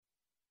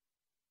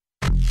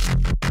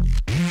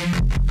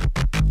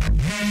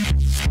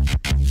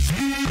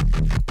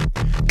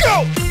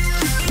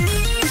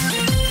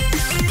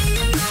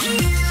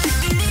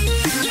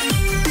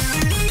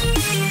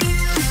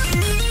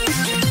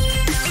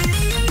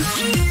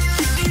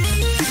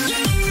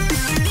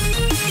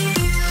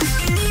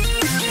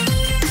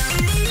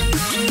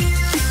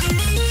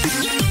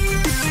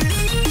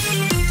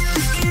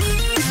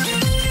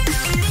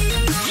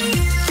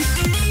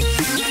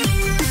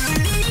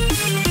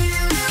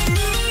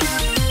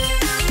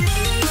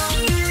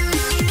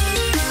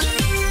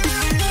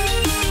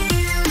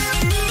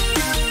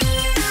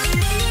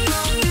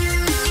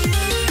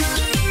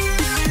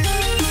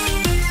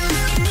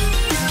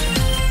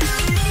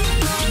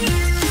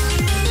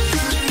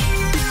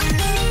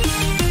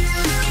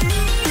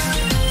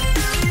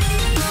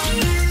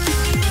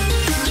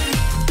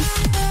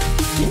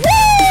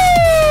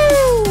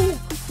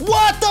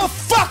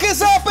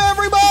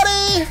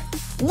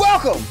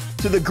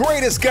the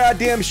greatest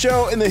goddamn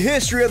show in the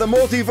history of the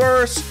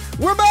multiverse.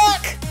 We're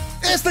back!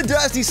 It's the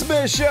Dusty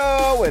Smith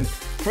Show, and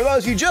for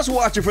those of you just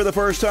watching for the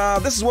first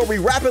time, this is where we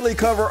rapidly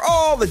cover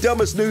all the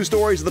dumbest news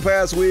stories of the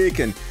past week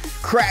and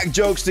crack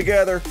jokes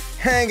together,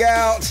 hang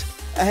out.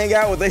 I hang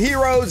out with the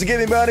heroes who give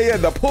me money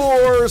and the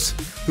poors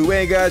who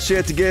ain't got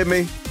shit to give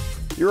me.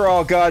 You're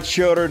all God's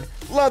children.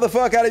 Love the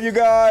fuck out of you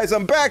guys.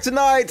 I'm back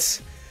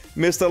tonight.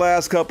 Missed the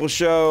last couple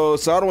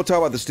shows, so I don't want to talk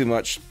about this too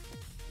much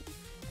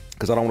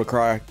because I don't want to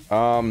cry.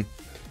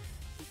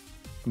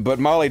 But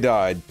Molly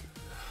died.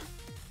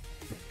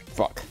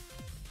 Fuck.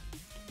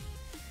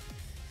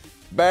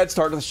 Bad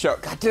start to the show.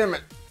 God damn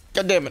it.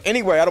 God damn it.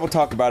 Anyway, I don't want to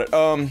talk about it.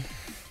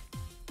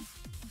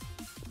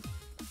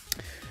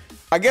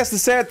 I guess the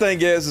sad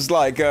thing is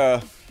like,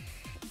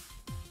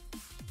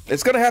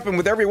 it's gonna happen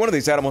with every one of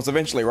these animals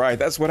eventually, right?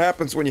 That's what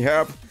happens when you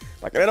have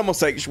like an animal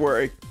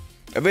sanctuary.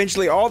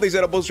 Eventually, all these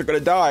animals are gonna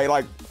die,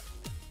 like,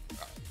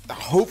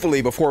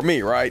 hopefully before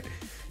me, right?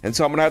 And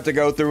so I'm gonna have to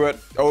go through it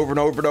over and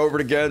over and over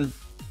again.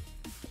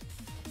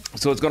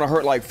 So it's gonna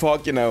hurt like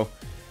fuck, you know.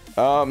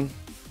 And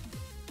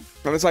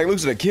it's like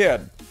losing a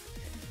kid.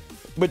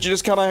 But you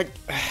just kind of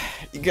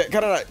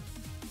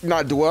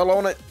not dwell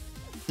on it.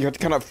 You have to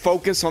kind of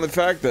focus on the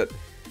fact that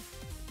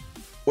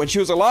when she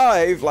was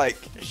alive, like,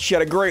 she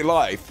had a great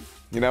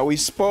life. You know, we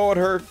spoiled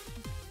her.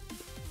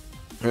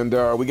 And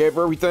we gave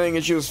her everything,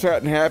 and she was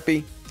fat and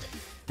happy.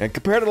 And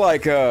compared to,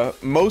 like,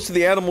 most of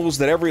the animals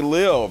that ever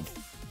lived,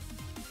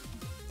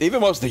 even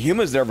most of the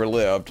humans that ever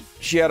lived,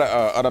 she had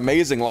an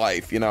amazing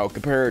life, you know,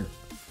 compared...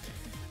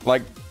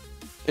 Like,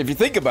 if you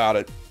think about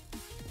it,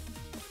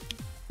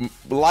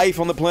 life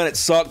on the planet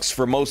sucks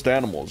for most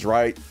animals,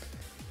 right?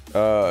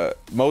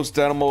 Most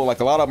animals, like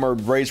a lot of them are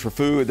raised for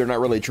food. They're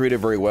not really treated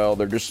very well.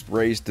 They're just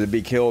raised to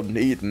be killed and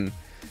eaten.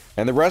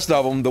 And the rest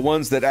of them, the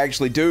ones that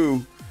actually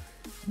do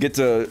get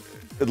to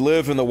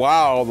live in the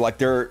wild, like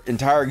their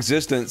entire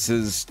existence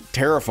is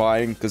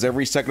terrifying because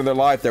every second of their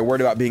life they're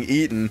worried about being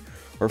eaten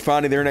or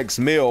finding their next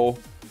meal.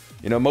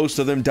 You know, most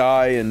of them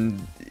die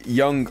in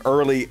young,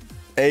 early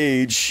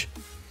age.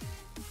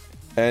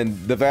 And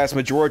the vast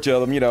majority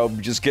of them, you know,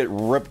 just get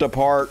ripped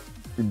apart,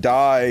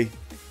 die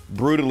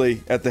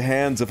brutally at the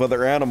hands of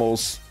other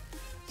animals.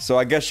 So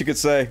I guess you could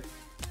say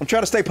I'm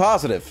trying to stay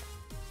positive.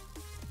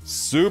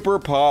 Super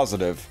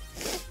positive.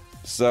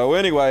 So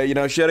anyway, you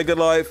know, she had a good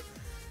life.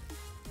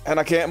 And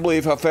I can't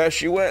believe how fast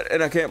she went.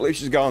 And I can't believe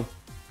she's gone.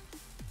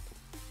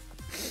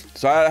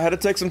 So I had to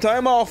take some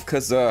time off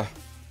because I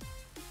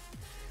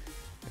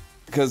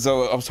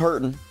was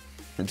hurting.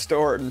 I'm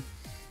still hurting.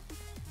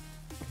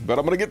 But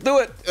I'm going to get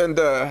through it. And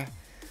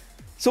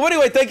so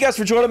anyway, thank you guys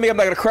for joining me. I'm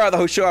not going to cry the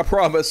whole show, I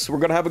promise. We're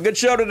going to have a good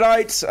show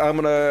tonight.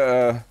 I'm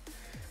going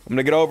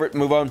to get over it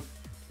and move on.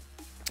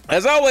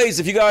 As always,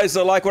 if you guys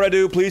like what I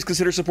do, please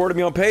consider supporting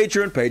me on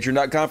Patreon.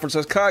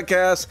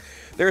 Patreon.com/podcast.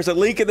 There's a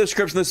link in the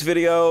description of this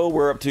video.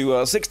 We're up to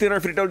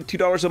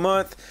 $1,652 a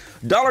month.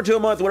 $1 a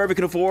month, whatever you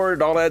can afford.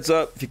 It all adds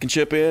up. If you can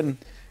chip in.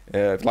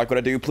 If you like what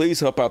I do, please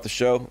help out the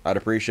show. I'd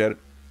appreciate it.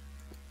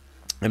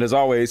 And as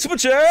always, Super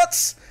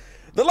Chats!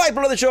 The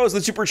lifeblood of the show is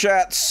the Super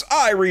Chats.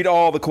 I read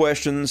all the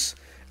questions,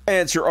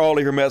 answer all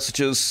of your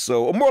messages,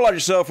 so immortalize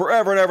yourself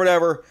forever and ever and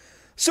ever.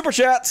 Super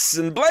Chats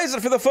and blaze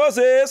it for the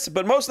fuzzies,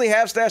 but mostly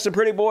half-stash and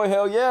pretty boy,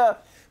 hell yeah.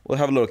 We'll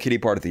have a little kitty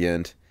part at the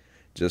end,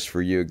 just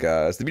for you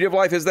guys. The beauty of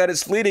life is that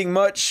it's fleeting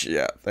much.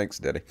 Yeah, thanks,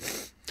 Daddy.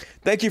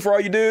 Thank you for all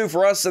you do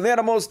for us and the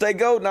animals. Stay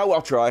go. No,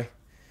 I'll try.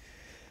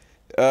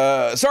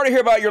 Sorry to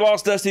hear about your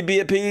lost Dusty. Be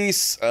at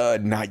peace.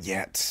 Not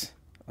yet.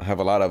 I have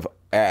a lot of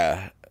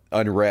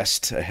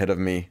unrest ahead of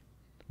me.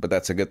 But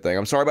that's a good thing.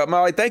 I'm sorry about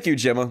Molly. Thank you,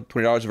 Gemma.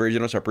 $20 is very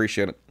generous. I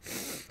appreciate it.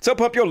 So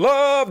pump your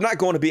love. Not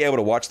going to be able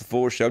to watch the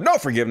full show. No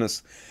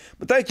forgiveness.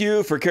 But thank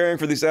you for caring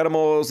for these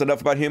animals. Enough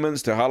about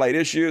humans to highlight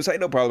issues. Hey,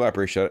 no problem. I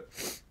appreciate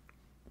it.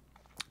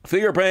 Feel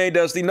your pain,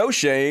 Dusty. No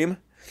shame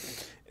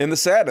in the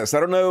sadness.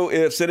 I don't know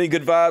if sending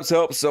good vibes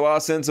helps, so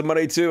I'll send some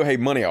money too. Hey,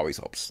 money always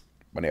helps.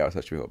 Money always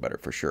helps you feel better,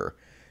 for sure.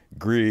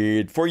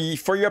 Greed for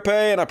your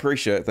pain. I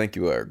appreciate it. Thank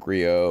you,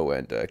 Grio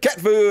and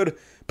cat food.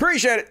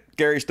 Appreciate it.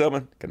 Gary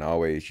Stubman can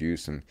always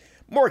use some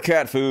more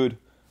cat food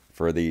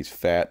for these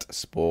fat,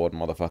 spoiled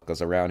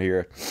motherfuckers around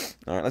here.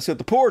 All right, let's see what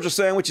the pores are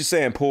saying. What you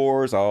saying,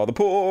 pores? All the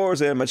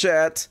pores in my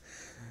chat.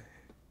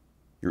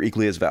 You're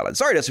equally as valid.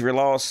 Sorry, Dusty, for your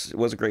loss. It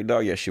was a great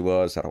dog. Yes, she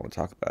was. I don't want to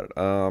talk about it.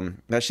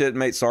 That shit,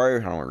 mate. Sorry.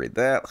 I don't want to read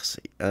that. Let's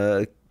see.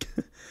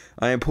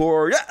 I am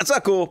poor. Yeah, it's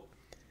not cool.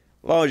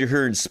 As long as you're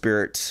here in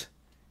spirit,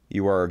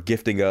 you are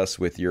gifting us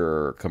with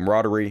your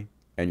camaraderie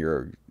and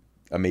your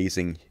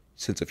amazing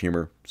sense of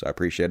humor, so I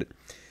appreciate it.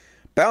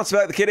 Bounce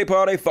back the kitty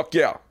party. Fuck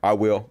yeah, I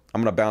will. I'm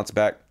gonna bounce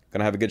back.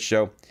 Gonna have a good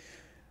show.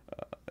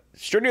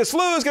 Strenuous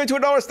Flu is going to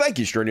 $2. Thank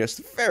you, Strenuous.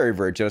 Very,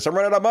 very generous. I'm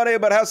running out of money,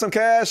 but have some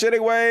cash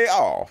anyway.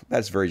 Oh,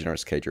 that's very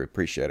generous, Kadri.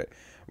 Appreciate it.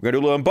 We're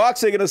gonna do a little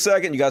unboxing in a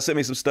second. You guys sent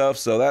me some stuff,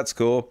 so that's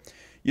cool.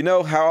 You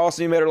know how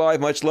awesome you made her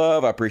life. Much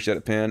love. I appreciate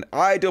it, Penn.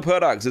 Ideal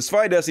Paradox. It's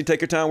fine, Dusty. Take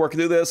your time working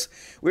through this.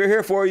 We're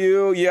here for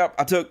you. Yep,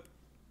 I took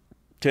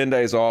 10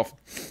 days off.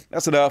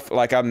 That's enough.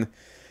 Like,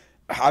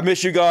 I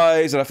miss you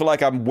guys, and I feel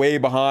like I'm way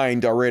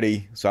behind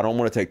already, so I don't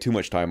want to take too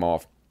much time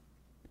off.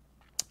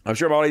 I'm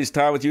sure Molly's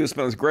time with you has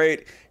been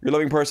great. You're a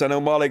loving person. I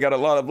know Molly got a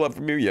lot of love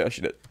from you. Yeah,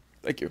 she did.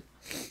 Thank you.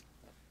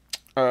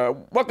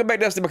 Welcome back,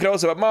 Dusty McKenna.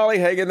 About Molly,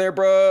 hang in there,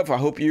 bruv. I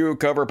hope you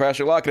cover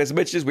Pastor Lock and his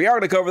bitches. We are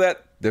going to cover that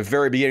at the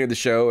very beginning of the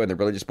show in the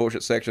religious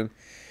bullshit section.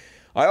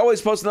 I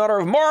always post in honor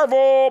of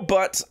Marvel,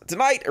 but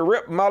tonight,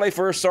 rip Molly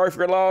first. Sorry for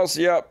your loss.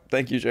 Yep.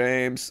 Thank you,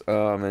 James.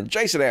 And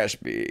Jason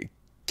Ashby.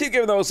 Keep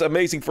giving those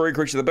amazing furry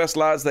creatures the best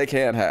lives they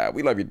can have.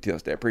 We love you,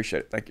 Dusty. I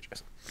appreciate it. Thank you,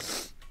 Jason.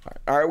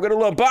 All right, we're going to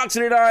do a little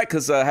unboxing tonight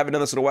because I haven't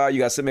done this in a while.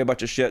 You guys sent me a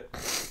bunch of shit.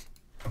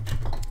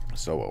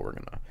 So we're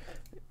going to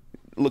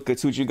look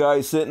at what you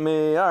guys sent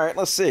me. All right,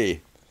 let's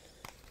see.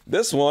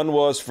 This one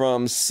was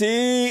from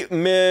C.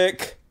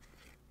 McMickable?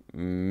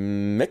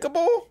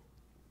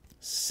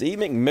 C.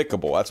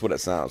 McMickable. That's what it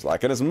sounds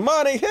like. And it's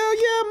money. Hell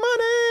yeah,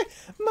 money.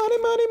 Money,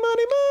 money,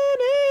 money,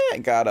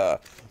 money.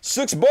 Got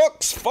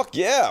 $6. Fuck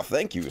yeah.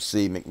 Thank you,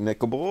 C.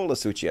 McMickable. Let's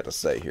see what you have to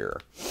say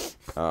here.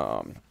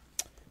 Got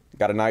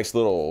a nice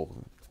little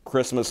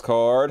Christmas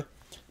card.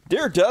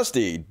 Dear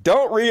Dusty,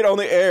 don't read on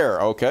the air.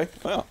 Okay,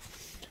 well,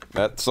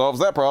 that solves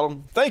that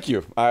problem. Thank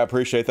you. I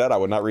appreciate that. I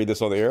would not read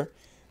this on the air.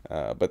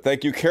 But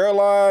thank you,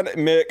 Caroline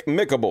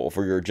McMickable,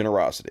 for your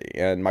generosity.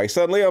 And my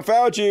son Liam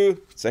found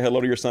you. Say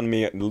hello to your son,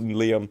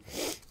 Liam.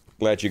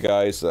 Glad you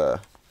guys are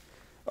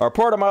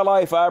part of my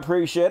life. I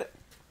appreciate it.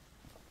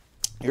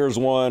 Here's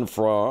one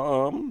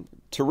from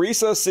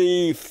Teresa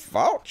C.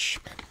 Fauch.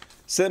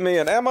 Sent me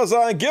an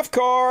Amazon gift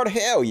card.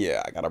 Hell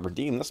yeah. I got to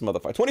redeem this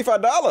motherfucker.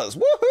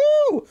 $25.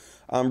 Woohoo!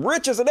 I'm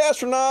rich as an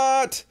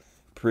astronaut.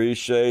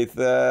 Appreciate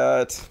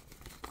that.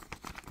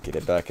 Get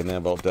it back in the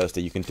envelope,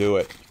 Dusty. You can do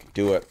it. You can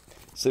do it.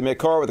 Send me a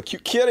card with a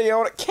cute kitty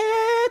on it.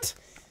 Cat!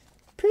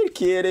 Pretty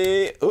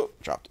kitty. Oh,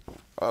 dropped it.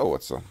 Oh,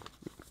 what's a...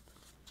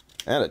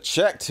 And a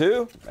check,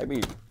 too?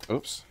 Maybe...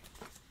 Oops.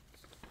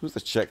 Who's the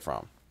check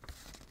from?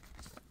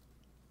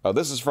 Oh,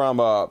 this is from,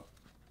 Oh,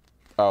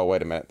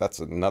 wait a minute. That's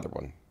another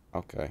one.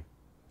 Okay.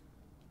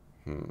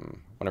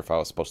 Wonder if I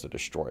was supposed to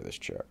destroy this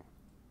check.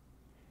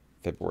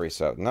 February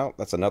 7th. No,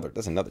 that's another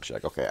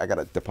check. Okay, I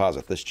gotta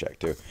deposit this check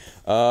too.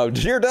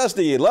 Dear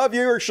Dusty, love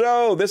your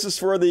show. This is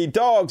for the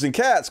dogs and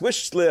cats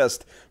wish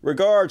list.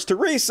 Regards,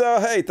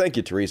 Teresa. Hey, thank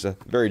you, Teresa.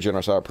 Very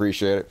generous. I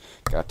appreciate it.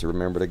 Got to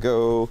remember to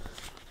go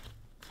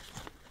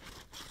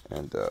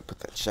and put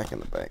that check in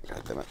the bank.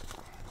 God damn it.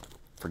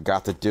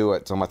 Forgot to do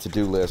it. It's on my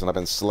to-do list, and I've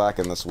been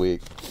slacking this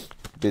week.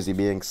 Busy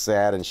being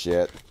sad and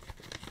shit.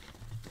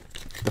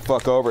 The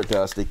fuck over,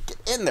 Dusty.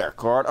 Get in there,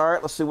 card. All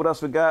right, let's see what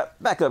else we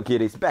got. Back up,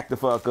 kitties. Back the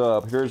fuck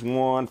up. Here's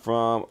one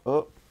from...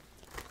 Oh,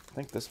 I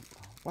think this...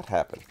 What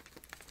happened?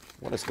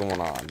 What is going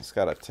on? It's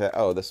got a...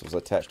 Oh, this was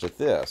attached to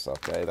this.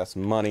 Okay, that's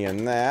money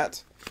in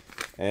that.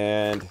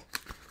 And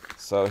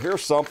so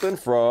here's something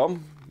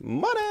from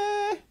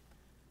Money.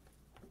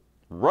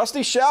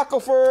 Rusty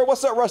Shackelford.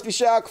 What's up, Rusty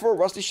Shackelford?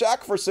 Rusty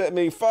Shackelford sent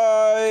me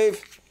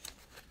 5.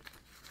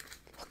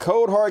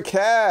 Code Hard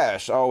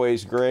Cash.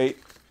 Always great.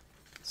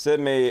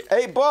 Send me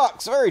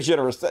 $8. Very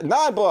generous.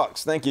 $9.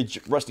 Thank you,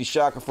 Rusty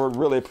Shackelford.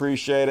 Really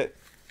appreciate it.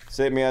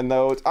 Send me a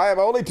note. I am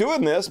only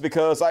doing this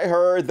because I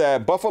heard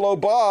that Buffalo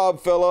Bob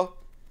fella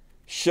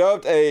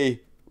shoved a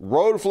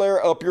road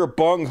flare up your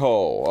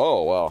bunghole.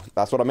 Oh, well,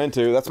 that's what I'm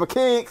into. That's my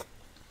kink.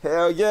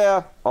 Hell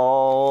yeah.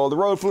 All the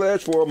road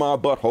flares for my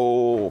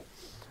butthole.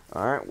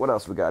 All right, what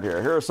else we got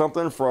here? Here's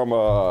something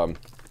from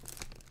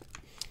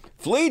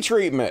Flea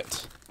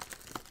Treatment.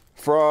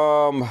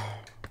 From...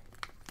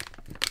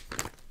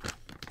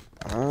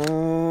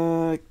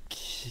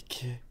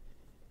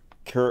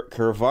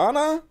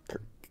 Curvana?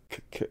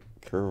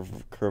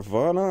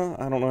 Curvana?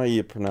 I don't know how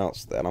you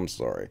pronounce that. I'm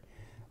sorry.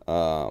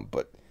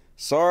 But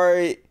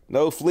sorry,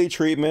 no flea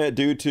treatment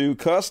due to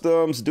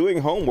customs doing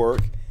homework.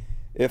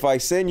 If I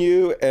send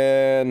you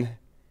an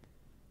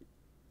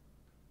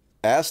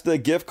Asta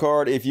gift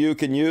card, if you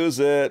can use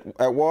it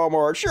at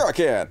Walmart, sure I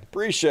can.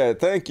 Appreciate it.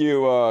 Thank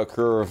you,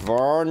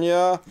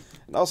 Curvana.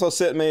 And also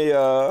sent me,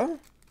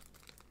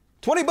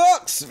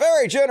 $20.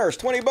 Very generous.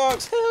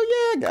 $20.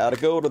 Hell yeah. Gotta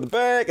go to the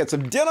bank. Get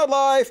some dinner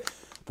life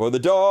for the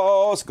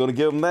dogs. Gonna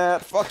give them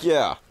that. Fuck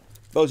yeah.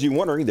 Those of you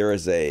wondering, there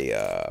is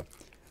a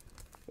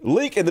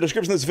link in the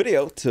description of this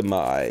video to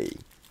my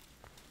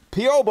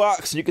P.O.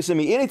 box. You can send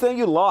me anything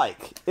you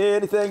like.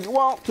 Anything you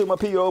want to my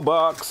P.O.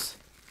 box.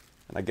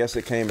 And I guess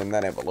it came in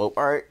that envelope.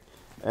 All right.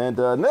 And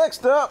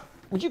next up,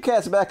 would you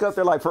cats back up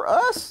there like for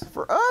us?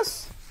 For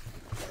us?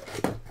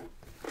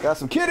 Got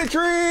some kitty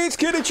treats,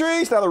 kitty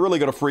treats. Now they're really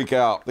going to freak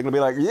out. They're going to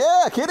be like,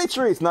 yeah, kitty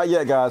treats. Not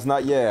yet, guys,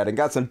 not yet. And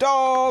got some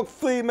dog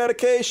flea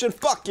medication.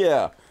 Fuck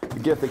yeah. The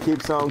gift that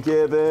keeps on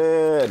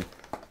giving.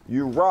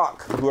 You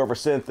rock, whoever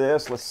sent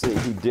this. Let's see,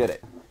 who did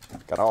it?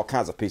 Got all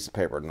kinds of pieces of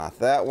paper. Not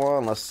that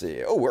one. Let's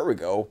see. Oh, where we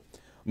go.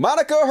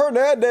 Monica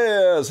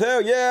Hernandez.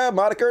 Hell yeah,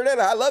 Monica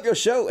Hernandez. I love your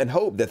show and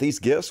hope that these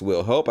gifts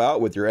will help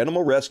out with your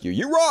animal rescue.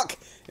 You rock.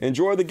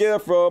 Enjoy the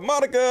gift from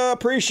Monica.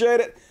 Appreciate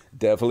it.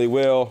 Definitely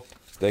will.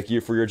 Thank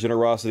you for your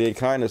generosity and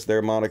kindness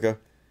there, Monica.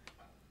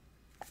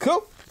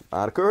 Cool.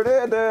 Monica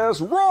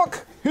Hernandez,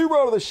 rock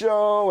hero of the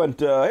show. And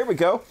here we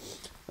go.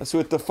 Let's see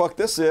what the fuck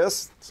this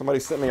is. Somebody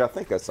sent me, I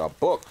think that's a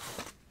book.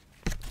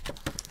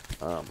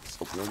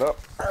 Let's open it up.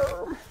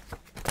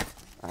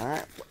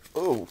 Alright.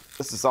 Ooh,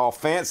 this is all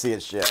fancy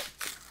and shit.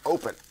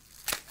 Open.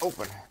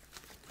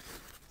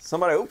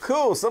 Somebody, oh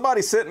cool.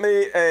 Somebody sent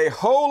me a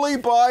Holy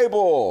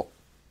Bible.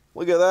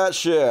 Look at that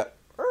shit.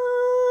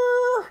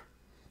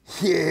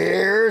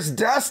 Here's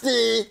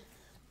Dusty.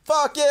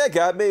 Fuck yeah,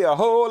 got me a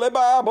Holy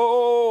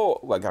Bible.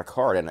 Ooh, I got a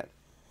card in it.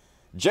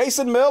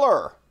 Jason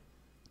Miller.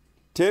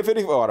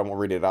 1054. Oh, I don't want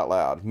to read it out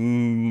loud.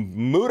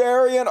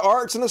 Moodarian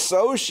Arts and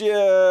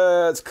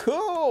Associates.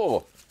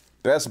 Cool.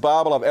 Best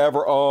Bible I've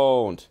ever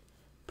owned.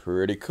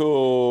 Pretty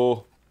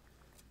cool.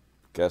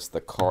 Guess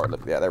the card.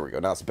 Yeah, there we go.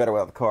 Now it's better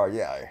without the card.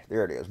 Yeah,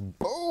 there it is.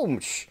 Boom.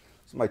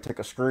 Somebody take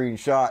a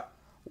screenshot.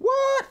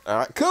 What? All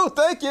right, cool.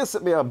 Thank you.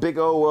 Sent me a big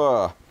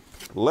old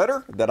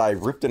letter that I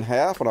ripped in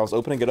half when I was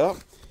opening it up.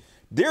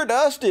 Dear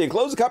Dusty,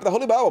 enclose a copy of the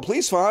Holy Bible.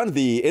 Please find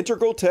the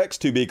integral text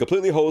to be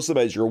completely wholesome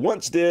as you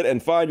once did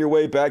and find your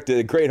way back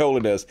to great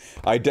holiness.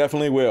 I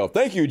definitely will.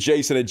 Thank you,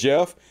 Jason and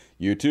Jeff.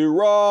 You two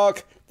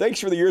rock. Thanks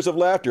for the years of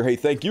laughter. Hey,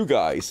 thank you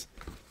guys.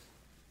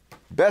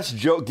 Best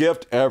joke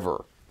gift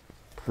ever.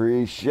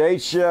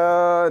 Appreciate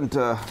ya. And,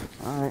 all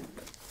right.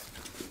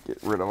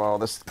 Get rid of all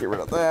this. Get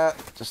rid of that.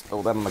 Just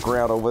throw that on the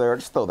ground over there.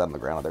 Just throw that on the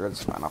ground over there.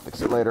 It's fine. I'll fix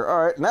it later.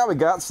 All right. Now we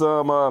got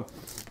some...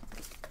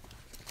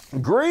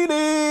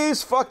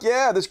 greenies! Fuck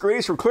yeah, this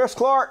greenies from Chris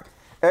Clark.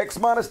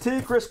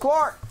 X-T, Chris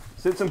Clark.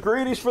 Send some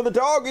greenies for the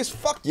doggies.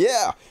 Fuck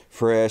yeah.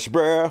 Fresh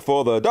breath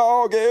for the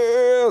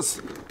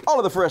doggies. All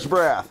of the fresh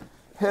breath.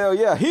 Hell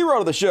yeah, hero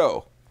of the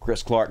show.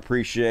 Chris Clark,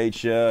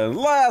 appreciate you. And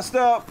last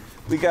up,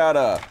 we got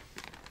a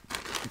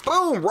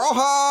boom,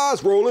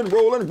 rawhides.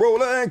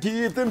 Rolling.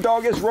 Keep them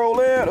doggies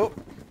rolling. Oh,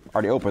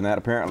 already opened that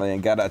apparently.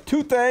 And got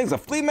two things, a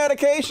flea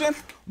medication.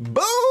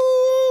 Boom!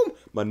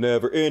 My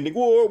never-ending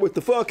war with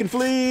the fucking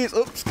fleas.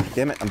 Oops,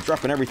 damn it, I'm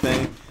dropping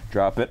everything.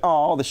 Dropping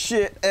all the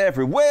shit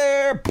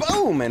everywhere.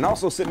 Boom! And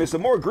also sent me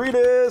some more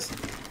greeters.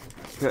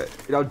 Okay,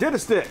 you know, dinner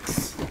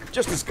sticks.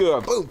 Just as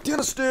good. Boom,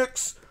 dinner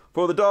sticks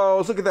for the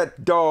dogs. Look at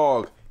that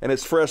dog and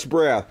his fresh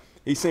breath.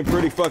 He seemed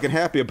pretty fucking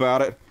happy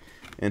about it.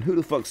 And who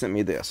the fuck sent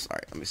me this? All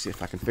right, let me see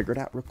if I can figure it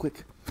out real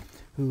quick.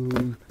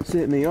 Who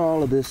sent me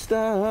all of this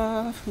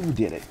stuff? Who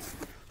did it?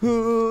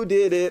 Who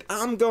did it?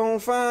 I'm gonna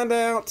find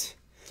out.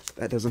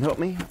 That doesn't help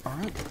me. All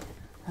right.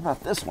 How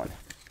about this one?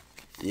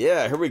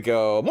 Yeah, here we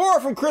go. More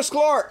from Chris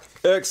Clark.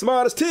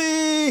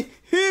 X-T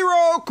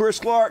hero Chris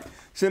Clark.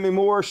 Send me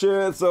more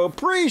shit. So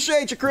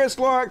appreciate you, Chris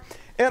Clark,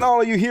 and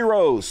all of you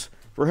heroes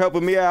for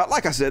helping me out.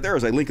 Like I said, there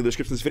is a link in the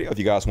description of this video if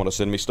you guys want to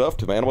send me stuff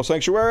to the Animal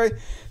Sanctuary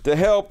to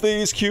help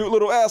these cute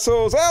little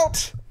assholes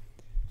out.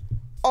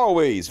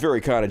 Always very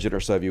kind and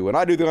generous of you. When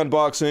I do the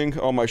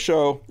unboxing on my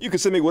show, you can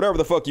send me whatever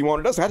the fuck you want.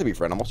 It doesn't have to be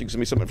for animals. You can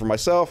send me something for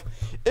myself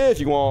if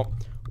you want.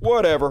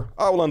 Whatever.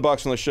 I will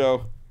unbox on the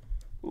show.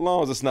 As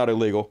long as it's not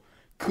illegal.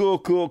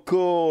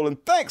 Cool.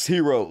 And thanks,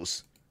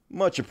 heroes.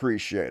 Much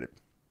appreciated.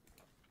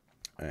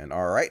 And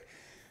all right.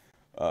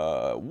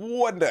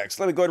 What next?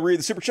 Let me go ahead and read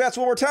the super chats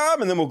one more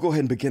time, and then we'll go ahead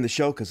and begin the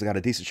show because I got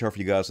a decent show for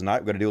you guys tonight.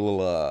 We're going to do a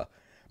little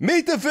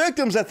meet the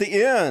victims at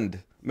the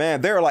end.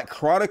 Man, they're like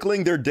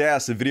chronicling their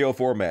deaths in video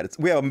format.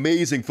 We have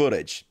amazing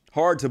footage.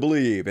 Hard to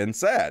believe and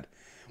sad.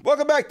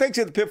 Welcome back. Thanks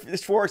to the Pip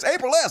Forex.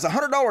 April S.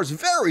 $100.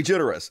 Very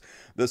generous.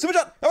 The super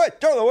chat. All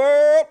right, turn the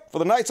world for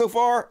the night so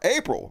far.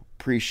 April.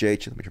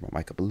 Appreciate you. Let me turn my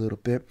mic up a little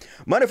bit.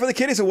 Money for the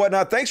kiddies and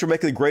whatnot. Thanks for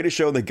making the greatest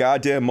show in the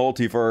goddamn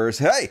multiverse.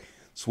 Hey,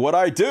 it's what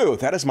I do.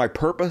 That is my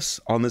purpose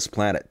on this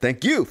planet.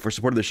 Thank you for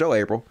supporting the show,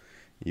 April.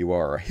 You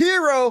are a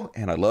hero,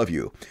 and I love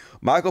you.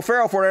 Michael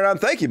Farrell,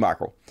 499. Thank you,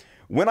 Michael.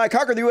 When I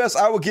conquer the U.S.,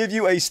 I will give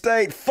you a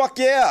state. Fuck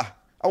yeah.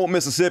 I want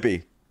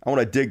Mississippi. I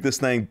want to dig this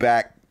thing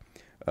back.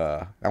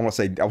 I was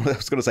going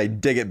to say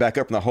dig it back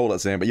up from the hole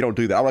it's in, but you don't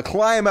do that. I want to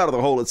climb out of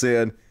the hole it's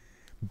in,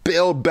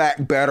 build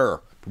back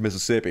better for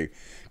Mississippi.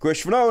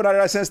 Christopher Noah,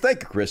 99 cents.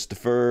 Thank you,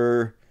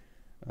 Christopher.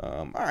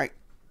 All right.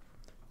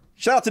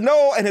 Shout out to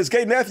Noah and his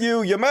gay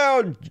nephew,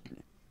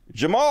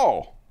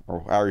 Jamal,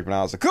 or however you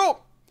pronounce it. Cool.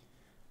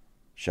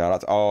 Shout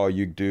out to all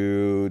you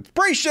dudes.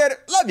 Appreciate it.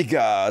 Love you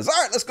guys. All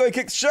right, let's go and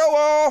kick the show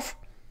off.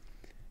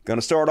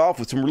 Gonna start off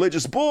with some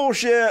religious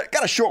bullshit.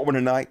 Got a short one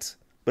tonight,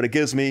 but it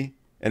gives me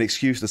an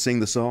excuse to sing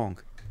the song.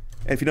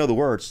 And if you know the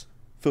words,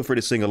 feel free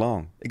to sing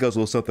along. It goes a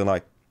little something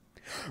like,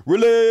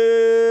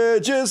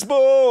 religious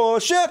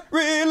bullshit,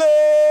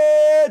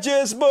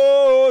 religious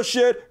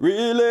bullshit,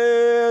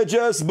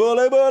 religious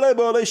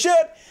bully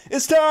shit.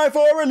 It's time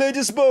for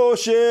religious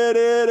bullshit.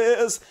 It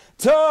is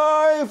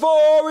time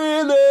for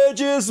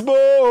religious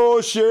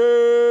bullshit.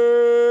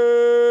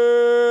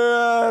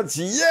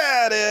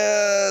 Yeah, it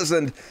is.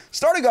 And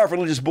starting off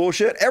religious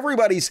bullshit,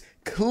 everybody's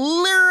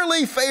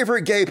clearly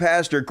favorite gay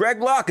pastor,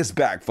 Greg Locke, is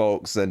back,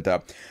 folks. And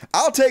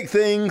I'll take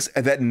things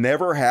that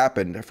never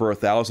happened for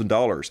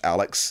 $1,000,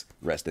 Alex.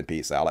 Rest in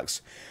peace,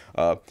 Alex.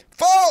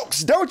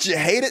 Folks, don't you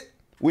hate it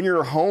when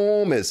your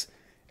home is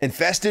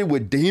infested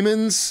with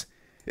demons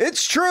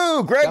It's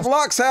true. Greg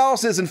Locke's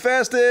house is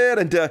infested,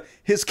 and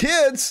his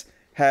kids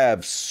have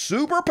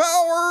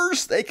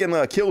superpowers. They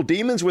can kill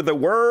demons with their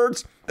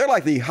words. They're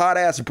like the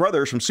hot-ass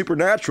brothers from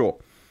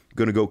Supernatural.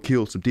 Gonna go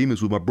kill some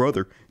demons with my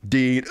brother,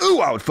 Dean. Ooh,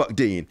 I would fuck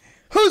Dean.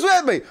 Who's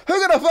with me?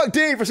 Who's gonna fuck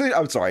Dean for season?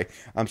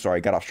 I'm sorry,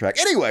 got off track.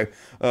 Anyway,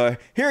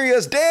 here he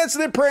is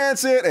dancing and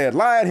prancing and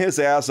lying his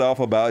ass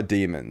off about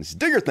demons.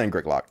 Do your thing,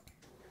 Greg Locke.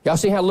 Y'all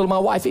see how little my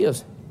wife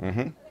is?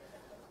 Mm-hmm.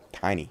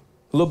 Tiny.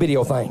 Little bitty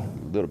old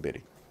thing. Little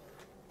bitty.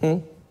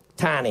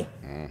 Tiny.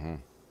 Mm-hmm.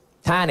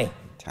 Tiny.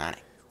 Tiny.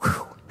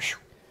 Whew.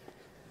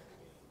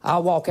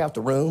 I'll walk out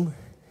the room.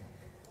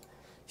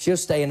 She'll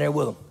stay in there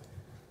with him.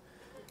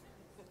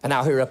 And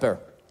I'll hear her up there.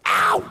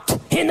 Out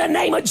in the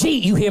name of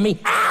Jesus. You hear me?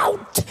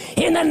 Out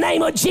in the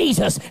name of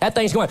Jesus. That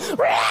thing's going.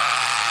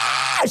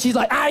 Rah! She's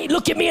like,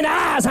 look at me in the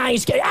eyes. I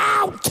ain't scared.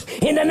 Out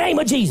in the name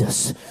of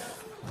Jesus.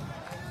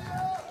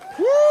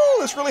 Woo,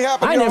 this really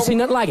happened. I ain't never seen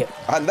nothing like it.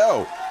 I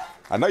know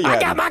you I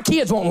got my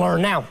kids wanting to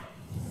learn now.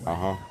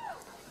 Uh-huh.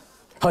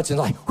 Hudson's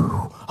like,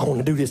 I want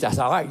to do this. I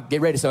said, all right,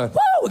 get ready, son. Woo,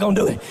 we're going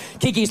to do it.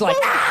 Kiki's like,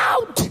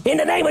 out in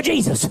the name of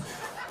Jesus.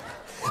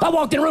 I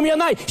walked in the room the other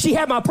night. She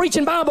had my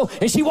preaching Bible,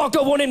 and she walked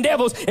over one of them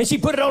devils, and she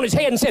put it on his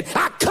head and said,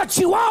 I cut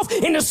you off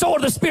in the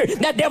sword of the Spirit.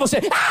 And that devil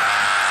said,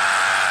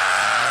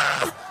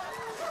 ah!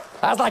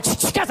 I was like,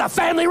 that's a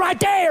family right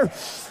there.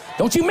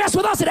 Don't you mess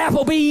with us at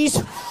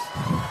Applebee's.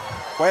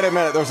 Wait a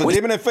minute. There was a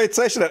demon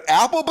infestation at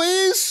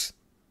Applebee's?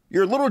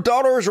 Your little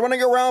daughter is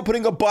running around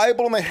putting a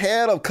Bible on the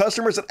head of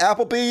customers at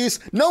Applebee's?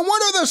 No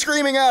wonder they're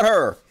screaming at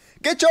her.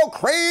 Get your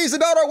crazy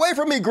daughter away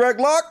from me, Greg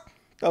Locke.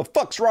 The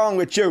fuck's wrong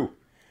with you?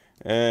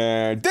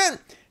 And then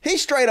he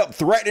straight up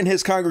threatened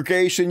his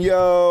congregation,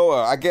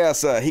 I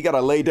guess he got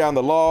to lay down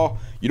the law.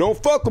 You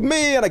don't fuck with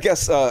me. And I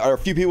guess are a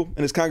few people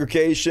in his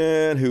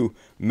congregation who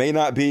may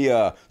not be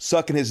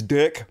sucking his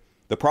dick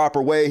the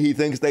proper way he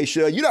thinks they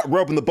should. You're not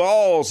rubbing the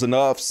balls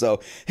enough.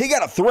 So he got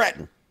to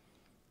threaten.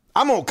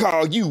 I'm going to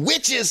call you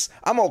witches.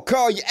 I'm going to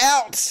call you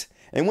out.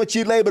 And once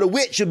you label a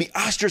witch, you'll be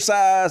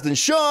ostracized and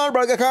shunned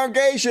by the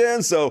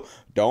congregation. So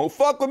don't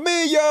fuck with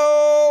me,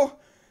 yo.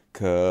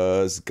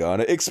 Cause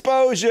gonna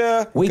expose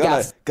you.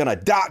 Gonna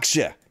dox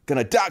you.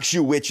 Gonna dox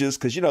you, witches.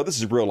 Cause this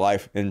is real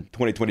life in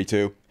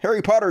 2022.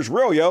 Harry Potter's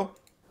real, yo.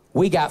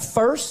 We got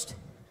first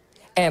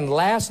and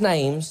last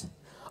names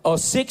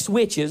of 6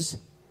 witches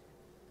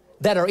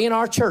that are in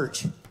our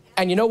church.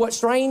 And you know what's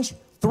strange?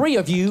 3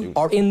 of you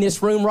are in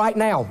this room right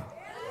now.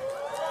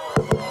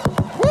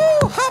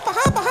 Woo! Hoppa,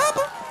 hoppa,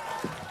 hoppa.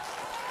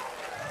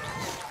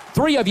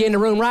 3 of you in the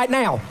room right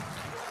now.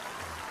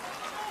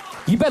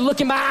 You better look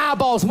in my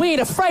eyeballs. We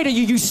ain't afraid of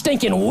you, you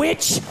stinking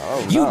witch.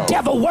 Oh, no. You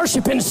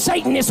devil-worshiping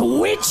Satanist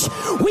witch.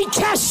 We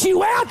cast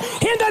you out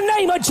in the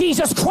name of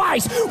Jesus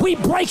Christ. We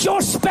break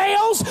your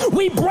spells.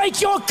 We break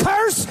your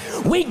curse.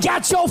 We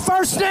got your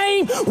first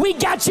name. We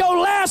got your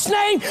last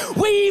name.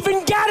 We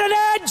even got an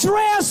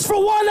address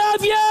for one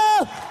of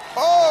you.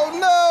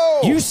 Oh,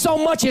 no. You so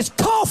much as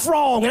cough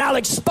wrong, and I'll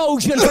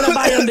expose you in front of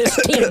everybody on this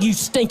tent, you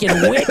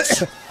stinking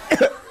witch.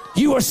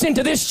 You were sent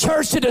to this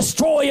church to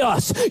destroy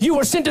us. You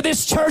were sent to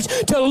this church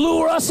to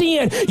lure us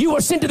in. You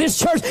were sent to this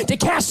church to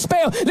cast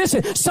spell.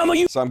 Listen, some of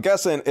you... So I'm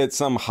guessing it's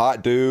some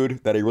hot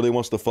dude that he really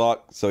wants to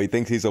fuck, so he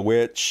thinks he's a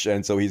witch,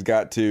 and so he's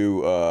got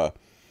to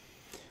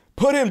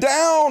put him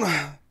down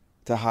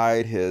to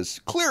hide his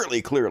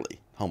clearly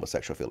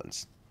homosexual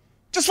feelings.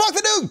 Just fuck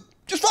the dude.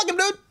 Just fuck him,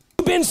 dude.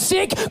 You've been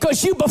sick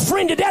because you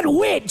befriended that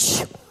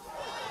witch.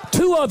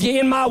 2 of you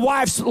in my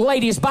wife's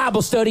ladies'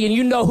 Bible study, and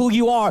you know who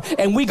you are,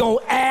 and we gonna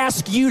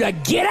ask you to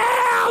get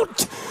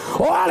out,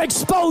 or I'll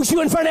expose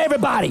you in front of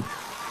everybody.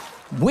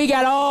 We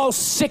got all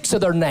 6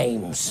 of their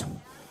names.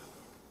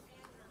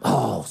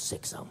 All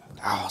 6 of them.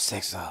 All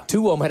 6 of them.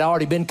 2 of them had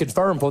already been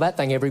confirmed before that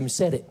thing ever even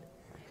said it.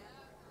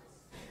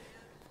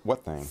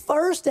 What thing?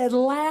 First and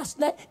last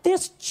name.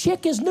 This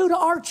chick is new to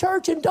our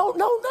church and don't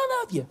know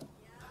none of you.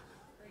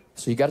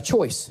 So you got a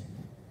choice.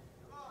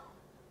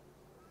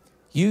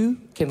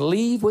 You can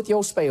leave with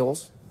your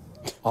spells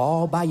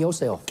all by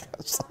yourself.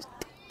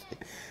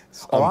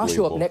 Or I'll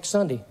show up next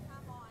Sunday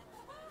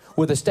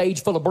with a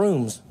stage full of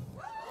brooms.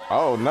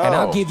 Oh, no. And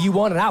I'll give you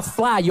one, and I'll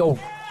fly your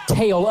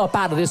tail up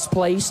out of this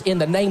place in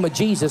the name of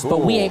Jesus. But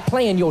we ain't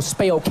playing your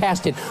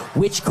spell-casting,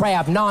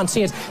 witchcraft,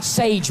 nonsense,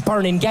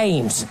 sage-burning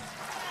games.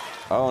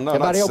 Oh, no,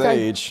 Everybody not okay?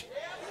 Sage.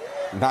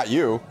 Not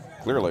you,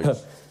 clearly.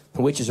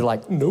 The witches are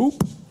like,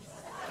 nope.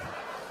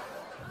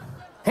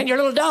 And your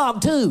little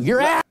dog, too. You're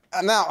out.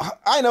 Now,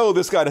 I know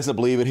this guy doesn't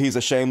believe it. He's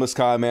a shameless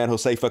con man. He'll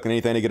say fucking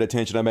anything to get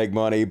attention and make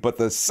money. But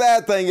the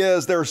sad thing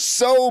is there's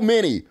so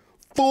many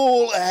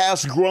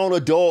full-ass grown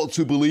adults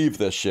who believe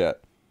this shit.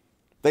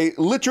 They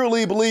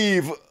literally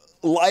believe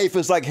life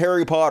is like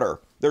Harry Potter.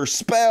 There's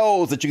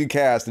spells that you can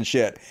cast and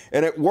shit.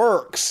 And it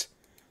works.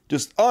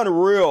 Just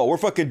unreal. We're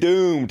fucking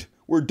doomed.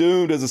 We're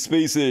doomed as a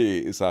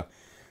species. So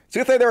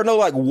you think there are no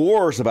like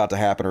wars about to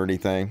happen or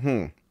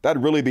anything?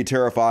 That'd really be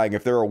terrifying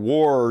if there are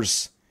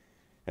wars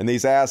and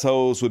these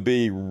assholes would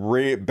be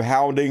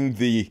pounding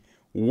the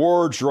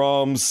war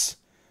drums.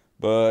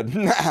 But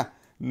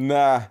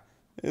nah.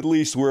 at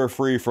least we're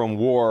free from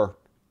war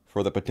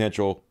for the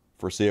potential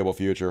foreseeable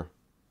future.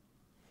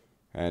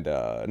 And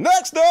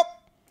next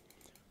up,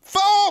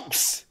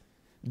 folks,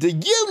 do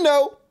you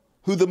know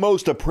who the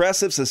most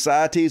oppressive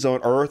societies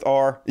on earth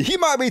are? You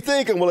might be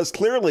thinking, well, it's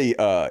clearly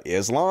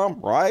Islam,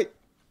 right?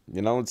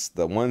 You know, it's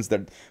the ones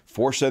that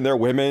forcing their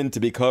women to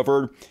be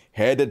covered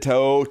head to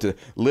toe, to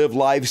live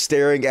life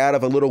staring out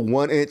of a little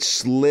 1-inch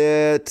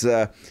slit.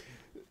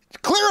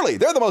 Clearly,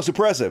 they're the most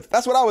oppressive.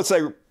 That's what I would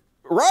say.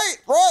 Right?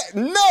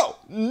 No.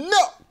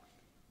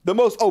 The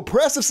most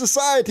oppressive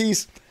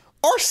societies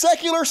are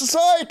secular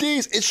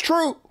societies. It's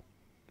true.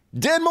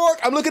 Denmark,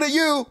 I'm looking at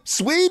you.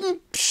 Sweden,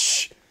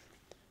 psh,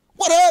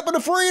 what happened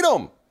to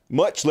freedom?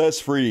 Much less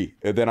free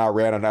than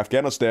Iran and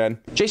Afghanistan.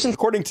 Jason,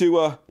 according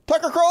to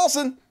Tucker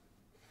Carlson,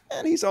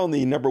 and he's on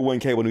the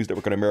 #1 cable news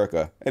network in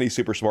America, and he's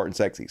super smart and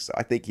sexy, so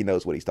I think he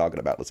knows what he's talking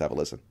about. Let's have a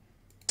listen.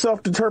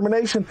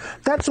 Self-determination,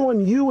 that's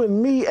on you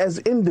and me as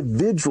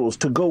individuals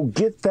to go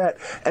get that,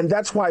 and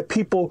that's why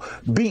people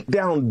beat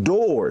down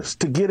doors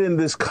to get in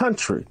this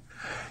country.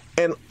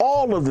 And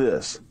all of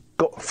this,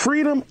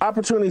 freedom,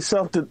 opportunity,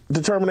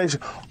 self-determination,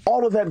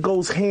 all of that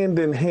goes hand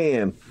in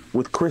hand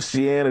with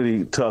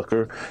Christianity,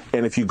 Tucker.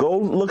 And if you go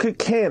look at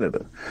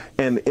Canada,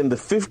 and in the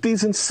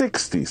 50s and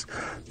 60s,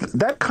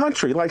 that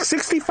country, like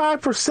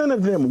 65%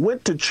 of them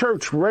went to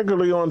church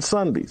regularly on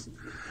Sundays.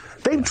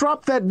 They've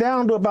dropped that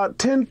down to about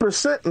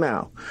 10%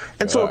 now.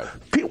 And so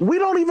we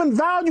don't even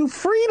value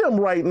freedom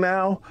right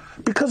now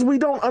because we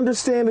don't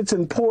understand its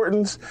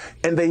importance.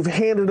 And they've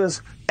handed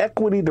us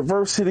equity,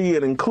 diversity,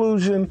 and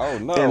inclusion. Oh,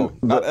 no,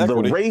 and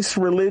the race,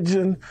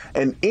 religion,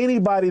 and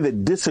anybody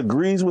that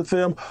disagrees with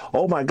them.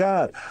 Oh, my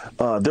God.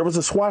 There was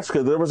a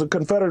swastika. There was a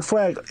Confederate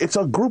flag. It's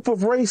a group of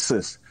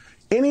racists.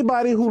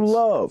 Anybody who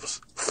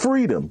loves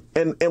freedom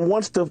and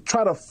wants to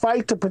try to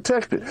fight to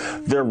protect it,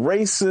 they're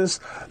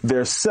racist,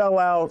 they're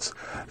sellouts,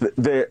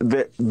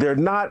 they're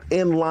not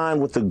in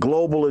line with the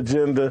global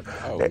agenda.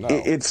 Oh,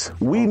 no.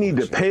 We need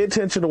to pay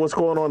attention to what's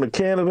going on in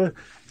Canada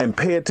and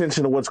pay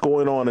attention to what's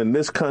going on in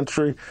this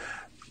country.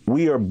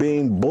 We are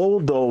being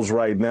bulldozed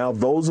right now,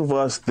 those of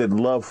us that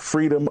love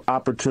freedom,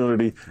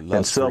 opportunity,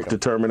 and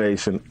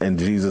self-determination and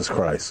Jesus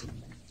Christ.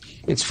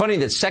 It's funny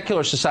that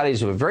secular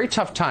societies have a very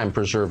tough time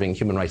preserving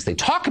human rights. They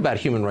talk about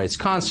human rights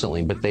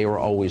constantly, but they are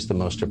always the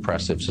most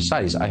oppressive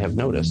societies, I have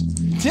noticed.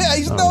 Yeah,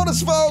 he's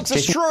noticed, folks.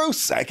 It's true.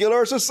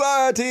 Secular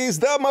societies,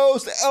 the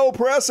most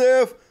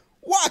oppressive.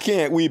 Why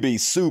can't we be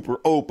super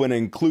open,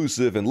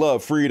 inclusive, and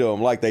love freedom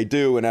like they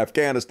do in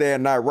Afghanistan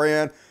and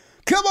Iran?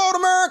 Come on,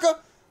 America.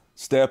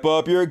 Step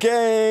up your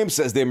game,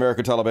 says the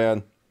American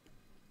Taliban.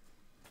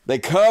 They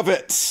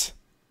covet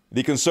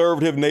the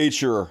conservative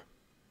nature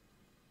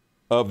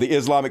of the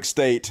Islamic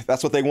State.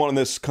 That's what they want in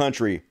this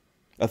country.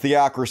 A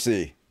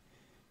theocracy.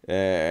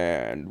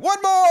 And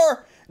one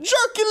more.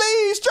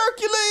 Hercules.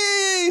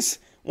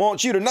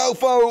 Want you to know,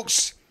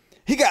 folks,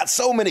 he got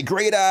so many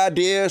great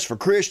ideas for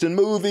Christian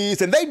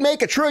movies, and they'd make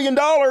 $1 trillion.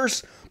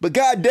 But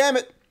God damn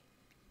it,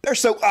 they're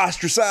so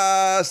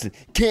ostracized and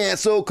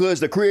canceled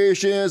because they're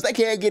Christians. They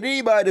can't get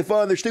anybody to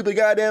fund their stupid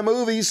goddamn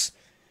movies.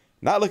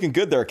 Not looking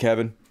good there,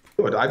 Kevin.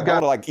 Good. I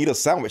want to eat a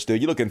sandwich,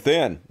 dude. You're looking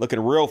thin.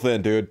 Looking real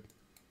thin, dude.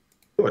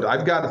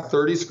 I've got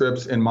 30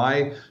 scripts in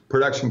my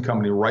production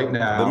company right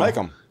now. They make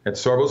them at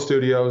Sorbo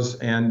Studios,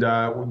 and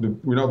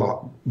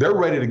they're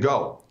ready to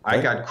go. Okay.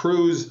 I got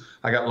crews,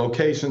 I got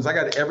locations, I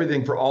got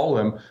everything for all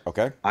of them.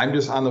 Okay. I'm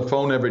just on the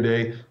phone every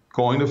day,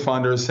 going to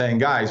funders, saying,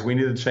 guys, we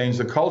need to change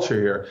the culture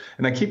here.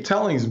 And I keep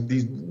telling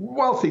these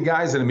wealthy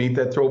guys that I meet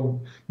that throw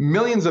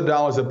millions of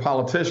dollars at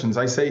politicians.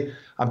 I say,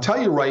 I'm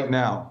telling you right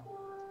now,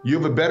 you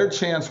have a better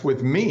chance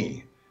with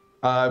me.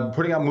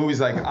 Putting out movies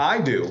like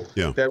I do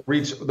that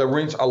reach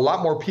a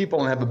lot more people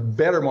and have a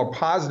better, more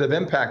positive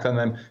impact on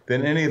them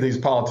than any of these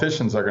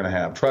politicians are going to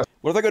have. Trust.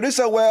 Well, if they're going to do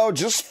so well,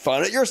 just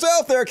fund it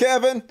yourself there,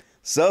 Kevin.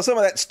 Sell some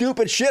of that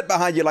stupid shit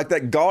behind you, like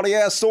that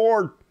gaudy-ass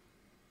sword.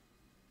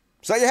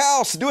 Sell your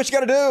house. Do what you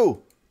got to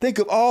do. Think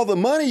of all the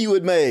money you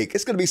would make.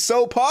 It's going to be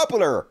so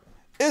popular.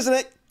 Isn't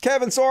it,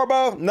 Kevin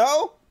Sorbo?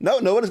 No,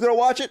 nobody's going to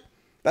watch it.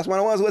 That's why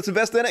no one's let's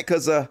invest in it,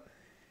 because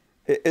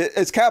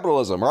it's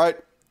capitalism, right?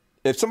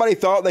 If somebody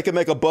thought they could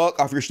make a buck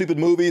off your stupid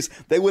movies,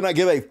 they would not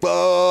give a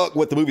fuck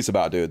what the movie's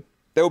about, dude.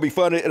 They will be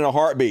funded in a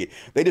heartbeat.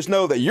 They just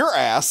know that your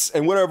ass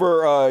and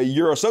whatever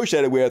you're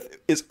associated with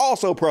is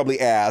also probably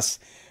ass,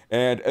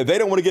 and they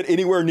don't want to get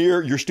anywhere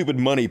near your stupid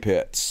money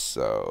pits.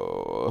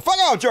 So, fuck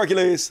out,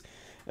 Hercules.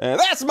 And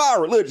that's my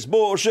religious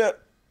bullshit.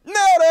 Nailed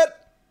it.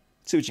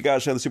 See what you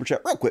guys show in the super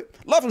chat real quick.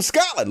 Love from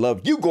Scotland.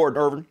 Love you,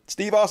 Gordon Irvin.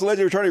 Steve Austin,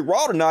 legend returning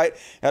Raw tonight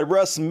at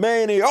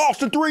WrestleMania.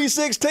 Austin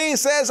 316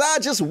 says, I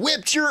just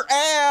whipped your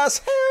ass.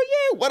 Hell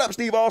yeah. What up,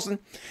 Steve Austin?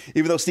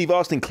 Even though Steve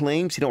Austin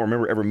claims he don't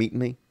remember ever meeting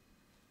me.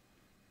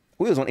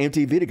 We was on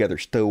MTV together,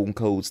 Stone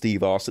Cold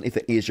Steve Austin, if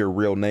that is your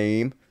real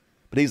name.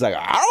 But he's like,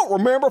 I don't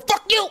remember.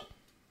 Fuck you.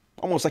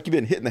 Almost like you've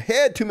been hit in the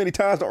head too many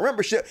times. Don't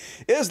remember shit.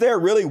 Is there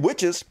really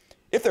witches?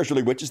 If there's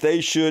really witches, they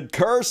should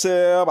curse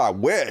him. I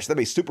wish. That'd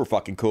be super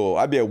fucking cool.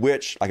 I'd be a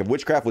witch. Like if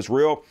witchcraft was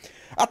real.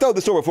 I told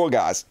this story before,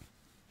 guys.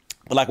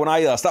 But like when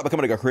I stopped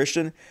becoming a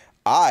Christian,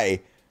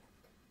 I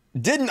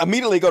didn't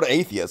immediately go to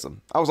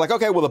atheism. I was like,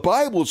 okay, well, the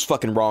Bible's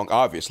fucking wrong,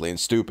 obviously, and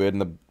stupid,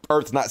 and the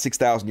Earth's not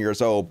 6,000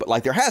 years old, but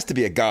like there has to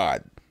be a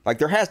God. Like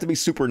there has to be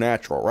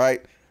supernatural,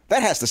 right?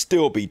 That has to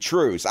still be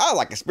true. So I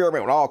like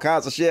experiment with all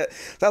kinds of shit.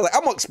 So I was like,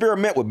 I'm gonna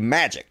experiment with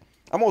magic.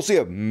 I'm gonna see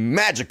if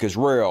magic is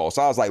real.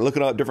 So I was like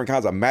looking up different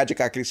kinds of magic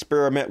I could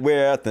experiment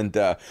with, and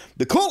the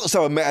coolest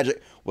of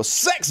magic was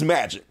sex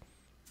magic.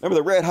 Remember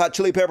the Red Hot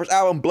Chili Peppers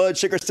album, Blood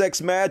Sugar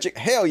Sex Magic?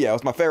 Hell yeah, it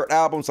was my favorite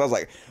album. So I was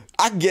like,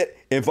 I can get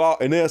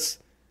involved in this.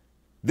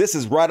 This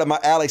is right up my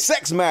alley,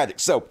 sex magic.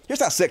 So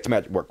here's how sex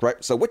magic works,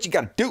 right? So what you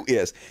got to do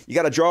is you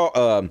got to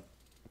draw.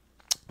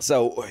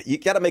 So you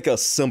got to make a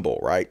symbol,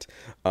 right?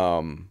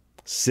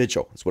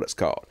 Sigil is what it's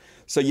called.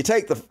 So you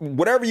take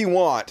whatever you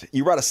want,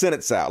 you write a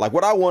sentence out. Like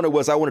what I wanted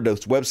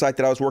this website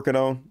that I was working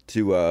on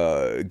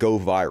to go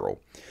viral.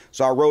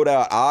 So I wrote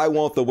out, I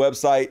want the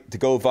website to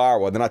go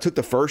viral. And then I took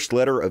the first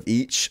letter of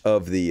each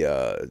of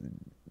the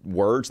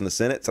words in the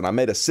sentence and I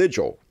made a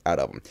sigil out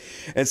of them.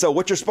 And so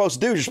what you're supposed to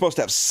do is you're supposed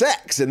to have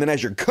sex. And then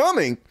as you're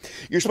coming,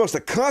 you're supposed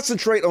to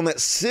concentrate on that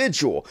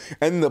sigil.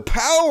 And the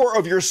power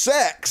of your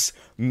sex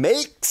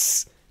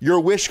makes your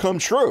wish come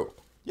true.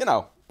 You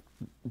know,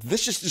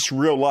 this is just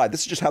real life. This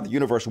is just how the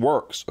universe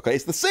works. Okay,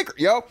 it's the secret,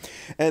 yo.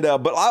 And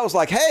but I was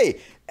like, hey,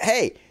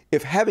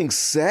 if having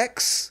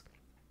sex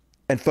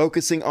and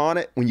focusing on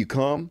it when you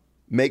come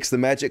makes the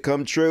magic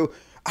come true,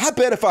 I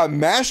bet if I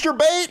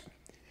masturbate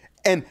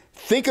and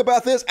think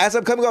about this as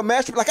I'm coming on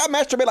masturbate, like I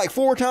masturbate like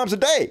 4 times a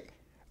day.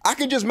 I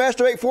can just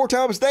masturbate 4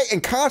 times a day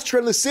and concentrate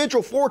on the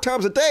sigil 4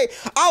 times a day.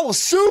 I will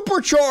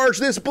supercharge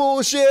this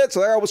bullshit. So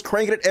there I was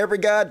cranking it every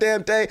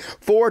goddamn day,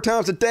 4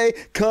 times a day,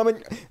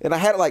 coming, and I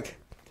had it like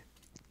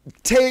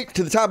taped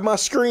to the top of my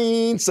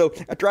screen. So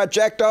after I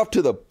jacked off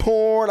to the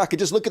porn, I could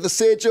just look at the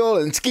sigil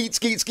and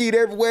skeet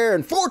everywhere,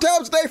 and 4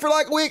 times a day for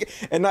like a week,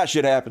 and not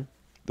shit happened.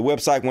 The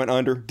website went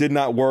under, did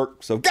not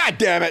work. So god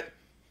damn it,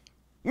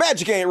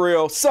 magic ain't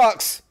real,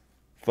 sucks.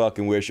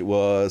 Fucking wish it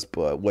was,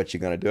 but what you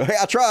gonna do? Hey,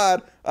 I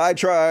tried,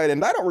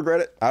 and I don't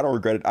regret it.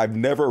 I've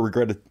never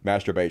regretted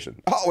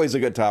masturbation. Always a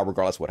good time,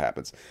 regardless of what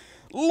happens.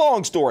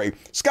 Long story.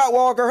 Scott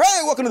Walker, hey,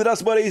 welcome to the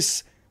Dust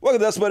Buddies. Welcome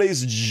to Dust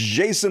Buddies,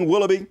 Jason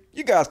Willoughby.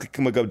 You guys can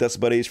come up Dust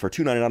Buddies for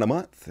 $2.99 a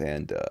month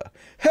and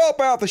help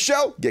out the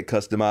show. Get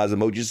customized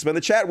emojis to spend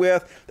the chat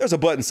with. There's a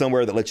button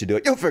somewhere that lets you do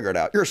it. You'll figure it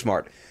out. You're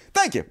smart.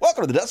 Thank you.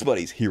 Welcome to the Dust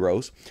Buddies,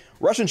 heroes.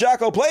 Russian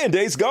Jacko playing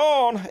Days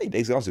Gone. Hey,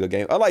 Days Gone's a good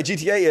game. Unlike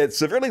GTA, it's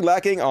severely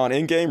lacking on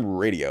in-game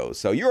radio.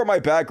 So you are my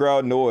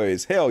background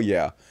noise. Hell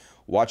yeah.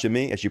 Watching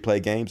me as you play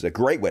games, a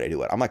great way to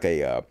do it. I'm like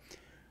a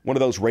one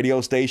of those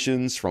radio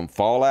stations from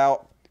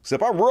Fallout.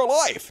 Except I'm real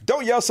life.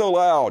 Don't yell so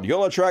loud.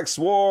 You'll attract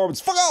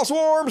swarms. Fuck all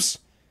swarms.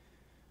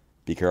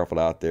 Be careful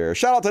out there.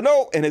 Shout out to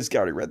No and his. I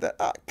already read that.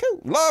 Cool.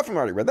 Love from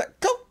already read that.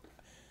 Cool.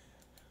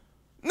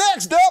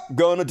 Next up,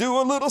 gonna do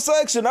a little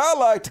section I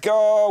like to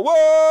call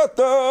What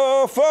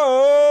the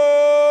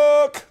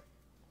Fuck?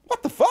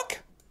 What the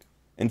fuck?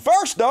 And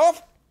first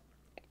off,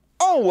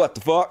 on What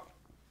the Fuck?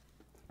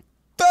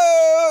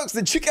 Folks,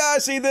 did you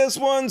guys see this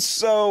one?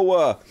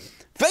 So,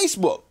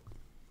 Facebook.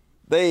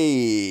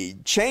 They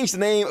changed the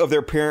name of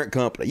their parent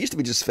company. It used to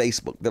be just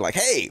Facebook. They're like,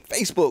 hey,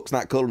 Facebook's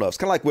not cool enough. It's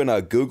kind of like when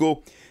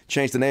Google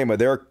changed the name of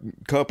their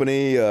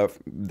company,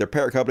 their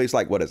parent company. It's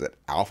like, what is it?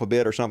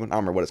 Alphabet or something? I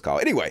don't remember what it's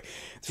called. Anyway,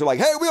 so like,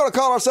 hey, we want to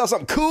call ourselves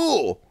something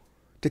cool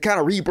to kind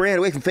of rebrand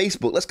away from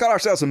Facebook. Let's call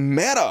ourselves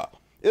Meta.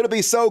 It'll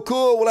be so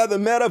cool. We'll have the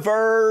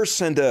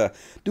metaverse and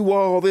do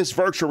all this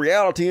virtual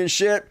reality and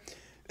shit.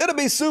 It'll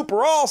be super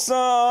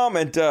awesome.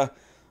 And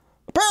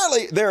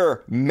apparently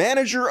their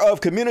manager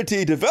of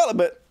community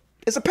development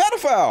is a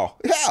pedophile.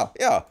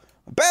 Yeah.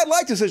 Bad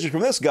life decision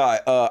from this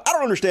guy. I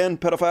don't understand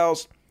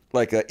pedophiles.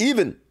 Like,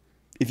 even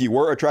if you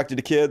were attracted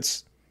to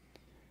kids,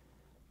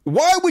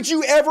 why would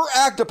you ever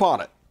act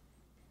upon it?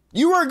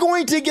 You are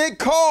going to get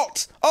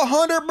caught.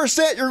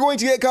 100% you're going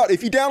to get caught.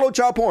 If you download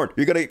child porn,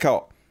 you're going to get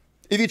caught.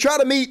 If you try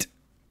to meet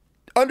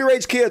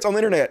underage kids on the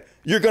internet,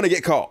 you're going to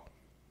get caught.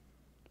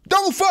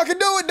 Don't fucking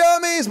do it,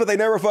 dummies. But they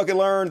never fucking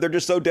learn. They're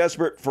just so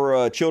desperate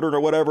for children or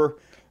whatever.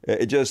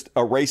 It just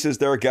erases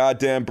their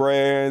goddamn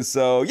brain.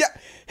 So, yeah,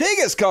 he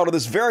gets caught in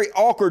this very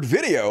awkward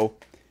video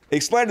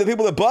explaining to the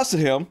people that busted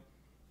him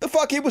the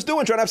fuck he was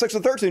doing trying to have sex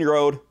with a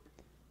 13-year-old.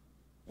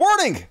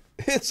 Warning!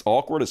 It's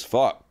awkward as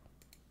fuck.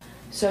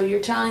 So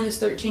you're telling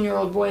this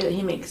 13-year-old boy that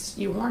he makes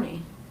you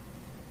horny,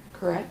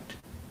 correct?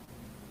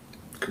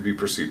 Could be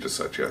perceived as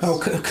such, yes. Oh,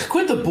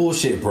 quit the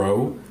bullshit,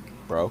 bro.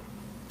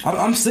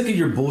 I'm sick of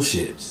your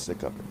bullshit.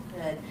 Sick of it.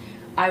 Good.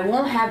 I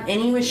won't have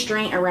any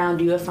restraint around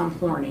you if I'm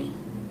horny.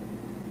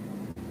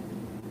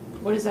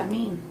 What does that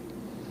mean?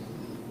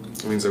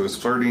 It means I was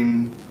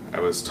flirting.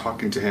 I was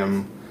talking to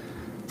him.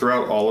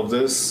 Throughout all of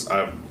this,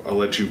 I'll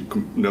let you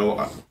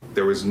know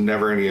there was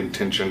never any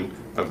intention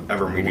of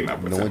ever meeting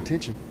up with him. No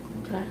intention.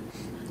 Okay.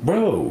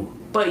 Bro.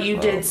 But you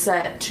did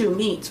set 2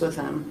 meets with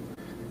him.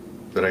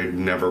 That I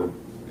never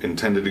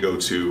intended to go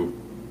to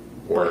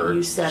or but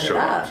you set show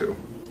it up to.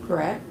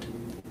 Correct?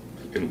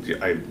 And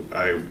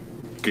I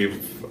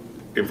gave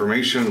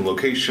information,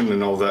 location,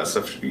 and all that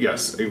stuff.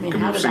 Yes, it I mean,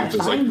 can how be did I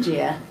perceived as find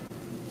you?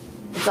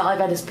 It's not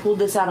like I just pulled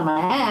this out of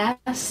my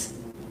ass.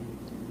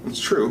 It's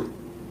true.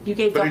 You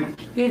gave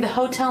the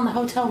hotel and the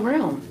hotel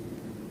room.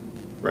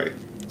 Right.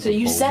 So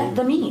you set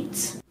the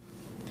meets.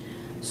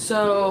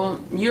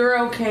 So you're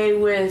okay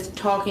with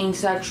talking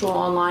sexual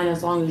online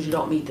as long as you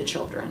don't meet the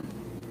children?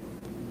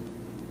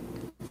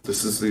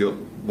 This is the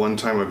one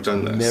time I've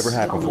done this. Never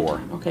happened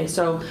before. Okay,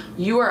 so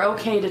you are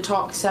okay to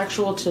talk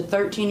sexual to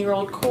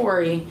 13-year-old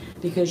Corey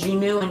because you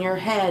knew in your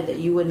head that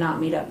you would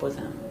not meet up with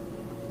him.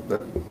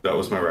 That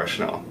was my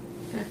rationale.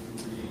 Okay.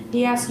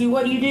 He asked you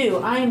what you do.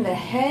 I am the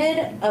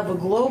head of a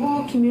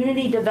global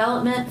community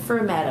development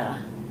for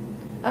Meta.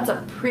 That's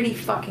a pretty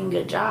fucking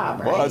good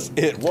job, right?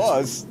 It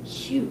was.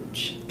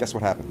 Huge. Guess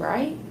what happened?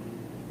 Right?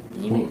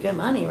 You made good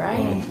money, right?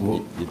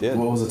 You did.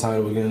 What was the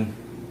title again?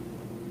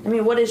 I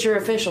mean, what is your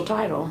official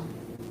title?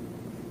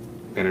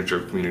 Manager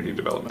of Community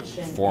Development.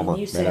 Former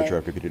Manager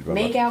of Community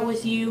Development. Make out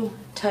with you,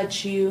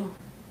 touch you,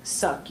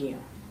 suck you.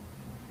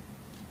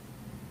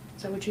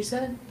 Is that what you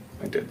said?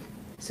 I did. You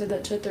said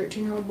that to a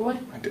 13-year-old boy?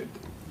 I did.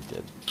 You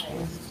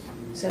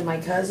said my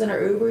cousin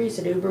or Uber. He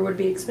said Uber would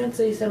be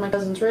expensive. He said my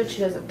cousin's rich.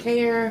 He doesn't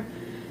care.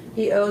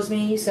 He owes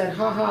me. He said,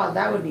 haha,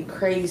 that would be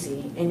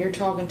crazy. And you're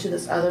talking to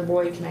this other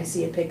boy. Can I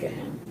see a pic of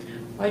him?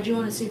 Why'd you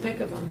want to see a pic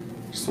of him?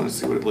 Just want to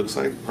see what it looks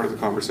like. Part of the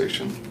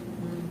conversation.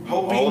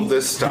 Hoping, all of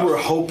this stuff. You were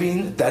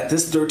hoping that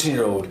this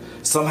 13-year-old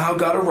somehow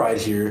got a ride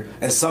here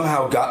and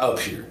somehow got up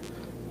here.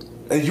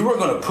 And you weren't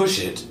going to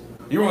push it.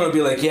 You weren't going to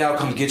be like, yeah, I'll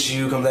come get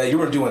you, come that. You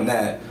weren't doing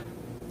that.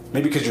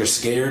 Maybe because you're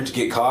scared to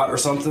get caught or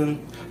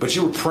something. But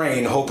you were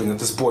praying, hoping that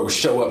this boy would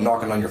show up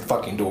knocking on your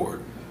fucking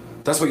door.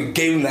 That's why you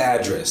gave him the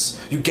address.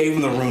 You gave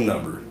him the room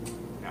number.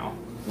 No.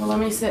 Well, let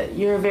me say,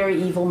 you're a very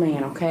evil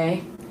man,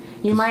 okay?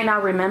 You might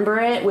not remember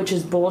it, which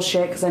is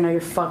bullshit, because I know you're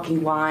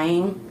fucking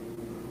lying.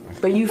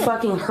 But you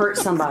fucking hurt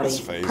somebody.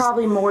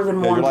 Probably more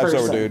than one your life's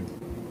person. over, dude.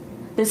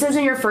 This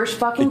isn't your first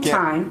fucking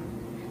time.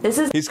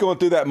 He's going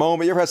through that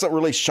moment. You ever had something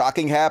really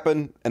shocking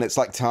happen, and it's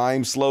like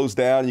time slows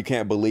down, and you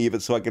can't believe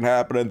it's fucking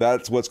happening?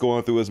 That's what's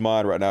going through his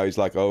mind right now. He's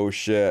like, oh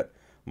shit.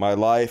 My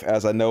life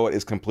as I know it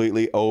is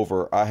completely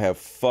over. I have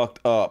fucked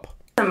up.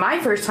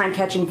 My first time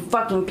catching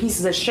fucking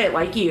pieces of shit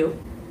like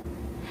you.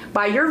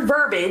 By your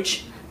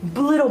verbiage,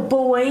 little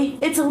boy.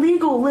 It's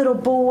illegal, little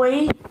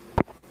boy.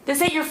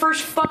 This ain't your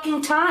first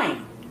fucking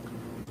time.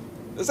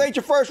 This ain't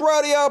your first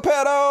rodeo,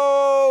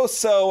 pedo.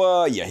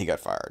 So, yeah, he got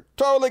fired.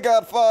 Totally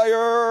got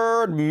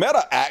fired.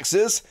 Meta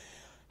axes.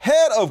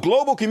 Head of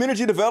Global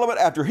Community Development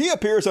after he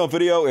appears on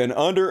video in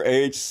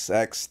underage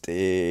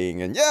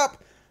sexting. And yep,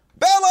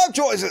 bad luck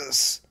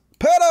choices.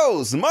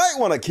 Pedos might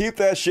want to keep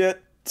that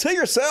shit to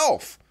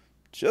yourself.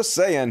 Just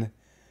saying.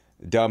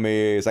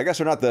 Dummies. I guess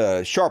they're not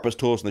the sharpest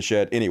tools in the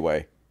shed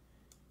anyway.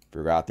 If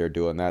you're out there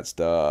doing that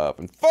stuff.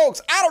 And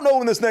folks, I don't know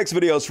when this next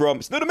video is from.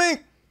 It's new to me.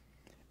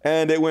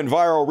 And it went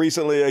viral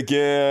recently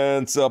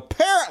again. So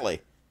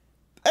apparently,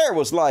 there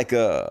was like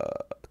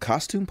a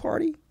costume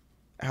party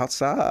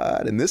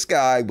outside. And this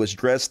guy was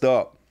dressed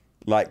up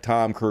like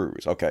Tom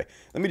Cruise. Okay,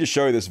 let me just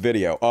show you this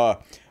video.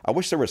 I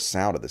wish there was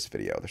sound of this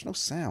video. There's no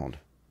sound.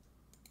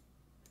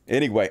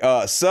 Anyway,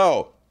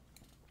 so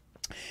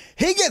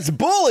he gets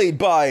bullied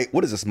by,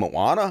 what is this,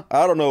 Moana?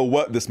 I don't know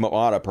what this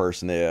Moana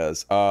person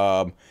is.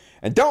 And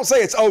don't say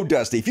it's old,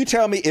 Dusty. If you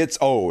tell me it's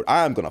old,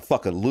 I'm going to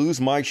fucking lose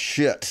my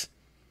shit.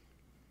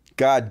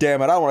 God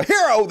damn it. I don't want to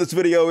hear how old this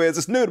video is.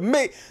 It's new to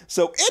me.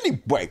 So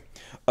anyway,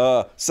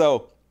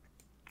 so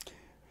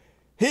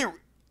he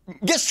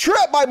gets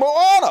tripped by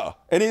Moana.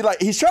 And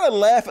he's trying to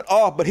laugh it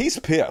off, but he's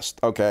pissed,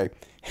 okay?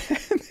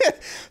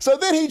 So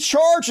then he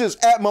charges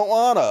at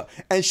Moana,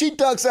 and she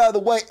ducks out of the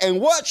way, and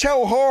watch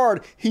how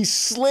hard he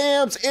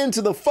slams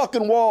into the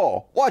fucking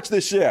wall. Watch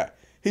this shit.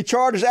 He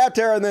charges at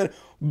her, and then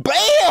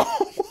BAM!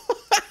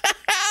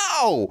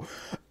 Ow!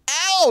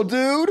 Ow,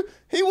 dude!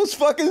 He was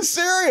fucking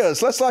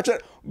serious. Let's watch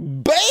it.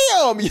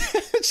 BAM!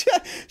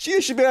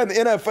 She should be in the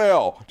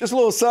NFL. Just a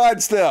little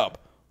sidestep.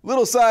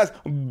 Little size.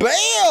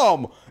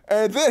 BAM!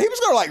 And then he was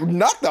gonna like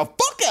knock the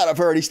fuck out of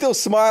her, and he's still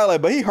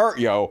smiling, but he hurt,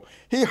 yo.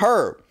 He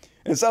hurt.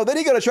 And so then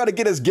he's gonna try to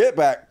get his get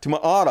back to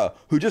Moana,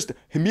 who just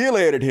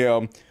humiliated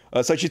him.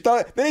 So she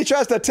thought, then he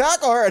tries to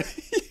tackle her, and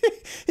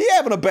he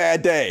having a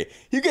bad day.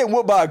 You getting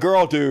whooped by a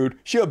girl, dude.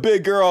 She a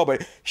big girl,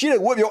 but she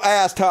didn't whoop your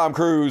ass, Tom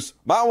Cruise.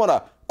 Might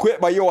wanna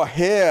quit by your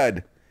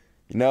head.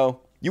 You know,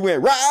 you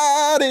went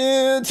right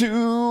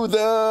into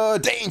the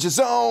danger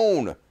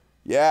zone.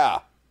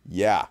 Yeah.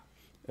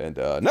 And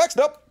next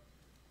up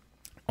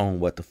on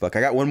What the Fuck,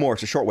 I got one more.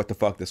 It's a short What the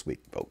Fuck this week,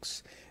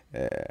 folks.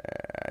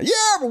 You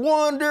ever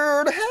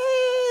wondered,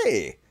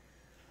 hey,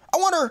 I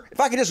wonder if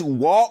I could just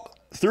walk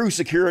through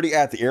security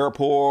at the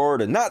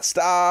airport and not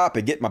stop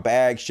and get my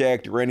bags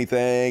checked or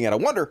anything. And I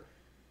wonder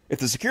if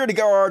the security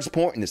guard's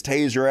pointing his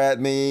taser at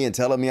me and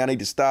telling me I need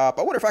to stop.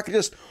 I wonder if I could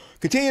just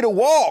continue to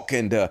walk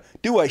and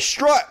do a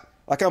strut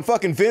like I'm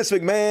fucking Vince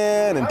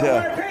McMahon.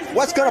 And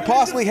what's going to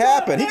possibly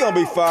happen? He going to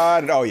be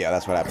fine. And, oh, yeah,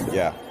 that's what happened.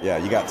 Yeah,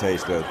 you got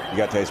taste, dude. You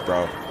got taste,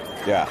 bro.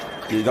 Yeah,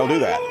 you don't do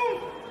that.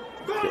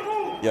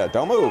 Yeah,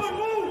 don't move.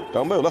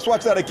 Don't move. Let's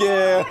watch that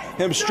again.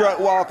 Him strut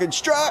walking,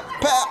 strut,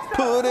 pat,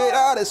 put it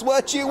on. It's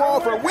what you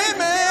want for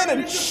women.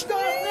 And snap.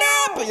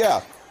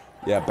 Yeah.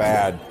 Yeah,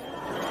 bad.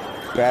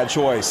 Bad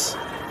choice.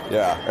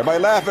 Yeah. Everybody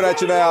laughing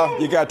at you now.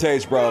 You got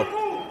tased, bro.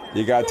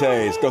 You got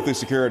tased. Go through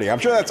security. I'm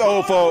sure that's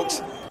old,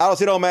 folks. I don't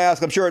see no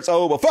mask. I'm sure it's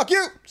old, but fuck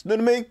you. It's new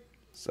to me.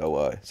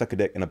 So, suck a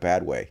dick in a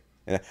bad way.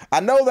 And I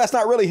know that's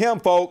not really him,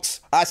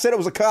 folks. I said it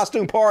was a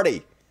costume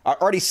party. I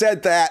already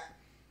said that.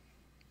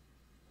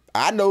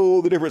 I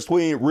know the difference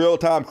between real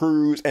Tom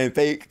Cruise and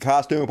fake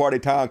costume party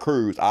Tom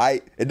Cruise.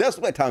 It does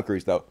look like Tom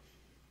Cruise, though.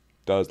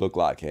 Does look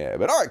like him.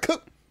 But all right,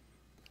 cool.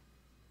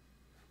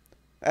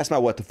 That's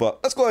not what the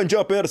fuck. Let's go ahead and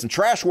jump into some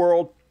Trash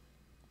World.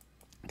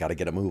 Got to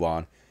get a move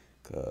on,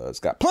 because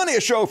got plenty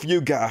of show for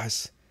you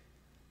guys.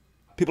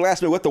 People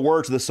ask me what the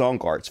words of the song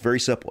are. It's very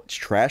simple. It's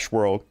Trash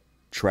World,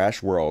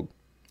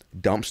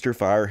 dumpster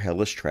fire,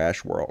 hellish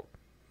trash world.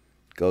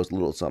 Goes a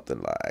little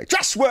something like,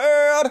 Trash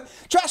World,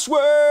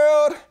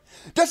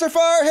 dumpster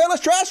fire, hellish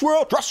trash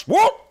world, Trash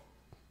World.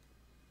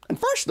 And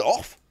first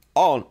off,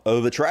 on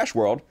the Trash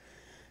World,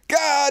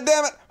 God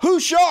damn it,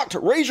 who's shocked?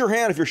 Raise your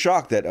hand if you're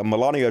shocked that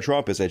Melania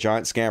Trump is a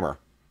giant scammer.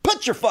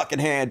 Put your fucking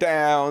hand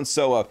down.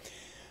 So,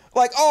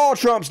 like all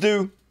Trumps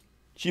do,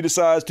 she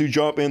decides to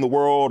jump in the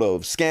world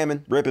of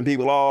scamming, ripping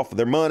people off for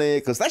their money,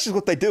 because that's just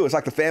what they do. It's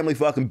like the family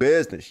fucking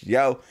business,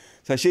 yo.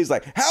 So she's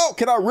like, how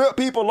can I rip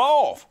people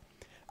off?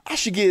 I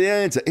should get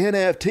into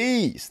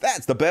NFTs.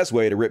 That's the best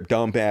way to rip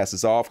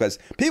dumbasses off, because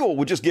people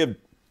would just give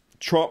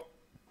Trump's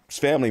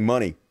family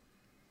money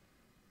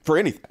for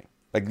anything.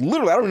 Like,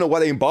 literally, I don't even know why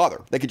they even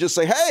bother. They could just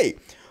say, hey,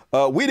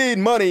 we need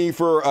money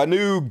for a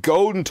new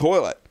golden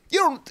toilet. You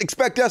don't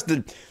expect us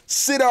to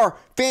sit our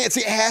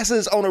fancy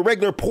asses on a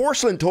regular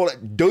porcelain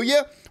toilet, do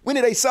you? We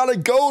need a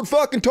solid gold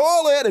fucking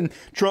toilet. And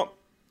Trump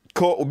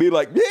will be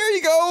like, here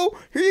you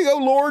go,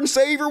 Lord and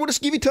Savior. We'll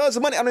just give you tons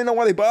of money. I don't even know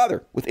why they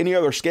bother with any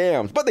other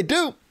scams, but they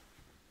do.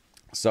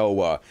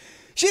 So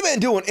she been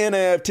doing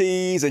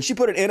NFTs, and she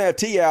put an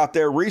NFT out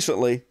there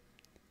recently.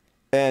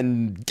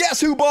 And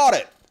guess who bought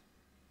it?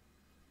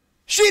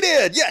 She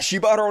did! Yes, she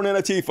bought her own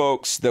NFT,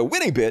 folks. The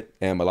winning bid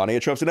in Melania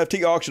Trump's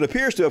NFT auction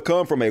appears to have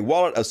come from a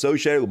wallet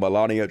associated with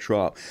Melania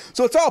Trump.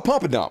 So it's all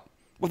pump and dump.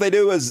 What they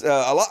do is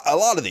a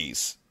lot of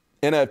these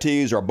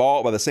NFTs are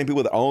bought by the same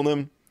people that own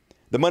them.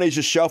 The money's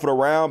just shuffled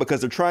around because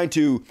they're trying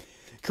to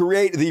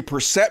create the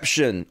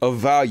perception of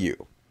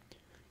value.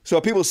 So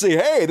people see,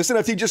 hey, this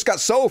NFT just got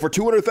sold for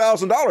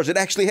 $200,000. It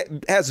actually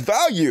has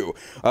value.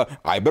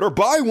 I better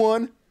buy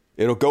one.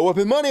 It'll go up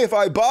in money if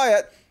I buy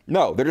it.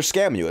 No, they're just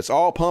scamming you. It's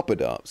all pump and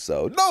dump.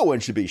 So no one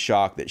should be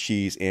shocked that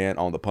she's in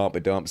on the pump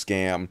and dump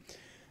scam.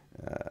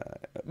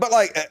 But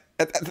like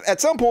at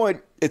some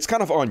point, it's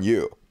kind of on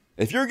you.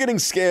 If you're getting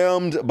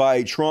scammed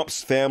by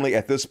Trump's family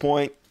at this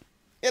point,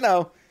 you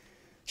know,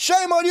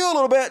 shame on you a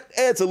little bit.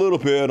 It's a little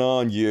bit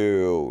on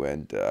you.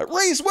 And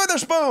Reese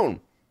Witherspoon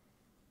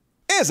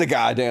is a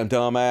goddamn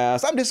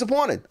dumbass. I'm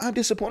disappointed. I'm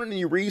disappointed in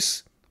you,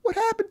 Reese. What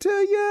happened to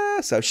you?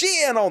 So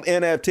she in on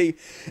NFT,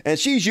 and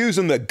she's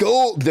using the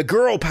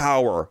girl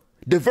power,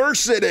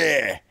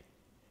 diversity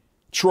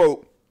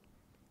trope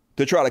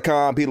to try to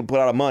con people to put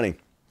out of money.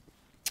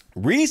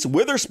 Reese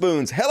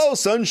Witherspoon's Hello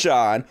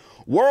Sunshine,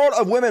 World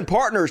of Women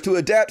partners to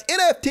adapt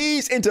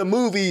NFTs into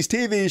movies,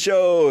 TV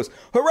shows.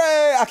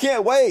 Hooray, I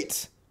can't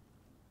wait.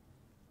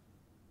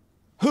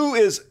 Who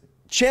is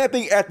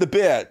champing at the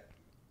bit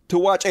to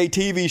watch a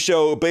TV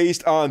show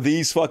based on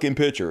these fucking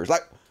pictures?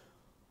 Like,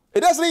 it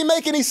doesn't even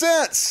make any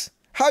sense.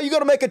 How are you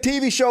going to make a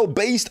TV show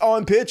based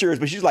on pictures?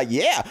 But she's like,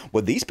 yeah,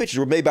 well, these pictures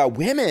were made by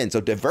women. So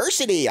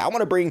diversity. I want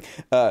to bring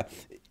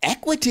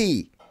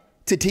equity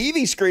to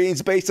TV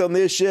screens based on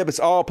this shit. It's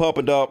all pump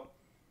and dump.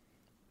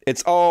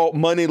 It's all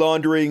money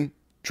laundering,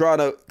 trying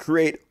to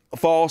create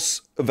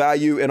false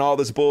value and all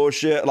this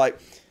bullshit. Like,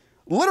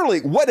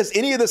 literally, what does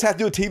any of this have to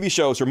do with TV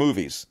shows or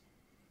movies?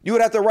 You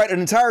would have to write an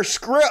entire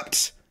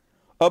script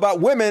about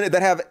women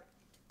that have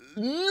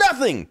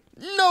nothing,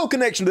 no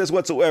connection to this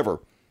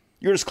whatsoever.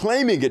 You're just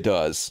claiming it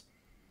does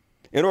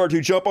in order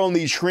to jump on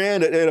these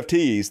trend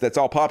NFTs that's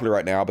all popular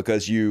right now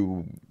because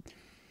you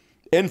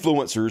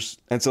influencers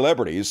and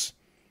celebrities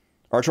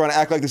are trying to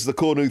act like this is a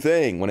cool new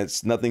thing when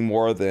it's nothing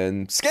more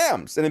than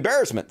scams and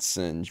embarrassments.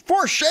 And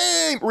for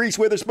shame, Reese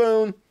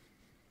Witherspoon.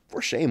 For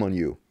shame on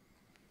you.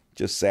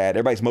 Just sad.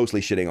 Everybody's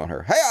mostly shitting on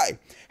her. Hey,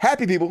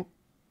 happy people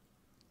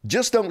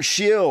just don't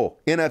shill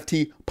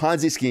NFT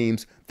Ponzi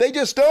schemes. They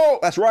just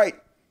don't. That's right.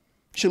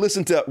 You should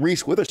listen to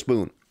Reese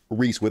Witherspoon.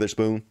 Reese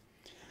Witherspoon.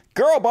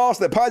 Girl boss,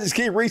 that Ponzi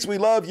scheme, Reese, we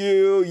love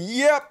you.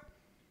 Yep.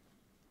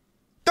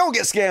 Don't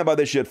get scammed by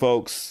this shit,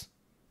 folks.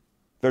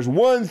 There's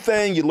one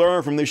thing you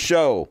learn from this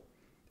show.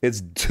 It's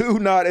do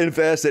not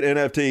invest in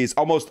NFTs.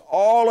 Almost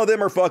all of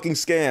them are fucking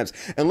scams.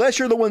 Unless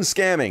you're the one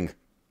scamming,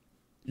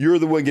 you're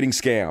the one getting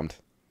scammed.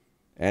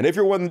 And if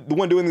you're the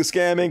one doing the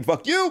scamming,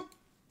 fuck you.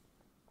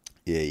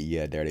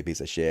 Yeah, dirty piece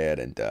of shit.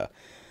 And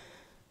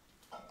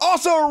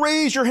also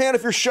raise your hand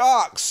if you're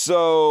shocked.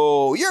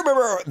 So you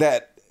remember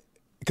that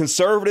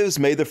conservatives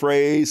made the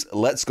phrase,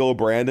 let's go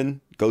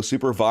Brandon, go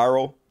super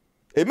viral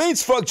It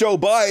means fuck Joe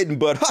Biden,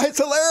 but it's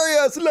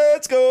hilarious.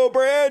 Let's go,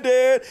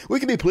 Brandon. We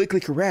can be politically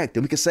correct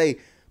and we can say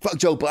fuck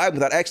Joe Biden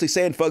without actually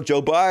saying fuck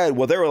Joe Biden.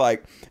 Well, they were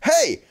like,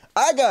 hey,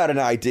 I got an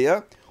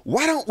idea.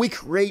 Why don't we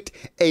create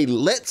a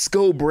Let's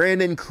Go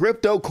Brandon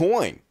crypto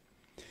coin?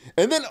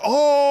 And then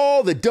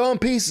all the dumb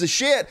pieces of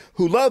shit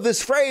who love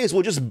this phrase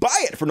will just buy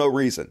it for no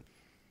reason.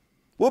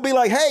 We'll be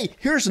like, hey,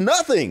 here's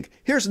nothing,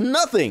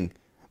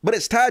 but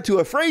it's tied to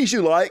a phrase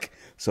you like,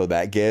 so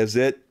that gives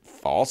it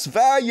false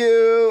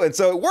value. And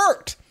so it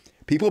worked.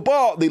 People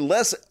bought the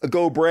Let's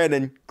Go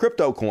Brandon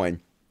crypto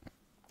coin.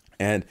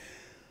 And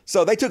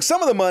so they took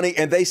some of the money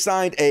and they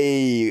signed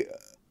a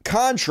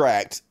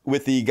contract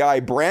with the guy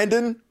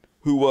Brandon,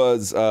 who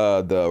was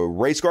the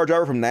race car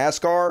driver from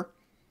NASCAR,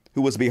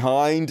 who was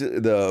behind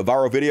the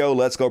viral video,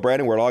 Let's Go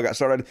Brandon, where it all got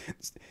started.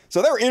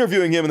 So they were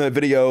interviewing him in the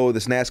video,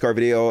 this NASCAR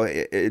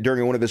video,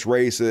 during one of his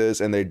races,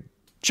 and the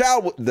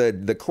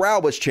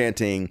crowd was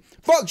chanting,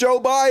 fuck Joe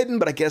Biden,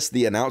 but I guess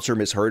the announcer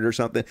misheard or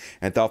something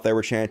and thought they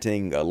were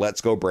chanting,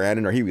 Let's Go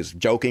Brandon, or he was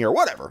joking or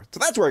whatever. So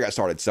that's where it got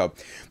started. So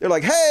they're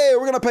like, hey,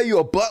 we're going to pay you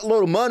a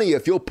buttload of money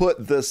if you'll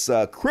put this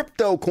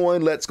crypto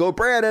coin, Let's Go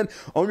Brandon,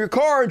 on your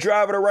car and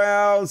drive it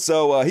around.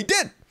 So he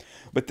did.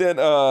 But then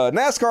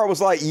NASCAR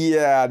was like,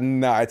 yeah,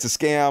 nah, it's a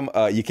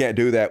scam. You can't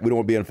do that. We don't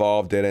want to be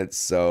involved in it.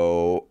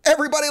 So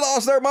everybody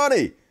lost their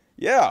money.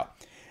 Yeah.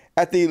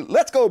 At the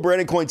Let's Go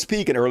Brandon coin's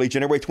peak in early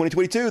January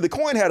 2022, the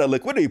coin had a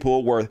liquidity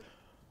pool worth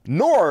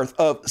north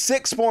of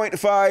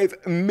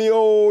 $6.5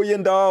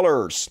 million.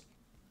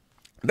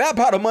 That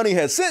pot of money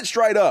has since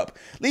dried up,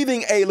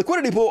 leaving a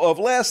liquidity pool of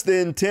less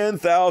than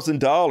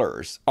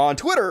 $10,000. On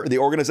Twitter, the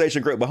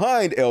organization group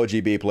behind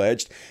LGB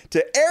pledged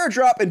to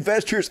airdrop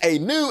investors a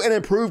new and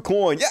improved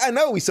coin. Yeah, I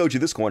know we sold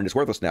you this coin and it's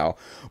worthless now,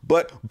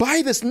 but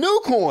buy this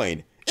new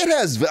coin. It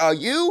has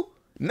value.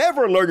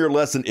 Never learn your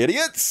lesson,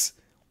 idiots.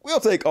 We'll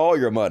take all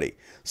your money.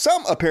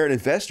 Some apparent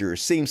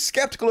investors seem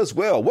skeptical as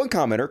well. One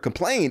commenter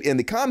complained in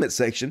the comment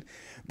section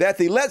that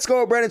the Let's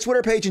Go Brandon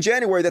Twitter page in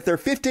January that their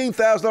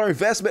 $15,000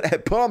 investment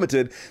had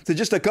plummeted to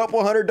just a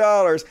couple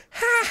 $100.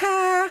 Ha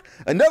ha.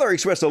 Another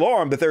expressed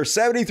alarm that their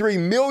 73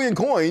 million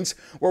coins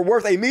were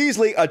worth a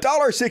measly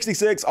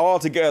 $1.66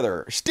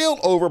 altogether. Still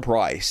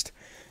overpriced.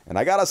 And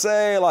I gotta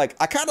say, like,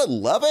 I kind of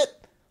love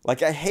it.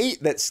 Like, I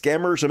hate that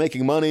scammers are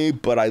making money,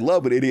 but I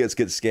love when idiots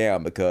get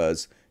scammed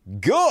because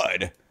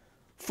good.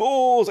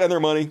 Fools and their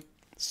money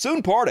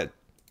soon parted.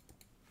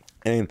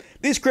 And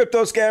these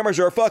crypto scammers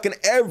are fucking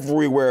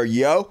everywhere,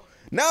 yo.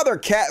 Now they're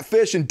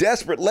catfishing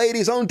desperate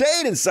ladies on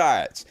dating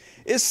sites.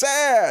 It's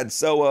sad.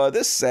 So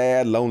this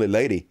sad, lonely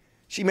lady,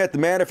 she met the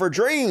man of her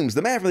dreams,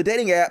 the man from the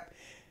dating app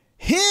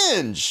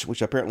Hinge,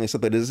 which apparently is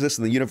something that exists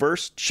in the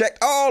universe. Checked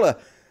all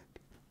of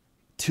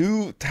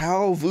Tu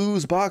Tao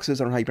Vu's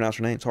boxes. I don't know how you pronounce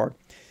her name. It's hard.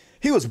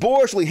 He was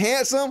boorishly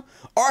handsome,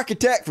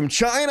 architect from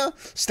China,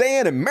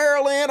 staying in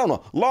Maryland on a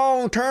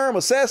long-term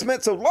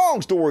assessment. So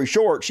long story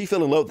short, she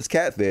fell in love with this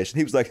catfish. And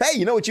he was like, hey,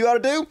 you know what you ought to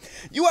do?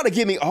 You ought to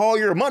give me all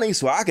your money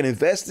so I can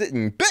invest it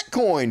in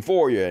Bitcoin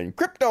for you and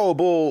crypto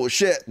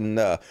bullshit. And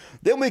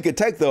then we could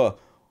take the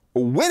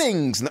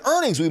winnings and the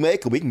earnings we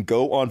make and we can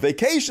go on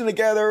vacation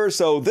together.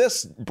 So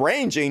this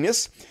brain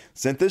genius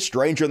sent this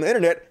stranger on the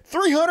internet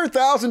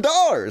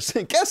 $300,000.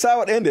 And guess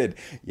how it ended?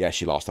 Yeah,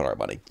 she lost all her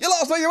money. You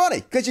lost all your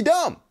money because you're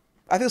dumb.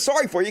 I feel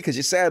sorry for you because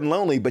you're sad and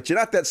lonely, but you're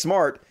not that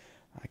smart.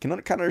 I can kind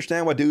of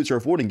understand why dudes are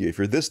avoiding you if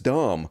you're this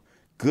dumb.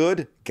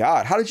 Good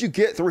God. How did you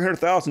get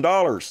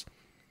 $300,000?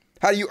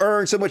 How do you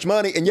earn so much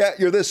money and yet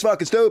you're this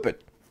fucking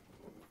stupid?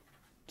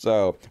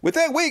 So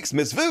within weeks,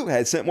 Ms. Vu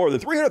had sent more than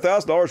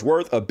 $300,000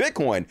 worth of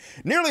Bitcoin,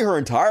 nearly her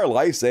entire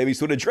life savings,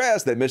 to an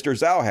address that Mr.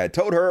 Zhao had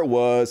told her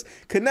was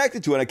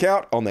connected to an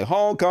account on the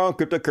Hong Kong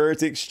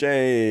cryptocurrency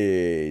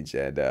exchange.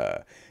 And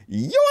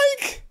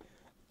yoink!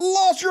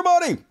 Lost your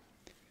money.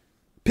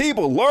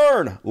 People,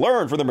 learn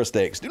from their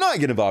mistakes. Do not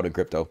get involved in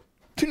crypto.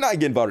 Do not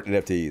get involved in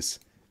NFTs.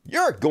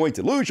 You're going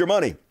to lose your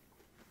money.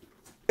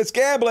 It's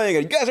gambling.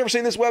 And you guys ever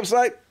seen this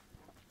website?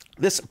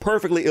 This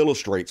perfectly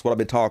illustrates what I've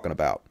been talking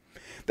about.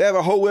 They have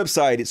a whole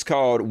website. It's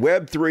called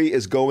Web3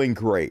 is Going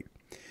Great.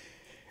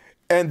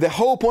 And the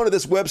whole point of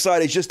this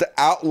website is just to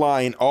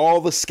outline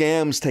all the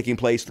scams taking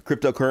place with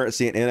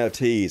cryptocurrency and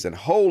NFTs. And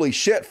holy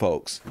shit,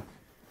 folks,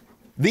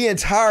 the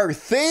entire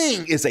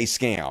thing is a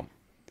scam.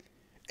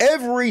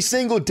 Every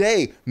single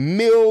day,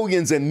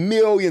 millions and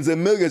millions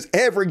and millions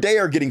every day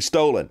are getting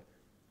stolen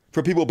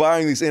from people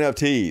buying these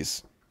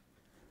NFTs.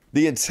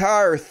 The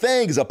entire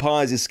thing is a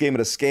Ponzi scheme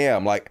and a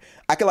scam. Like,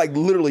 I can like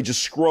literally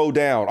just scroll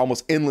down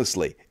almost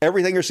endlessly.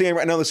 Everything you're seeing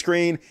right now on the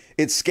screen,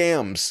 it's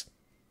scams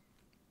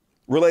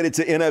related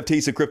to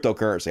NFTs and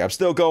cryptocurrency. I'm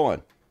still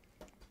going.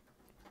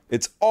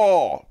 It's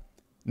all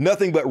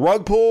nothing but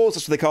rug pulls.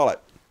 That's what they call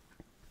it.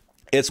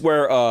 It's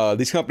where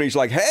these companies are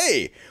like,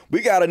 hey,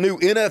 we got a new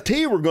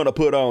NFT we're going to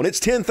put on. It's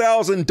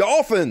 10,000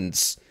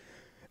 dolphins.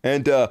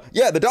 And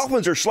yeah, the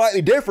dolphins are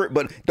slightly different,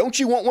 but don't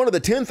you want one of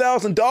the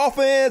 10,000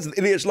 dolphins?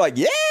 And it's like,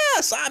 yeah,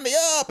 sign me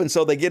up. And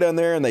so they get in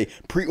there and they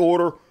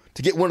pre-order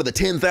to get one of the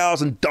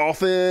 10,000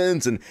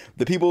 dolphins, and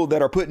the people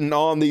that are putting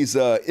on these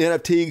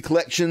NFT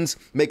collections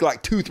make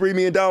like $2-3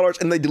 million,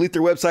 and they delete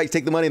their websites,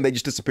 take the money, and they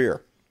just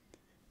disappear.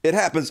 It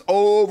happens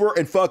over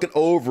and fucking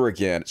over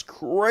again. It's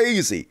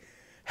crazy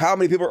how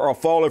many people are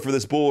falling for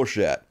this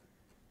bullshit.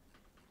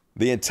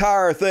 The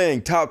entire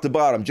thing, top to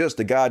bottom, just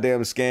a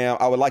goddamn scam.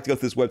 I would like to go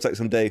to this website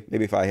someday.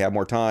 Maybe if I have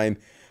more time,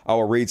 I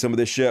will read some of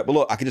this shit. But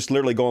look, I could just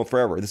literally go on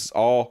forever. This is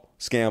all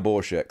scam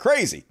bullshit.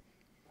 Crazy.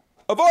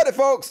 Avoid it,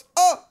 folks.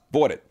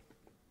 Avoid it.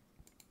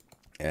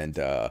 And,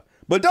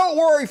 but don't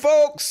worry,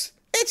 folks.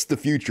 It's the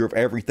future of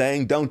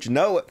everything. Don't you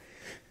know it?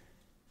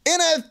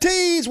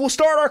 NFTs will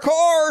start our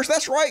cars.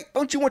 That's right.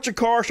 Don't you want your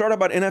car started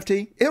by an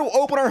NFT? It'll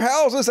open our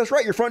houses. That's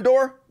right. Your front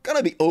door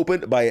gonna be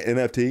opened by an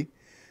NFT.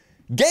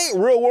 Gate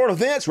real-world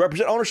events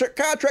represent ownership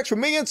contracts for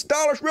millions of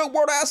dollars,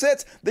 real-world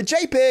assets. The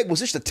JPEG was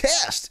just a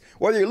test.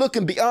 Whether you're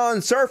looking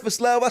beyond surface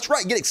level, that's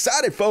right. Get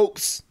excited,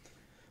 folks.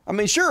 I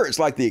mean, sure, it's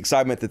like the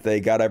excitement that they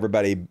got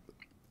everybody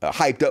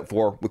hyped up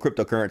for with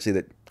cryptocurrency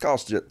that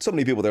cost so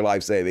many people their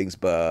life savings,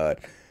 but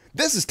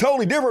this is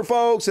totally different,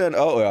 folks. And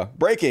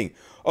breaking.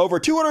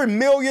 Over $200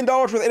 million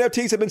worth of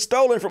NFTs have been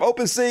stolen from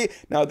OpenSea.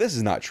 Now, this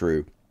is not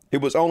true.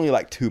 It was only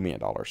like $2 million.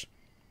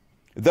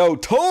 Though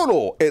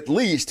total, at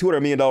least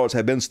 $200 million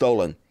have been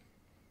stolen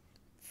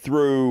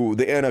through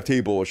the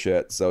NFT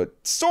bullshit. So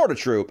it's sort of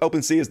true.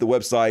 OpenSea is the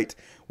website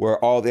where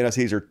all the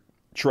NFTs are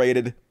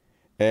traded.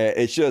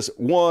 It's just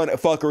one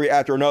fuckery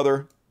after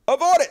another.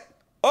 Avoid it.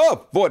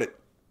 Avoid it.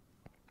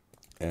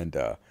 And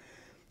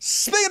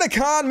speaking of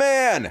con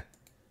man,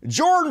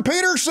 Jordan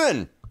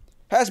Peterson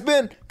has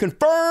been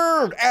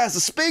confirmed as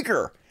the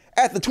speaker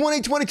at the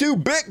 2022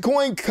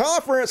 Bitcoin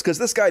conference, because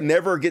this guy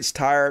never gets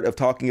tired of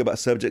talking about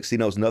subjects he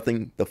knows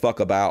nothing the fuck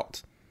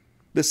about.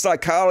 This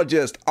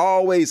psychologist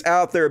always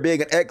out there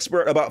being an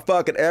expert about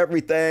fucking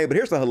everything. But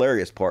here's the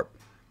hilarious part.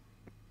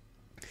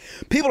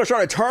 People are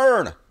trying to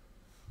turn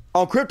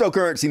on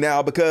cryptocurrency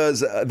now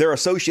because they're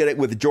associated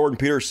with Jordan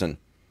Peterson.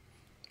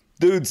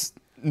 Dude's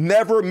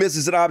never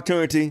misses an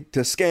opportunity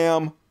to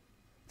scam,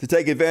 to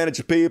take advantage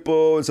of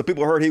people. And so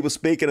people heard he was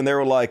speaking and they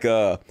were like,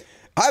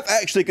 I've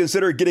actually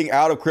considered getting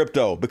out of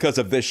crypto because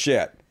of this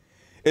shit.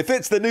 If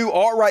it's the new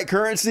alt-right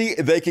currency,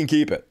 they can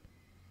keep it.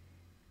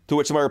 To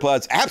which somebody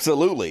replies,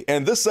 absolutely.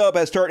 And this sub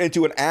has turned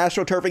into an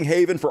astroturfing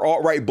haven for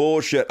alt-right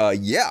bullshit.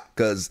 Yeah,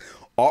 because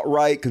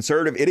alt-right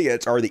conservative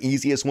idiots are the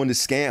easiest one to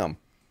scam.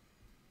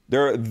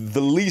 They're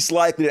the least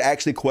likely to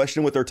actually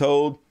question what they're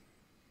told.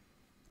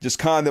 Just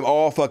con them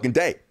all fucking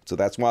day. So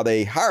that's why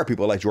they hire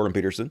people like Jordan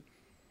Peterson.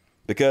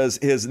 Because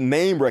his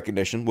name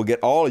recognition will get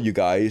all of you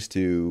guys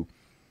to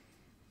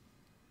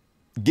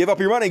give up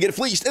your money and get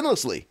fleeced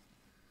endlessly.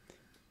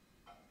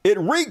 It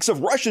reeks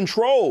of Russian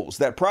trolls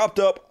that popped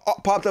up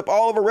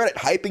all over Reddit,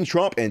 hyping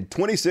Trump in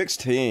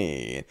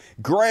 2016.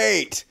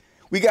 Great.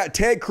 We got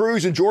Ted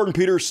Cruz and Jordan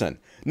Peterson.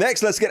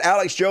 Next, let's get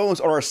Alex Jones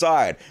on our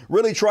side.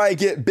 Really try and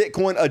get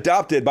Bitcoin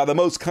adopted by the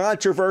most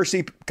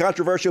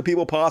controversial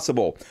people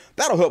possible.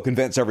 That'll help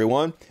convince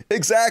everyone.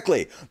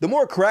 Exactly. The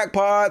more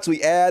crackpots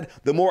we add,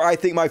 the more I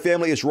think my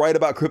family is right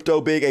about crypto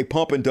being a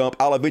pump and dump.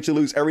 I'll eventually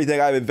lose everything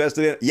I've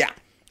invested in. Yeah,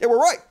 we're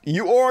right.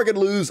 You are going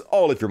to lose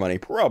all of your money.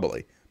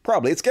 Probably.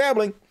 It's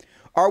gambling.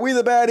 Are we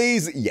the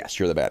baddies? Yes,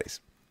 you're the baddies.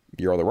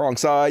 You're on the wrong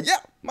side. Yeah,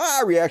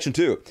 my reaction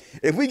too.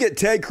 If we get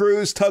Ted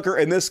Cruz, Tucker,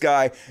 and this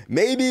guy,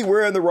 maybe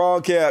we're in the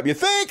wrong camp. You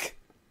think?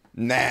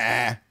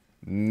 Nah,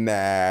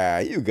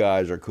 you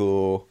guys are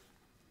cool.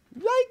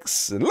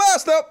 Yikes. And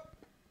last up,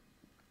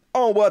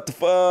 on what the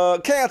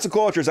fuck, cancel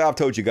culture, as I've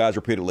told you guys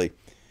repeatedly,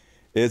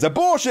 is a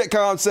bullshit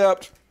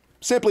concept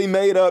simply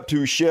made up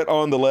to shit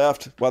on the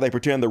left while they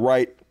pretend the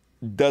right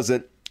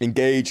doesn't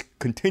engage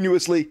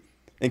continuously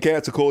in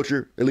cancel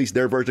culture, at least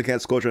their version of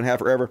cancel culture, and have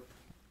forever.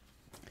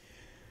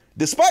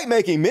 Despite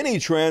making many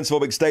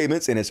transphobic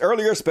statements in its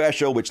earlier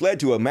special, which led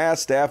to a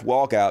mass staff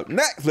walkout,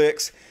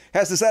 Netflix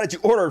has decided to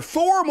order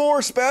 4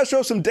 more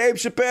specials from Dave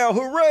Chappelle.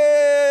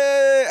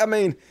 Hooray! I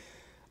mean,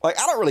 I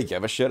don't really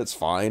give a shit. It's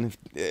fine.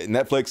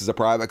 Netflix is a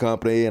private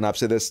company, and I've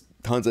said this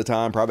tons of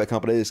time. Private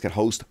companies can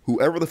host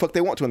whoever the fuck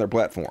they want to on their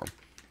platform.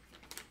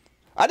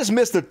 I just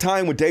missed the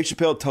time when Dave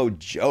Chappelle told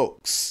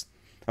jokes.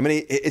 I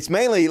mean, it's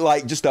mainly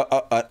like just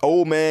an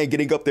old man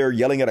getting up there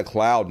yelling at a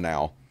cloud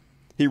now.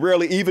 He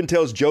rarely even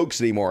tells jokes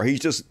anymore.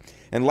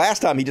 And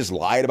last time he just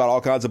lied about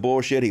all kinds of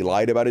bullshit. He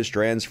lied about his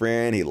trans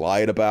friend. He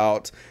lied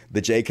about the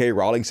J.K.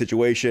 Rowling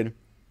situation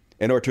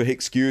in order to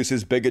excuse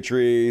his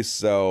bigotry.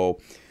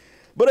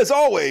 But as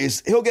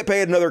always, he'll get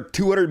paid another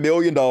 $200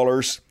 million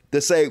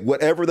to say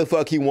whatever the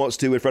fuck he wants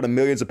to in front of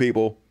millions of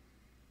people.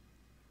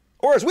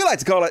 Or as we like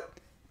to call it,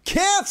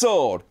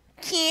 canceled.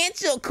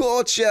 Cancel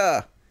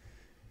culture.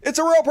 It's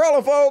a real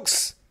problem,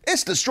 folks.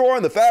 It's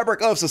destroying the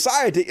fabric of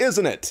society,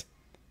 isn't it?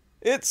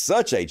 It's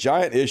such a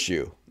giant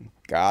issue.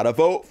 Gotta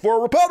vote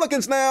for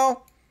Republicans now.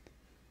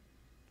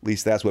 At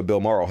least that's what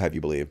Bill Maher will have you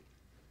believe.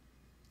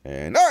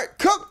 And all right,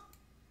 cook.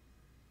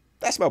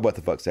 That's my what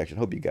the fuck section.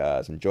 Hope you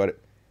guys enjoyed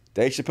it.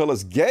 Dave Chappelle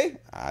is gay?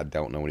 I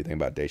don't know anything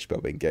about Dave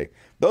Chappelle being gay.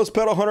 Those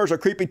pedo hunters are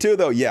creepy too,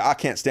 though. Yeah, I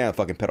can't stand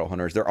fucking pedo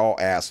hunters. They're all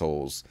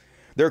assholes.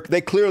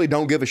 They clearly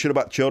don't give a shit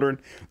about children.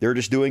 They're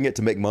just doing it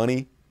to make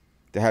money.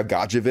 They have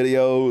gotcha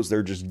videos.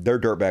 They're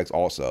dirtbags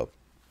also.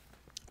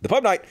 The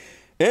Pub Night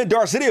and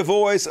Darcidia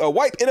Voice,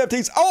 wipe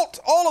NFTs out,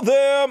 all of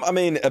them. I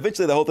mean,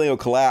 eventually the whole thing will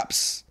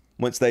collapse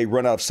once they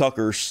run out of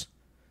suckers,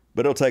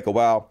 but it'll take a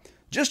while.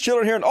 Just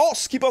chilling here in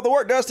alts. Keep up the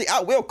work, Dusty.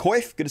 I will,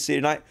 Coif. Good to see you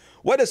tonight.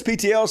 What does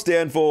PTL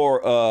stand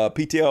for?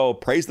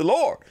 PTL, praise the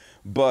Lord.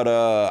 But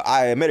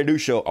I made a new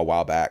show a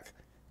while back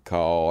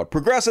called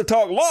Progressive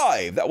Talk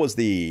Live. That was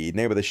the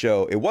name of the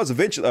show. It was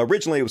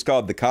originally it was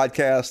called The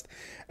Codcast,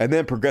 and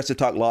then Progressive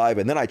Talk Live,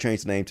 and then I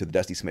changed the name to The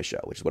Dusty Smith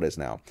Show, which is what it is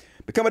now.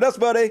 Become a Dust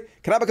Buddy.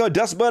 Can I become a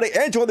Dust Buddy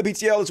and join the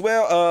PTL as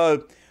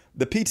well?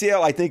 The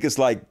PTL, I think, is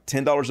like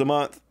 $10 a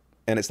month,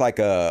 and it's like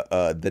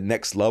the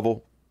next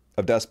level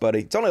of Dust Buddy.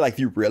 It's only like if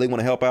you really want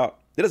to help out.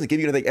 It doesn't give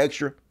you anything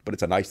extra, but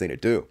it's a nice thing to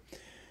do.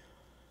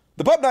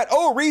 The Pub Night.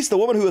 Oh, Reese, the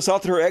woman who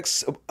assaulted her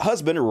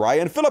ex-husband,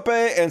 Ryan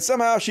Philippe, and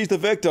somehow she's the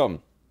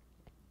victim.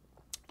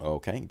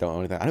 Okay, don't know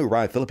anything. I know who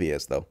Ryan Philippe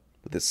is, though,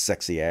 with this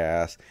sexy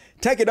ass.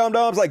 Tanky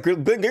dum-dums like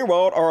Ben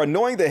Greenwald are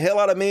annoying the hell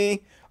out of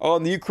me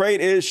on the Ukraine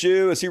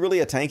issue. Is he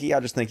really a tanky? I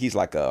just think he's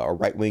like a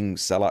right-wing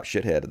sellout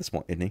shithead at this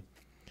point, isn't he?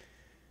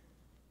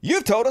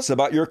 You've told us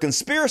about your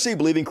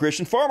conspiracy-believing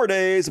Christian farmer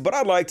days, but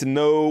I'd like to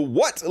know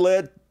what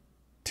led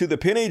to the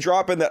penny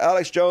dropping that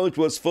Alex Jones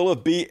was full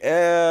of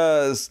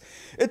BS.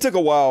 It took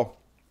a while.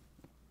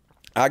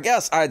 I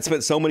guess I had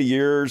spent so many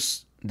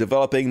years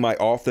developing my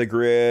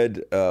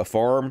off-the-grid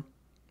farm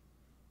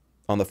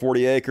on the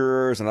 40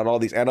 acres and had all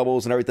these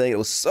animals and everything. It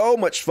was so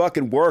much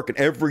fucking work, and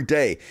every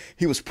day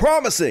he was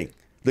promising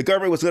the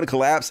government was going to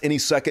collapse any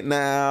second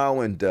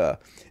now, and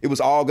it was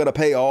all going to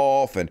pay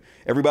off, and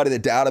everybody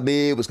that doubted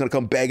me was going to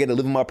come begging to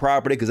live on my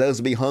property because they was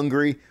going to be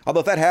hungry. Although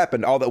if that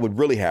happened, all that would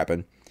really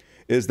happen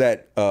is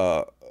that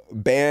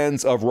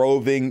bands of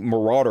roving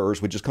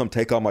marauders would just come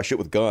take all my shit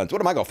with guns.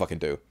 What am I going to fucking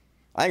do?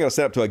 I ain't going to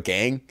set up to a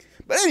gang.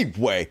 But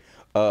anyway,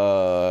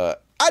 I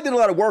did a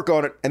lot of work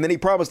on it, and then he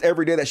promised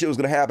every day that shit was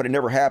going to happen. It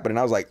never happened, and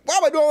I was like, why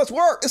am I doing all this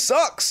work? It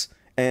sucks.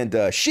 And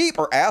sheep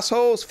are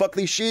assholes. Fuck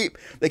these sheep.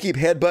 They keep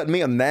headbutting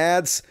me on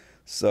nads.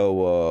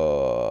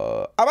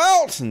 So I'm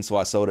out. And so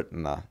I sold it,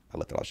 and I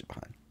left all that shit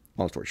behind.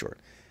 Long story short.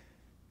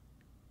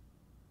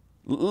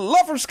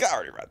 Love from Sky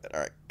already right there.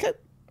 All right. Okay.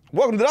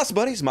 Welcome to the Dust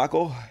Buddies.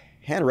 Michael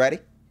Hanratty.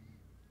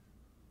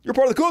 You're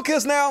part of the cool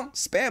kids now.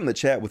 Spam the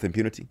chat with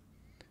impunity.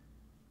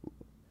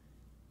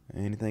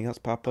 Anything else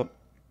pop up?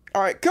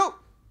 All right, cool.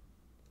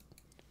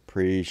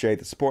 Appreciate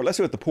the support. Let's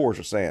see what the poors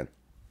are saying.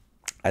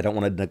 I don't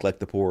want to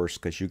neglect the poors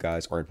because you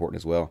guys are important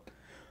as well.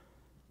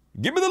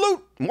 Give me the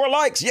loot. More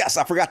likes. Yes,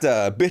 I forgot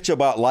to bitch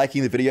about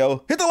liking the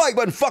video. Hit the like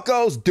button,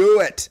 fuckos.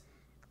 Do it.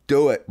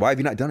 Do it. Why have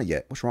you not done it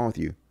yet? What's wrong with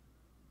you?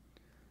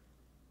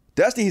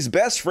 Dusty, he's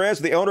best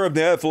friends with the owner of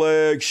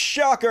Netflix.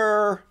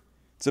 Shocker.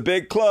 It's a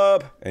big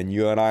club, and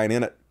you and I ain't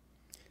in it.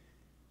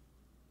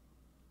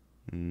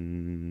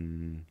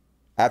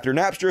 After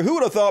Napster, who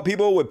would have thought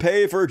people would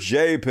pay for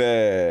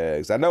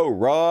JPEGs? I know,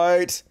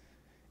 right?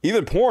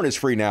 Even porn is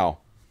free now.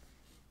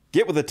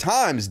 Get with the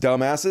times,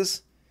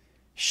 dumbasses.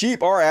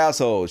 Sheep are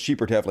assholes.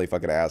 Sheep are definitely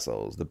fucking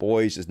assholes. The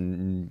boys just,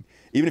 even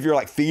if you're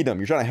like feeding them,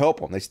 you're trying to help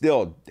them, they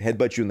still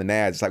headbutt you in the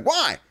nads. It's like,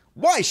 why?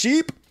 Why,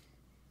 sheep?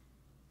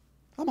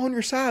 I'm on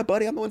your side,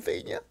 buddy. I'm the one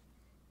feeding you.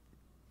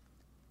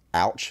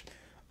 Ouch.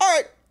 All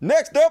right,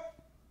 next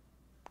up,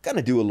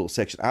 gonna do a little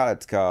section.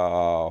 It's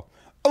called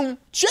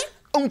Corona.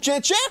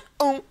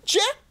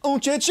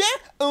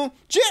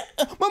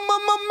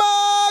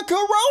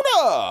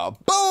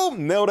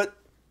 Boom, nailed it.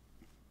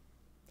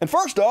 And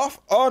first off,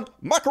 on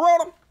my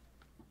Corona,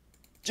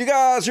 did you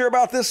guys hear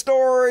about this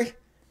story?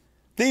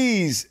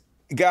 These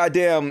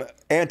goddamn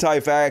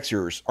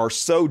anti-vaxxers are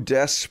so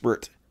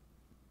desperate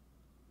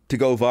to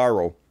go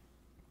viral.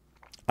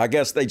 I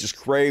guess they just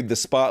crave the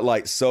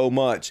spotlight so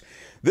much.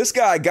 This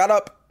guy got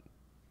up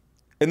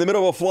in the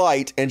middle of a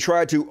flight and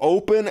tried to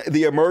open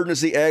the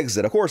emergency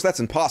exit. Of course, that's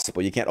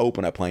impossible. You can't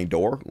open a plane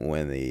door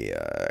when the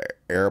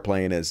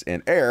airplane is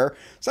in air.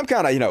 Some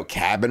kind of,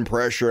 cabin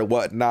pressure and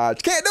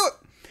whatnot. You can't do it.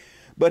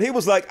 But he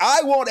was like,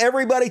 I want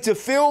everybody to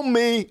film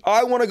me.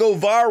 I want to go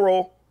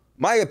viral.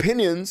 My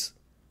opinions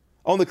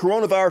on the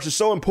coronavirus is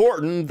so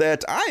important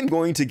that I'm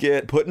going to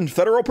get put in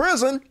federal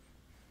prison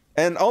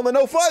and on the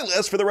no-fly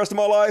list for the rest of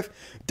my life.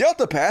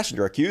 Delta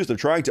passenger accused of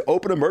trying to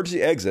open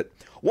emergency exit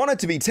wanted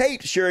to be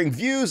taped sharing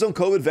views on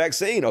COVID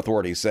vaccine,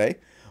 authorities say.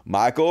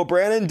 Michael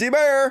Brandon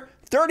DeMare,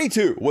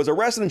 32, was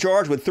arrested and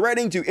charged with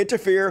threatening to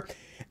interfere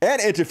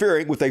and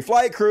interfering with a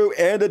flight crew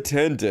and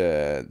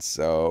attendants.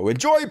 So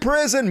enjoy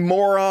prison,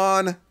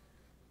 moron.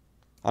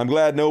 I'm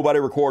glad nobody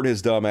recorded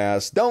his dumb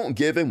ass. Don't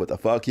give him what the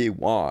fuck he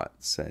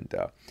wants. And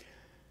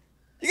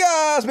you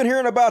guys been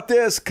hearing about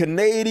this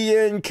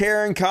Canadian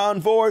Karen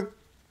convoy?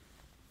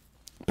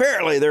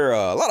 Apparently,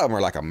 a lot of them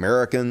are like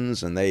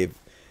Americans, and they've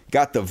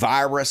got the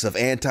virus of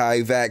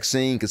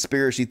anti-vaccine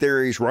conspiracy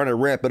theories running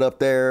rampant up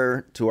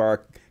there to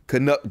our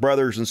Canuck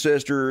brothers and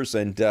sisters,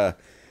 and they're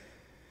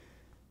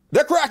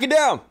cracking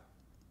down.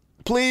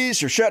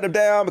 police are shutting them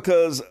down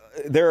because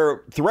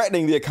they're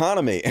threatening the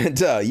economy. And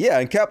yeah,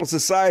 in capitalist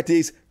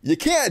societies, you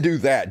can't do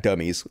that,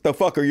 dummies. What the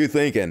fuck are you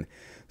thinking?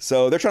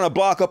 So they're trying to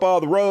block up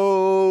all the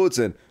roads,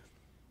 and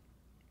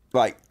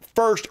like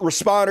first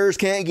responders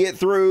can't get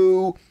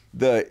through.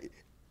 The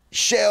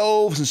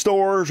shelves and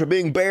stores are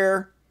being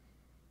bare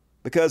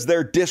because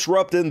they're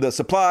disrupting the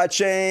supply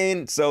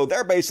chain. So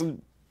they're basically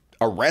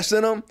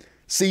arresting them,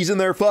 seizing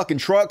their fucking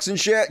trucks and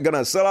shit,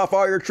 gonna sell off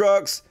all your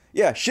trucks.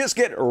 Yeah, shit's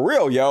getting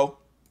real, yo.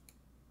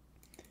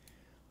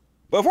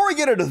 Before we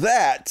get into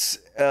that,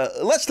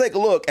 let's take a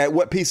look at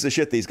what pieces of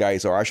shit these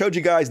guys are. I showed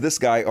you guys this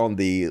guy on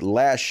the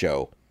last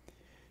show.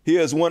 He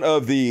is one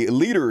of the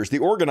leaders, the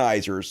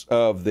organizers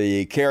of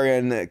the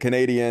Carrying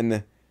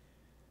Canadian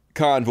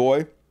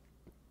convoy.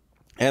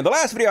 And the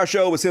last video I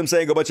showed was him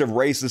saying a bunch of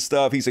racist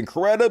stuff. He's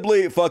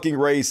incredibly fucking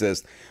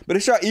racist. But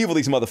it's how evil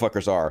these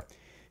motherfuckers are.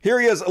 Here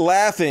he is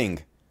laughing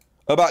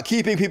about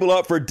keeping people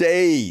up for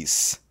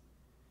days.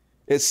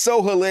 It's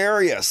so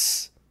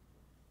hilarious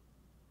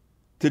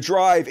to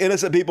drive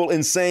innocent people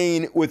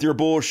insane with your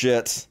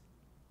bullshit.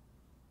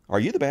 Are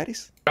you the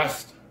baddies?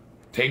 Just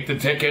take the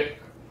ticket.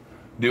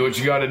 Do what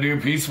you got to do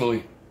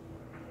peacefully.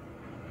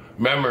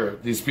 Remember,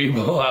 these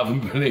people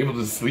haven't been able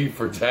to sleep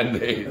for 10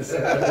 days.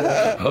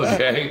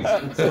 Okay?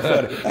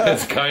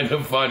 It's kind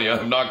of funny.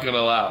 I'm not going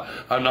to laugh.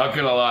 I'm not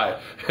going to lie.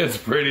 It's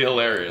pretty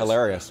hilarious.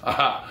 Hilarious.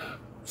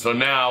 So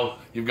now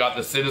you've got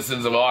the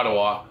citizens of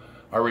Ottawa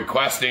are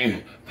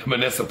requesting the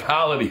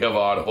municipality of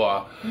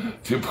Ottawa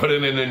to put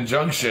in an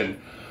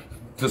injunction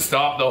to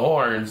stop the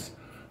horns.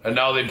 And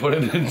now they put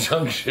an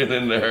injunction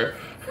in there.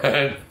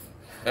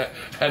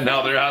 And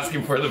now they're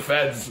asking for the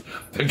feds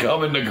to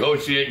come and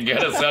negotiate and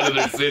get us out of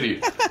their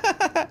city.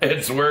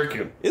 It's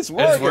working. It's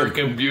working. It's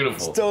working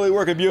beautiful. It's totally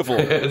working beautiful.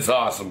 It's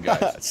awesome,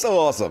 guys. So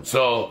awesome.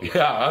 So,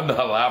 yeah, I'm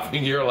not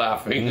laughing. You're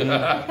laughing.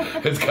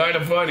 It's kind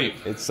of funny.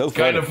 It's so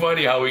funny. Kind of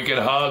funny how we can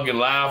hug and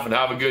laugh and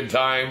have a good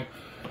time.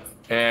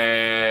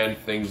 And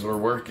things were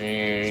working.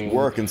 It's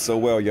working so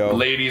well, yo.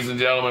 Ladies and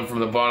gentlemen, from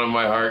the bottom of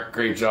my heart,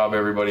 great job,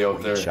 everybody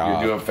out there.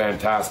 You're doing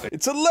fantastic.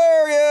 It's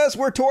hilarious.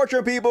 We're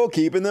torturing people,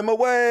 keeping them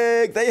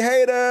awake. They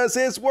hate us.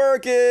 It's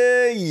working.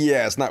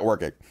 Yeah, it's not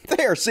working.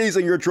 They are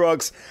seizing your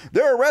trucks.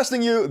 They're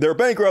arresting you. They're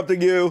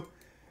bankrupting you.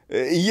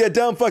 You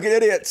dumb fucking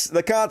idiots.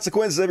 The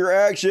consequences of your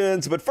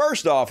actions. But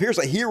first off, here's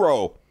a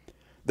hero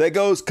that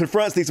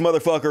confronts these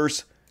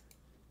motherfuckers.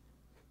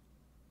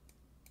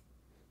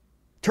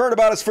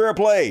 Turnabout is fair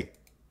play.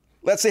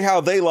 Let's see how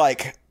they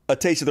like a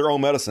taste of their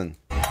own medicine.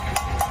 He's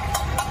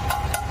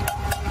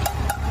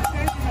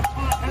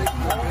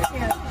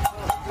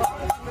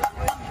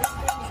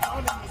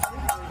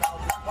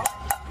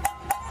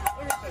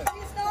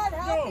not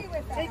happy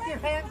with that. Take your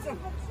hands up.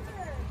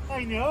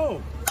 I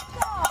know.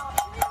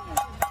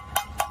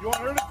 You want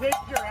her to take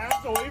your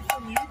hands away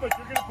from you, but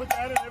you're going to put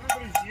that in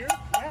everybody's ear?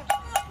 Yeah.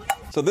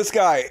 So this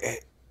guy,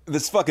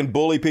 this fucking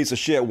bully piece of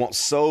shit wants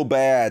so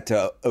bad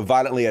to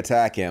violently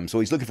attack him. So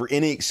he's looking for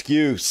any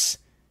excuse.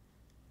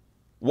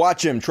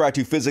 Watch him try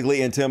to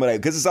physically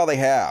intimidate, because it's all they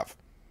have.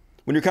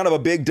 When you're kind of a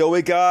big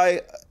doughy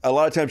guy, a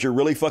lot of times you're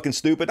really fucking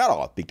stupid. Not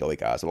all big doughy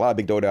guys. A lot of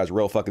big doughy guys are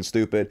real fucking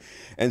stupid.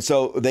 And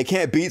so they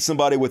can't beat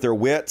somebody with their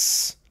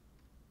wits.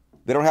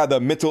 They don't have the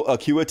mental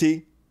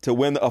acuity to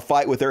win a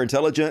fight with their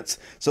intelligence.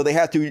 So they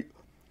have to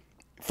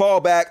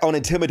fall back on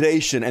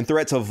intimidation and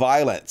threats of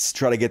violence to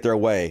try to get their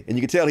way. And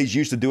you can tell he's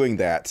used to doing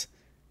that.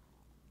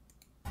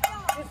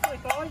 Just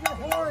with all your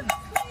horns.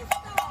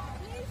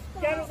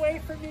 Get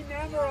away from me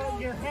now,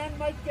 or your hand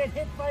might get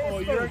hit by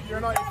a spoon.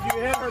 You're not. If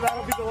you hit her,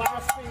 that'll be the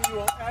last thing you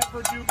will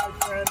ever do, my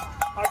friend.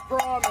 I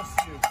promise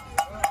you.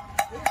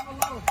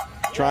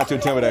 Trying to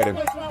intimidate him.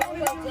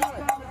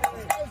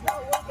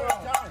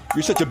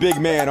 You're such a big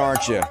man,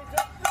 aren't you?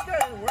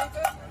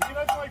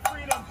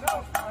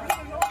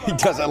 He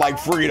doesn't like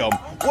freedom.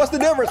 What's the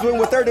difference between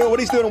what they're doing,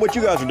 what he's doing, and what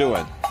you guys are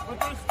doing? But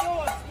there's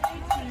still a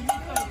state where you need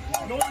to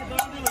know your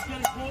boundaries, like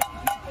getting close to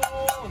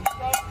people and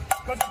stuff.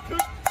 Because it could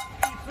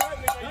be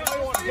threatening that you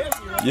don't want to hit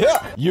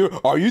you. Yeah,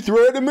 are you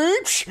threatening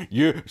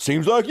me?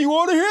 Seems like you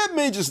want to hit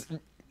me. Just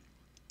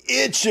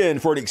itching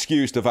for an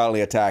excuse to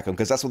violently attack them,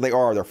 because that's what they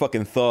are. They're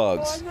fucking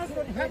thugs.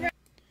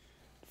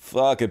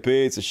 Fucking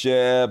piece of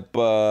shit.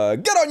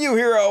 Get on you,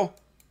 hero.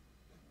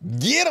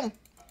 Get him.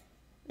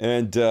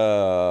 And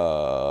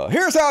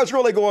here's how it's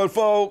really going,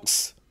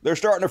 folks. They're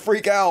starting to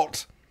freak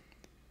out.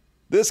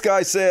 This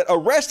guy said,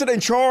 arrested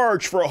and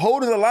charged for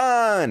holding the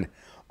line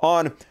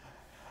on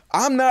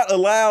I'm not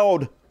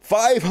allowed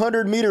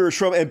 500 meters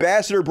from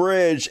Ambassador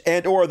Bridge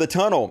and or the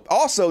tunnel.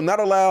 Also not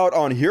allowed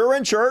on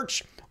Huron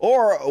Church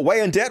or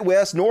Wyandotte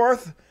West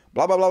North,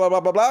 blah, blah, blah, blah, blah,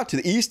 blah, blah, to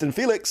the east in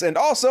Felix, and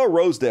also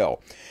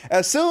Rosedale.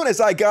 As soon as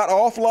I got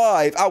off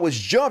live, I was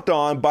jumped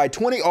on by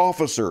 20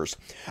 officers.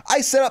 I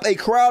set up a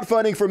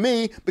crowdfunding for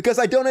me because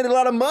I donated a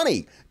lot of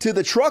money to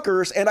the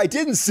truckers, and I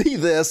didn't see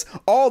this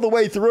all the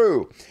way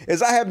through,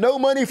 as I have no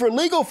money for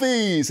legal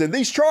fees, and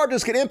these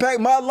charges can impact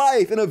my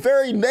life in a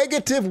very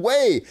negative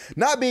way.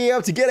 Not being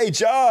able to get a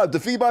job to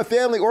feed my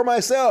family or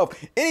myself.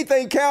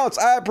 Anything counts.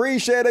 I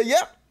appreciate it.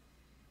 Yep.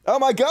 Oh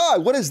my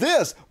God, what is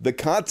this? The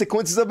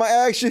consequences of my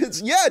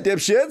actions? Yeah,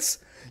 dipshits.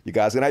 You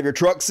guys gonna have your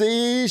truck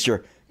seized.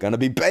 You're gonna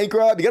be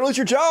bankrupt. You're gonna lose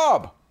your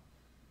job.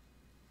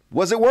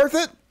 Was it worth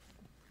it?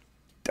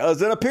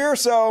 Doesn't appear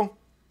so.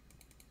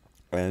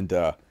 And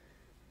now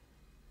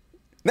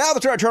they're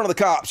trying to turn on the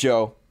cops,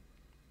 yo.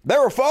 They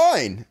were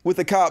fine with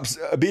the cops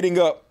beating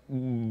up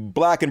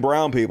black and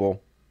brown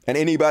people and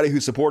anybody who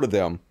supported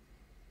them.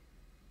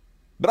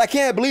 But I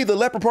can't believe the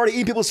leper party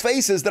eating people's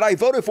faces that I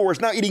voted for is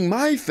now eating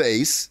my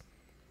face.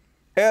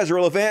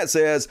 Ezra Levant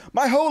says,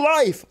 my whole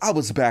life I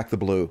was back the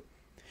blue.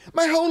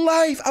 My whole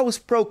life I was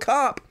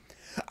pro-cop.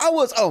 I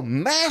was a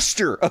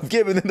master of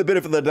giving them the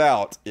benefit of the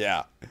doubt.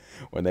 Yeah.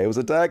 When they was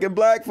attacking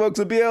black folks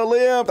with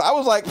BLM, I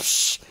was like,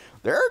 shh,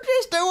 they're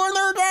just doing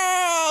their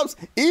jobs.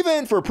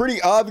 Even for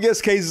pretty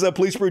obvious cases of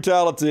police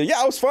brutality. Yeah,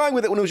 I was fine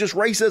with it when it was just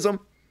racism.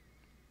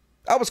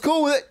 I was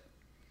cool with it.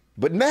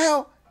 But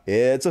now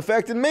it's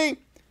affecting me.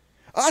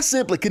 I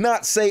simply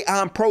cannot say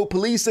I'm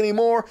pro-police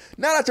anymore,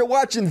 not after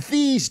watching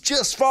these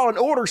just fallen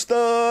order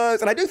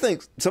studs. And I do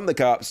think some of the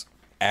cops,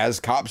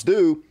 as cops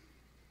do,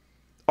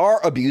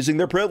 are abusing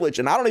their privilege.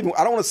 And I don't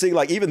want to see,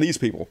 like, even these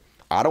people.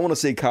 I don't want to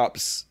see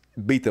cops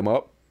beat them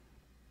up,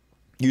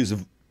 use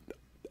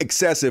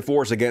excessive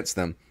force against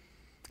them.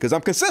 Because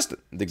I'm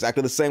consistent.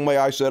 Exactly the same way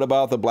I said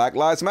about the Black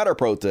Lives Matter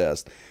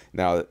protest.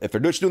 Now, if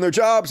they're just doing their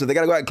jobs, if they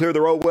got to go out and clear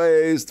the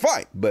roadways,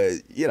 fine. But,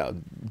 you know,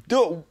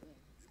 do it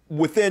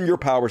within your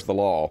powers of the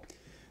law.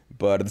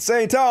 But at the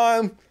same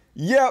time,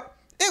 yep,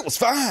 it was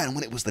fine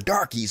when it was the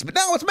darkies. But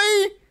now it's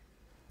me.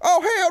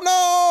 Oh, hell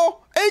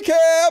no.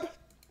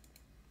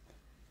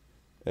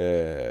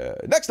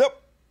 ACAB. Next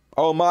up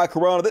on my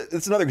Corona,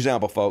 it's another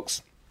example,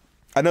 folks.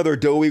 Another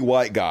doughy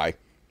white guy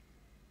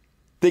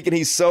thinking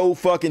he's so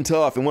fucking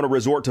tough and want to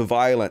resort to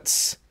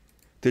violence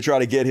to try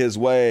to get his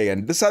way.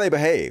 And this is how they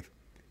behave.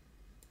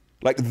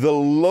 Like the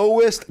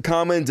lowest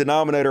common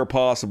denominator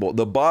possible,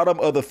 the bottom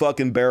of the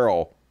fucking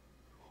barrel.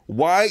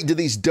 Why do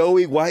these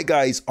doughy white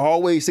guys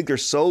always think they're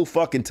so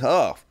fucking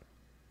tough?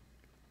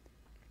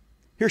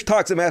 Here's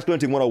Toxic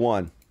Masculinity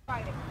 101.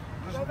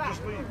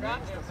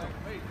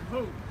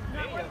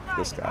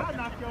 This guy. I'd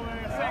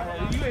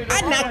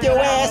knock your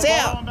ass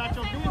out. I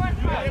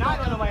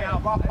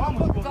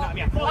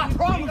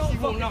promise you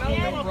won't knock me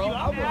out, bro.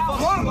 I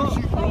promise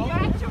you, bro.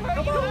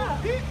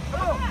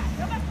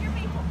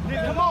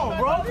 Come on,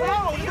 bro.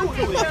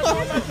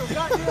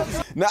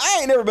 Now, I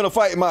ain't never been in a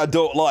fight in my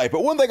adult life,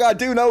 but one thing I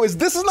do know is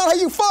this is not how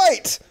you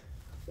fight.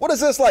 What is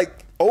this,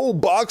 like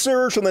old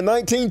boxers from the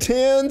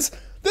 1910s?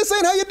 This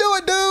ain't how you do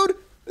it, dude.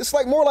 It's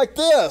like more like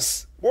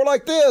this. More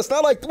like this.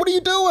 Not like, what are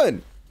you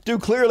doing?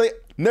 Dude, clearly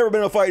never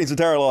been in a fight in his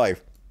entire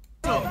life.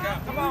 Come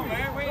on,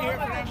 man. We ain't here for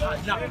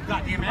that. Knock your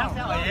goddamn ass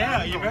out.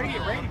 Yeah, you better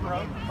get ready,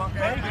 bro. You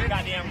better get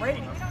goddamn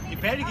ready. You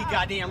better get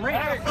goddamn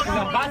ready. Because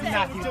I'm about to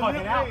knock you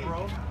fucking out,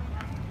 bro.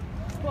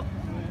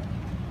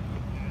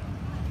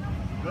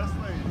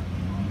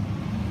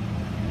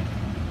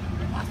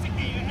 I said,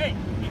 hey,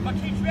 if I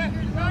keep you out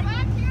here, drop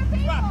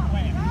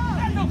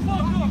that's no fuck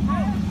up, bro.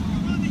 You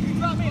really think you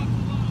drop me?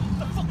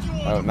 The fuck you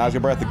want? Oh, now he's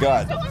gonna breath the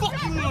gut. The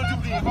fuck you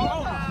want to do, bro?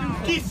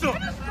 Get some.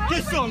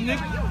 Get some,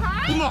 nigga.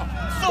 Come on.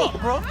 What's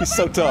up, bro? He's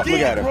so tough. Look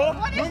at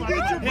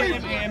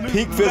him.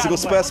 Peak physical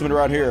specimen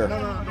right here.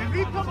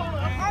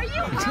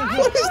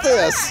 What is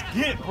this?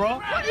 Get, bro.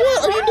 What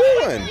are you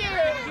doing?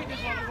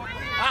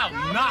 I'll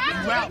knock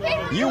you out,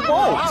 bro. You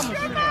won't.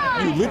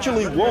 You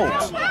literally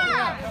won't.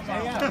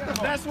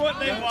 That's what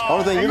they want.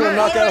 Only thing you're gonna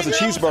knock out is a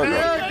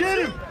cheeseburger. Get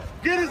him.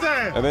 Get his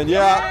ass. And then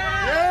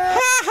ha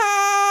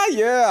ha,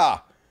 yeah.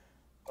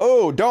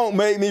 Oh, don't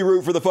make me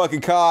root for the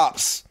fucking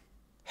cops.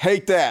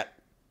 Hate that.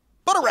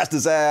 But arrest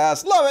his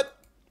ass. Love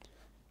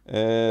it.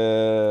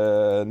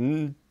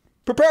 And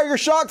prepare your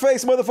shock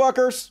face,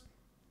 motherfuckers.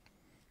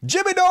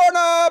 Jimmy Dore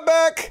now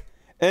back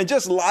and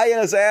just lying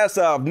his ass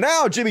off.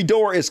 Now Jimmy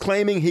Dore is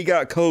claiming he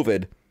got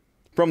COVID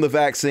from the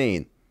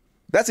vaccine.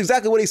 That's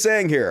exactly what he's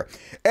saying here.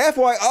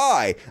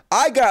 FYI,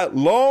 I got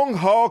long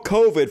haul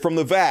COVID from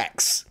the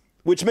vax,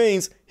 which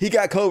means he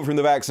got COVID from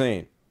the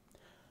vaccine.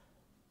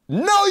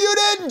 No, you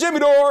didn't, Jimmy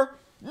Dore.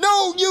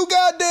 No, you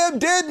goddamn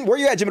didn't. Where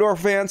you at, Jimmy Dore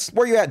fans?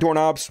 Where you at,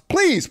 doorknobs?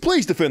 Please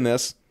defend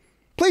this.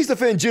 Please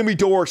defend Jimmy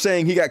Dore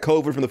saying he got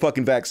COVID from the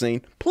fucking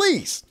vaccine.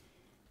 Please.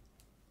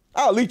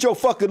 I'll eat your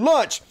fucking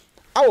lunch.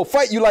 I will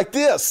fight you like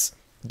this.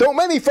 Don't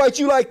make me fight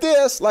you like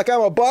this, like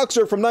I'm a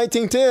boxer from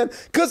 1910,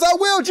 because I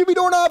will, Jimmy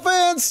Dore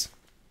fans.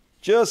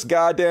 Just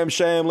goddamn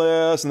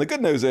shameless. And the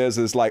good news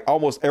is like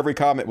almost every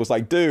comment was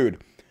like,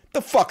 dude,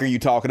 the fuck are you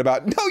talking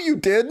about? No, you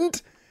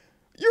didn't.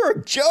 You're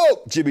a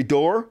joke, Jimmy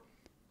Dore.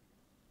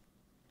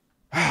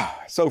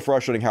 So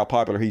frustrating how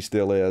popular he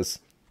still is.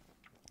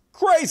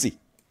 Crazy.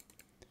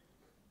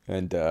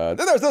 And then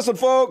there's this one,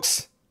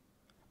 folks.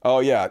 Oh,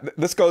 yeah.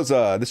 This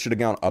should have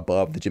gone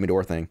above the Jimmy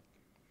Dore thing.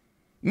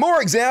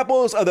 More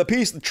examples of the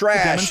piece of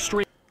trash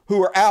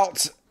who are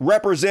out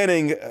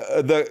representing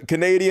the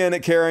Canadian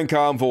Karen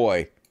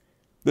convoy.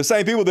 The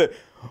same people that,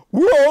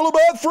 we're all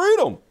about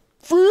freedom.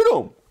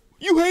 Freedom.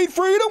 You hate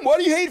freedom? Why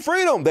do you hate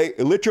freedom? They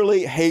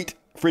literally hate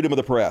freedom of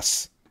the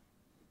press.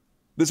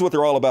 This is what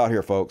they're all about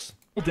here, folks.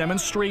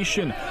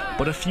 Demonstration,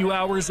 but a few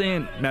hours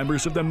in,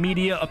 members of the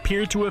media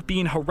appeared to have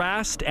been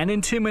harassed and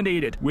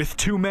intimidated, with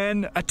two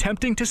men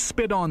attempting to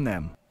spit on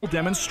them.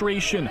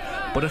 Demonstration,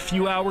 but a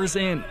few hours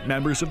in,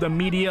 members of the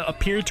media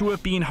appeared to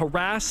have been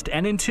harassed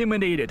and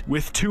intimidated,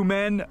 with two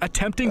men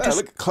attempting to...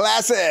 Look,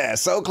 classy,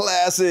 so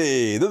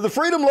classy. They're the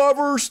freedom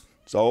lovers.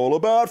 It's all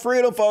about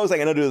freedom, folks. I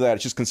ain't gonna do that.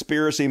 It's just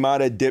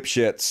conspiracy-minded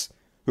dipshits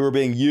who are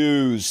being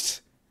used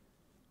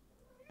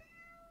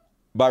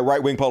by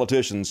right-wing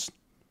politicians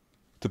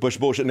to push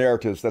bullshit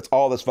narratives. That's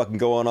all that's fucking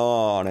going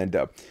on. And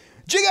did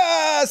you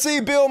guys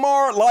see Bill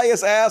Maher lie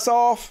his ass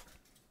off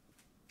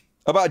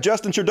about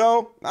Justin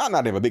Trudeau? I'm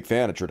not even a big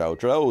fan of Trudeau.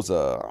 Trudeau's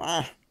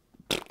but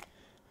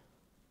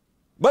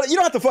you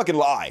don't have to fucking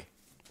lie.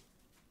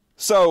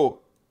 So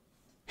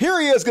here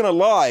he is gonna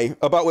lie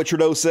about what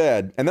Trudeau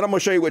said, and then I'm gonna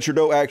show you what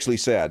Trudeau actually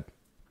said.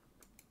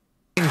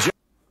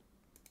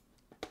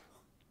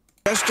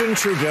 Justin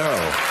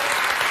Trudeau.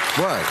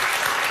 What?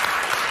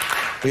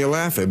 You're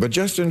laughing, but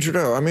Justin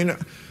Trudeau, I mean,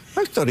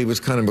 I thought he was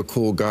kind of a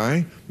cool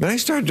guy. And I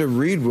started to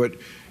read what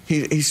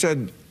he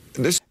said.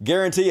 This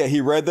guarantee you,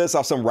 he read this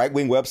off some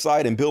right-wing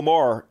website, and Bill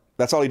Maher,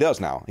 that's all he does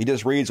now. He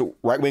just reads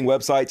right-wing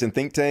websites and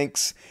think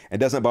tanks and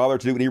doesn't bother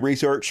to do any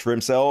research for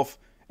himself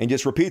and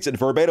just repeats it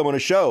verbatim on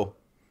his show.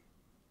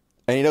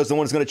 And he knows no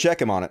one's going to check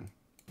him on it.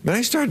 And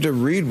I started to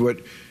read what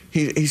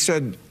he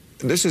said.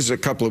 This is a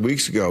couple of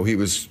weeks ago. He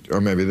was, or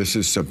maybe this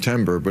is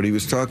September, but he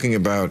was talking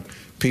about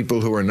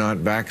people who are not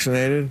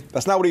vaccinated.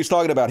 That's not what he was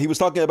talking about. He was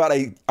talking about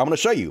I'm going to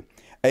show you,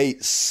 a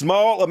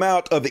small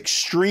amount of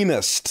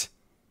extremists.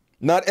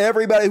 Not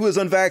everybody who is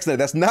unvaccinated.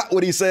 That's not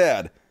what he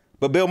said.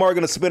 But Bill Maher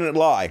going to spin it and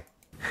lie.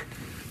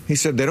 He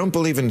said they don't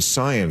believe in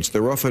science.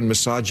 They're often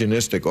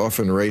misogynistic,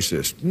 often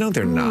racist. No,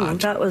 they're not.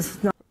 That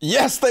was not.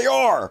 Yes, they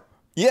are.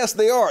 Yes,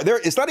 they are.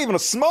 It's not even a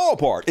small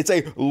part. It's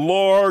a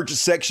large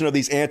section of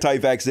these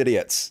anti-vax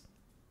idiots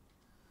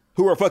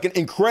who are fucking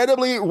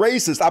incredibly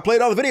racist. I played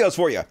all the videos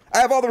for you. I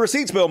have all the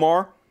receipts, Bill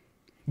Maher.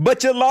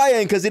 But you're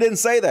lying because he didn't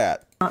say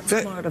that. Not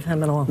smart of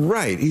him at all.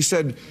 Right. He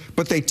said,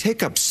 but they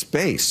take up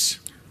space.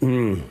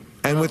 And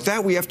with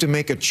that, we have to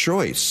make a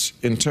choice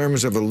in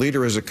terms of a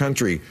leader as a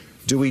country.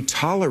 Do we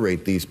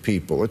tolerate these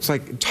people? It's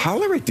like,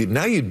 tolerate them.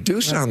 Now you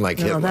do sound like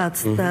Hitler.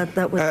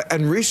 That was...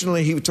 and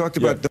recently he talked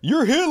about...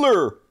 You're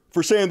Hitler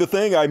for saying the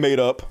thing I made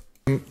up.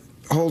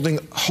 Holding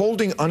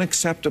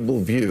unacceptable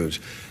views.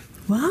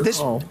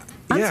 Wow.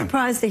 I'm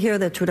surprised to hear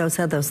that Trudeau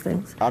said those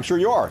things. I'm sure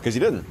you are, because he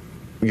didn't.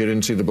 You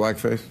didn't see the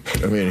blackface?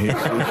 I mean, no,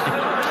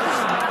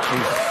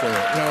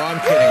 I'm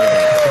kidding.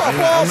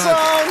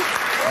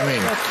 I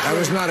mean, that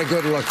was not a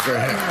good look for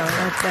him.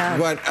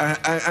 But,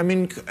 I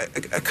mean,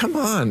 come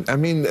on. I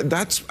mean,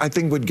 that's, I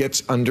think, what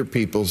gets under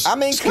people's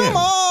skin. Come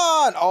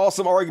on!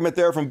 Awesome argument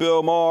there from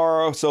Bill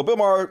Maher. So Bill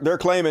Maher, they're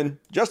claiming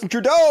Justin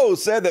Trudeau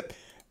said that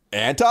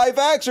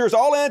anti-vaxxers,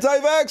 all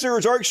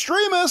anti-vaxxers are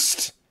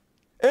extremists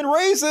and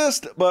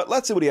racist. But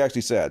let's see what he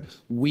actually said.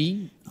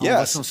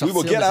 Yes, we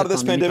will get out of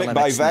this pandemic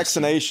by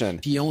vaccination.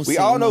 We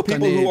all know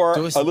people who are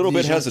a little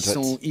bit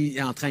hesitant. We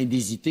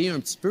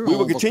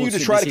will continue to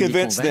try to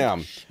convince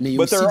them.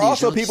 But there are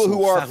also people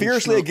who are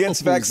fiercely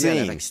against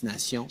vaccines.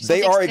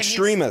 They are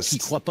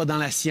extremists. We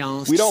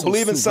don't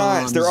believe in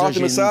science. They're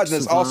often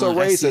misogynists, also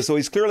racist. So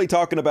he's clearly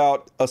talking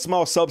about a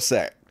small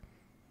subset.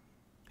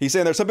 He's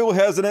saying there's some people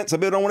hesitant, some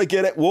people don't want to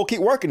get it. We'll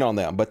keep working on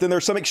them. But then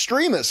there's some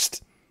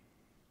extremists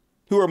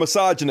who are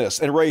misogynists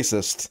and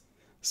racist.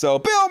 So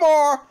Bill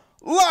Maher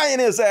lying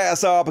his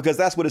ass off because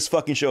that's what his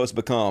fucking show has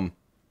become.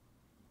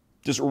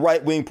 Just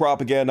right-wing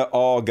propaganda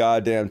all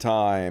goddamn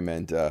time.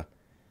 And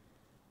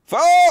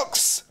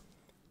folks,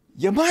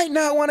 you might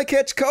not want to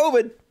catch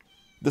COVID.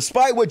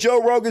 Despite what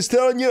Joe Rogan's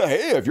telling you,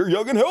 hey, if you're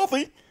young and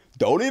healthy,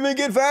 don't even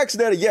get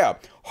vaccinated. Yeah,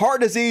 heart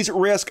disease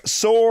risk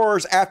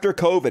soars after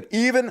COVID,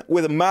 even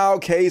with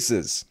mild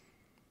cases.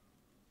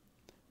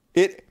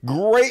 It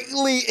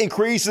greatly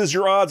increases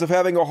your odds of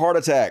having a heart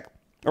attack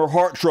or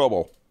heart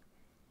trouble.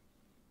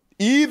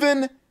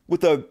 Even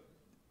with the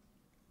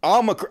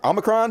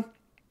Omicron,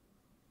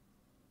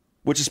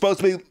 which is supposed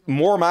to be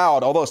more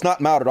mild, although it's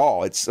not mild at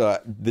all. It's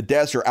the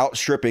deaths are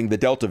outstripping the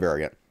Delta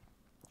variant.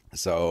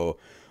 So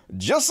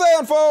just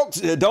saying,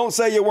 folks, don't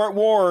say you weren't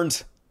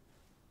warned.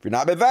 If you're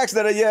not been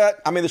vaccinated yet,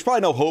 I mean, there's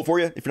probably no hope for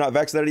you if you're not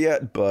vaccinated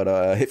yet. But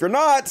if you're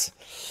not,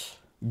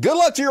 good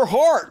luck to your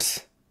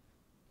heart.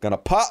 Gonna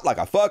pop like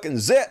a fucking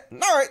zit. All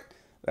right,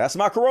 that's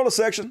my Corona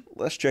section.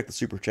 Let's check the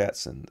super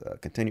chats and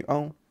continue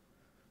on.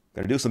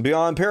 Gonna do some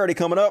Beyond Parody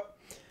coming up.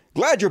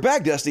 Glad you're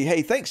back, Dusty.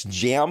 Hey, thanks,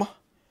 Jam.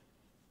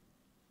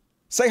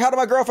 Say hi to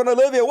my girlfriend,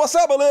 Olivia. What's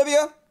up,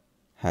 Olivia?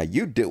 How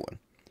you doing?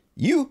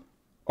 You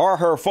are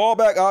her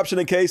fallback option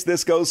in case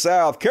this goes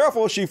south.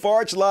 Careful, she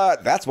farts a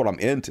lot. That's what I'm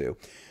into.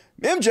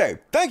 MJ,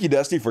 thank you,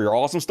 Dusty, for your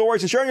awesome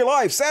stories and sharing your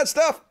life, sad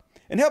stuff,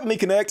 and helping me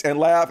connect and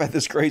laugh at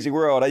this crazy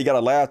world. You gotta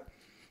laugh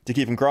to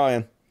keep from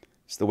crying.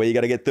 It's the way you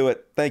gotta get through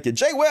it. Thank you.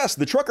 Jay West,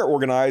 the trucker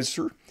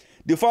organizer,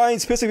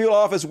 defines pissing people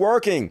off as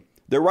working.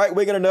 The right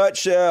wing in a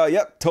nutshell.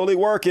 Yep, totally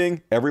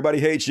working. Everybody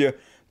hates you.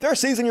 They're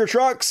seizing your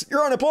trucks.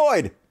 You're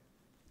unemployed.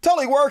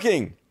 Totally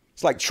working.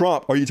 It's like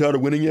Trump. Are you tired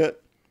of winning yet?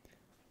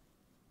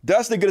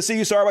 Dustin, good to see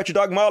you. Sorry about your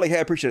dog Molly. Hey,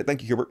 I appreciate it.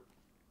 Thank you, Hubert.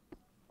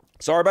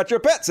 Sorry about your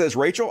pet, says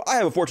Rachel. I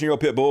have a 14-year-old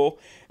pit bull,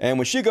 and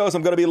when she goes,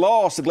 I'm going to be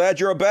lost. Glad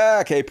you're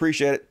back. Hey,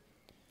 appreciate it.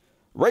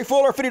 Ray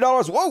Fuller,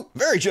 $50. Whoa,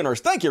 very generous.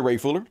 Thank you, Ray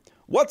Fuller.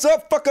 What's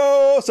up,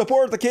 fuckos?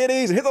 Support the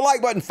kitties and hit the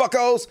like button,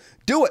 fuckos.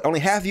 Do it. Only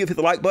half of you have hit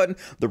the like button.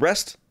 The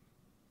rest,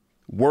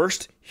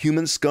 worst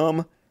human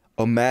scum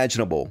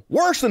imaginable.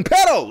 Worse than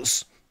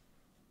pedos.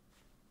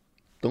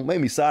 Don't make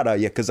me side-eye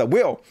you, because I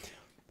will.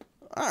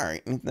 All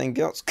right, anything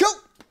else? Cool.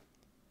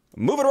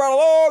 Moving right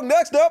along.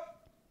 Next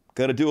up,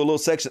 gonna do a little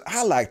section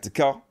I like to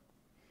call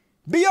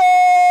Beyond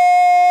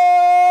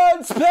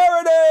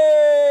Parody.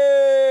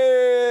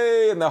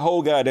 And the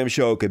whole goddamn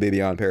show could be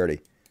beyond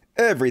parody.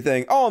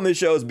 Everything on this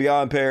show is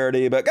beyond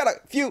parody, but got a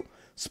few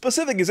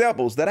specific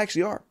examples that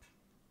actually are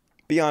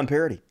beyond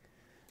parody.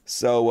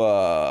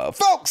 So,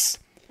 folks,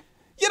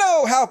 you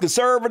know how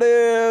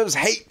conservatives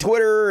hate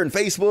Twitter and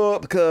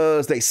Facebook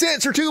because they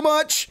censor too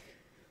much?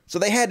 So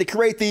they had to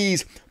create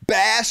these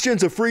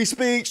bastions of free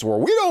speech where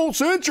we don't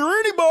censor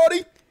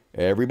anybody.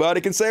 Everybody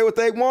can say what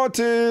they want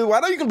to. I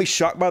know you're going to be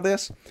shocked by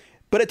this,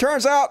 but it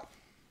turns out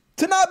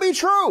to not be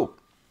true.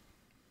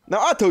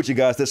 Now, I told you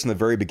guys this in the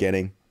very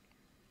beginning.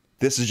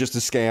 This is just a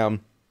scam.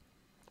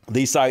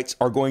 These sites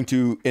are going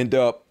to end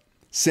up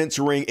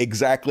censoring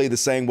exactly the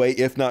same way,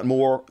 if not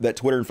more, that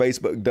Twitter and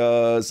Facebook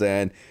does.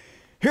 And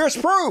here's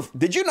proof.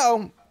 Did you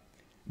know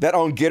that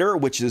on Getter,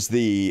 which is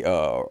the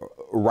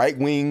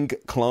right-wing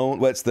clone,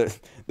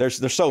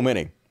 there's so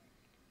many.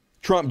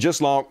 Trump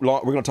just launched,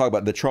 we're going to talk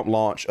about the Trump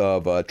launch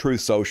of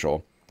Truth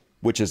Social,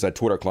 which is a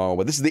Twitter clone.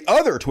 But this is the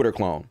other Twitter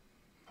clone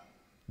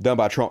done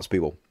by Trump's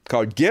people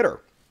called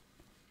Getter.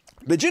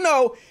 Did you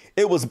know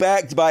it was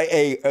backed by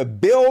a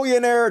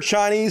billionaire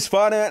Chinese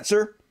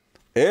financier?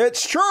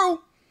 It's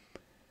true.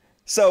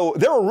 So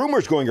there are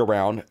rumors going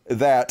around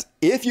that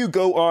if you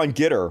go on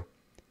Getter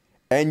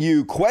and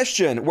you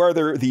question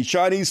whether the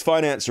Chinese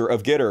financier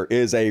of Getter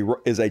is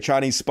a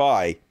Chinese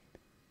spy,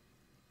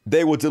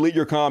 they will delete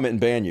your comment and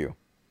ban you.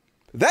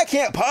 That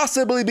can't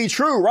possibly be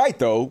true, right,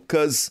 though?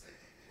 Because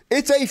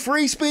it's a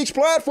free speech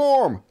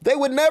platform. They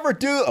would never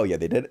do... Oh, yeah,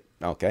 they did it.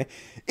 Okay.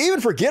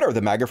 Even for Getter,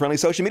 the MAGA-friendly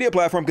social media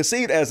platform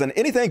conceived as an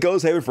anything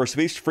goes haven for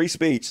free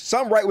speech,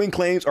 some right-wing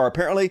claims are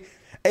apparently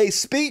a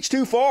speech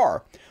too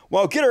far.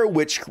 While Getter,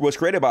 which was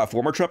created by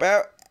former Trump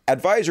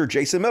advisor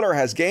Jason Miller,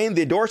 has gained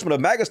the endorsement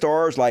of MAGA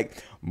stars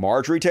like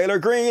Marjorie Taylor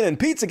Greene and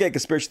Pizzagate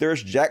conspiracy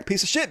theorist Jack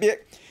Piece of Shitbick,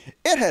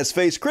 it has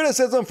faced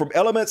criticism from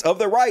elements of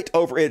the right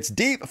over its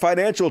deep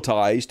financial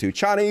ties to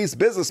Chinese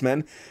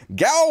businessman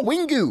Gao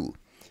Wengu,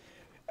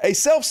 a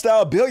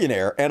self-styled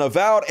billionaire and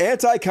avowed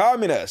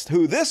anti-communist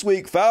who this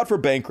week filed for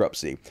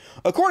bankruptcy.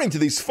 According to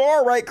these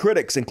far-right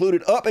critics,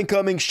 included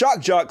up-and-coming shock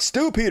jock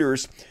Stu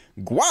Peters,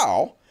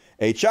 Guao,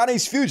 a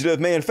Chinese fugitive,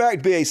 may in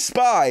fact be a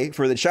spy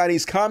for the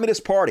Chinese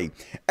Communist Party.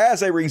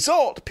 As a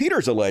result,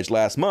 Peters alleged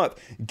last month,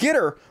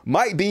 Getter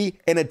might be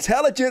an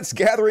intelligence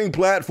gathering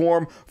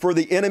platform for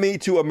the enemy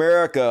to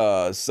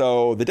America.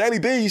 So the Daily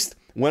Beast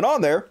went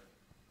on there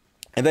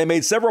and they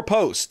made several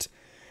posts.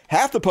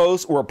 Half the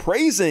posts were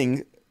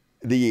praising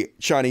the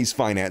Chinese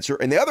financier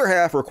and the other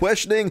half were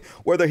questioning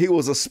whether he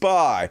was a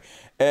spy.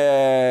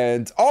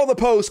 And all the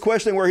posts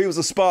questioning where he was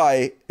a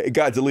spy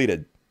got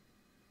deleted.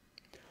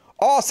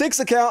 All 6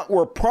 accounts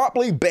were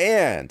promptly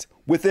banned.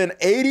 Within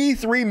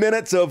 83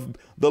 minutes of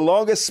the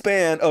longest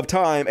span of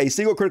time, a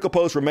single critical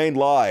post remained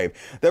live.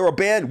 They were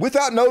banned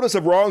without notice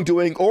of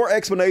wrongdoing or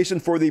explanation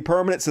for the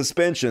permanent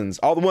suspensions.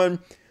 All the one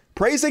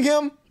praising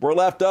him were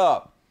left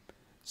up.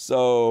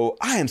 So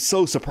I am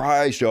so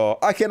surprised, y'all.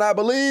 I cannot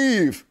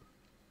believe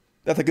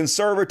that the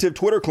conservative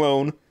Twitter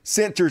clone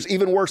censors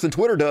even worse than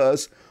Twitter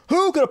does.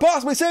 Who could have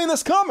possibly seen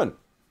this coming?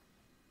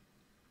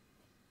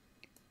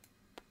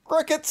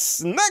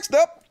 Crickets. Next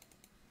up.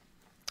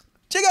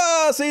 You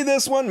gotta see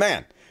this one?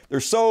 Man,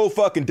 they're so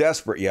fucking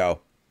desperate, yo.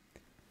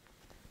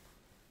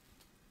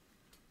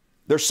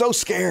 They're so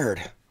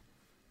scared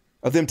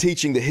of them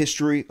teaching the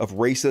history of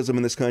racism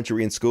in this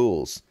country in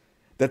schools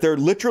that they're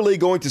literally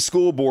going to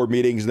school board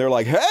meetings and they're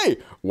like, hey,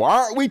 why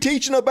aren't we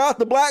teaching about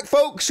the black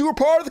folks who were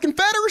part of the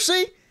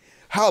Confederacy?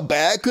 How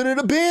bad could it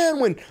have been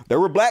when there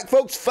were black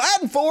folks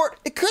fighting for it?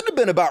 It couldn't have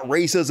been about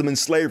racism and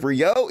slavery,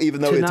 yo, even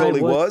though it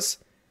totally was.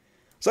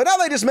 So now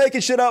they're just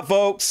making shit up,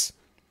 folks.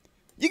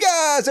 You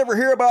guys ever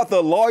hear about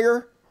the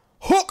lawyer,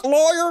 Hook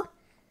Lawyer?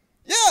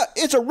 Yeah,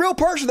 it's a real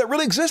person that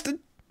really existed.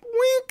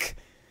 Wink.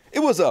 It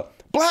was a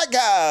black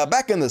guy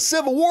back in the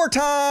Civil War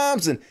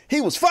times, and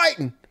he was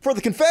fighting for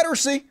the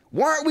Confederacy.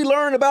 Why aren't we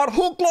learning about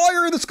Hook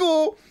Lawyer in the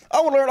school? I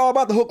want to learn all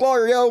about the Hook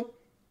Lawyer, yo.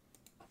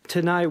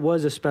 Tonight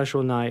was a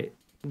special night.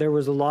 There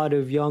was a lot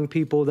of young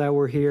people that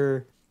were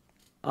here.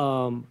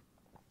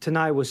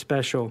 Tonight was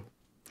special.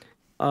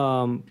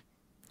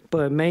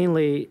 But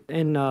mainly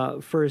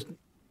for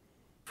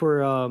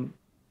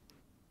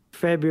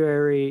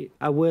February,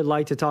 I would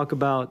like to talk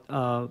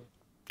about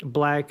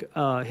Black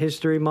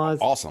History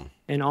Month. Awesome.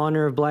 In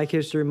honor of Black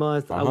History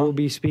Month, I will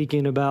be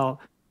speaking about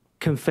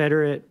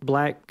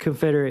Black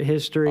Confederate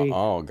history.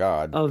 Oh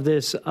God! Of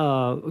this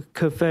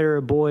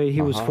Confederate boy.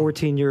 He was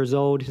 14 years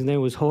old. His name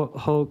was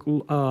Hulk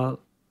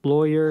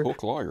Lawyer.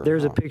 Hulk Lawyer.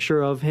 There's a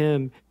picture of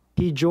him.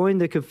 He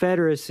joined the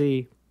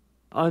Confederacy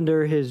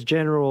under his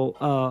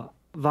General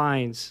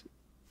Vines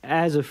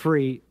as a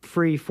free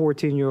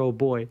 14-year-old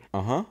boy.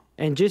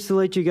 And just to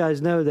let you guys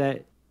know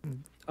that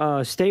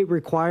state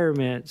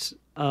requirements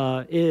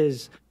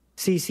is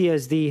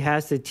CCSD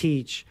has to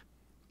teach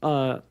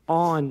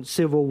on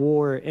Civil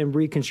War and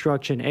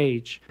Reconstruction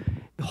age.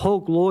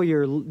 Hulk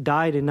Lawyer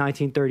died in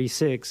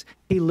 1936.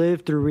 He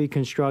lived through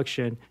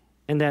Reconstruction.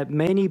 And that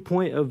many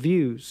point of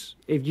views,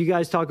 if you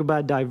guys talk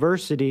about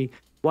diversity,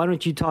 why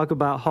don't you talk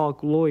about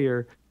Hulk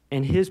Lawyer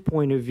and his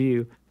point of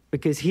view?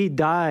 Because he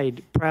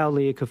died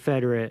proudly a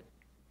Confederate.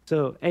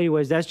 So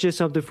anyways, that's just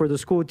something for the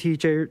school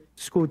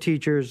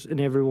teachers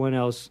and everyone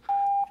else.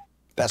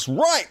 That's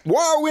right.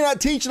 Why are we not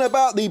teaching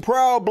about the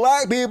proud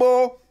black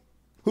people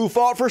who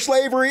fought for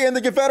slavery in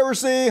the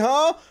Confederacy,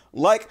 huh?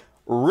 Like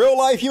real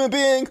life human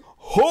being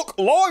Hulk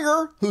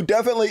Lawyer, who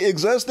definitely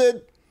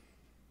existed.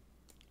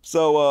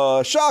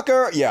 So,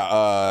 shocker.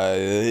 Yeah,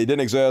 he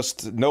didn't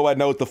exist. Nobody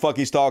knows what the fuck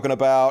he's talking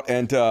about.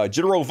 And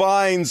General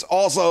Vines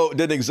also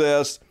didn't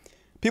exist.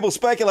 People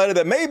speculated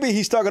that maybe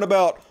he's talking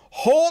about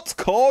Holt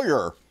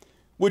Collier,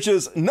 which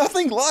is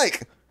nothing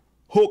like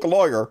Hulk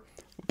Lawyer.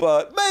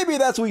 But maybe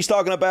that's what he's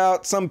talking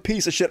about. Some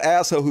piece of shit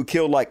asshole who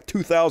killed like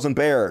 2,000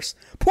 bears.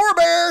 Poor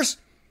bears!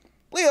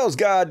 Leave those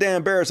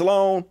goddamn bears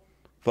alone.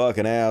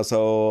 Fucking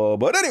asshole.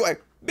 But anyway,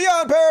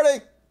 beyond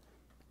parody.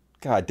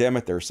 God damn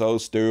it, they're so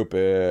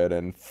stupid.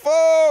 And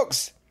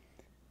folks,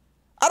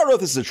 I don't know if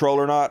this is a troll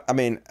or not. I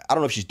mean, I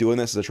don't know if she's doing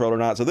this as a troll or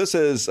not. So this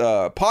is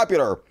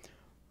popular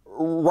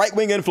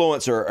right-wing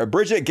influencer,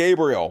 Bridget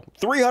Gabriel,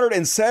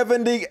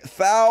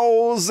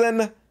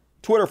 370,000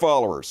 Twitter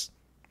followers.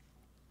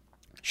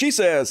 She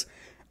says,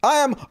 I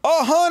am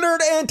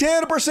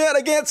 110%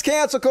 against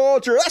cancel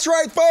culture. That's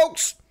right,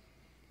 folks.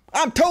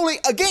 I'm totally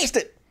against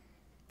it.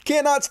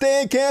 Cannot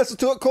stand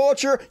cancel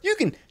culture. You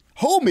can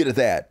hold me to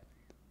that.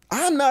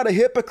 I'm not a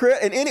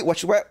hypocrite in any...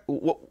 What,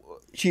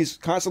 she's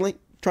constantly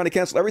trying to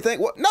cancel everything?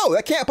 What? No,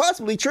 that can't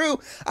possibly be true.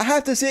 I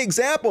have to see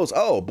examples.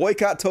 Oh,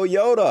 boycott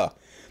Toyota.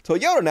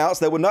 Toyota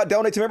announced they would not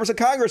donate to members of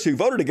Congress who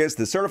voted against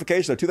the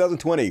certification of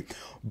 2020.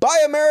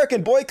 Buy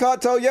American,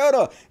 boycott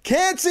Toyota.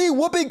 Can't see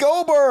Whoopi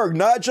Goldberg,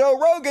 not Joe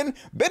Rogan.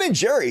 Ben &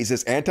 Jerry's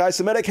is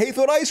anti-Semitic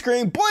hate-filled ice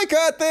cream.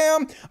 Boycott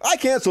them. I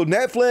canceled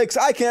Netflix.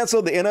 I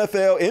canceled the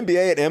NFL,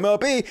 NBA, and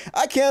MLB.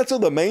 I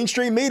canceled the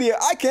mainstream media.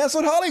 I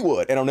canceled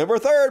Hollywood. And on November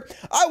 3rd,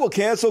 I will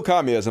cancel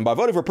communism by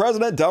voting for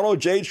President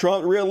Donald J.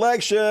 Trump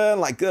re-election.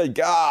 Like, good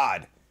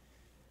God.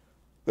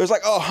 There's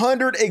like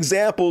 100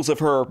 examples of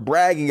her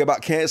bragging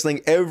about canceling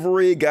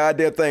every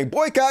goddamn thing.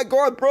 Boycott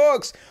Garth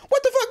Brooks.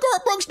 What the fuck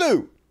Garth Brooks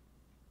do?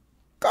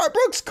 Garth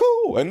Brooks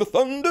cool. And the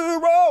thunder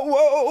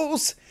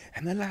rolls.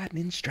 And the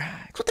lightning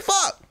strikes. What the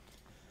fuck?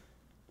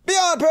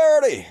 Beyond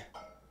parody.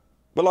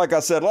 But like I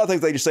said, a lot of things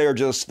they just say are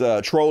just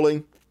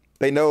trolling.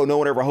 They know no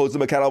one ever holds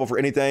them accountable for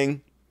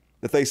anything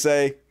that they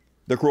say.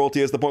 The cruelty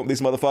is the point with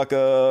these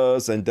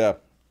motherfuckers. And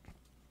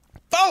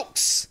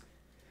folks,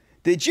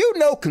 did you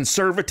know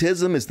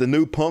conservatism is the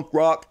new punk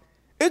rock?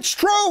 It's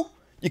true.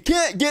 You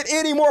can't get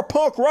any more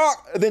punk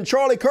rock than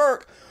Charlie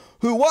Kirk,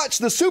 who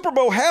watched the Super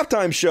Bowl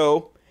halftime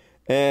show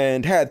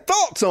and had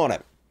thoughts on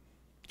it.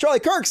 Charlie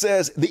Kirk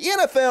says the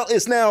NFL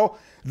is now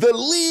the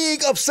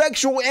League of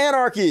Sexual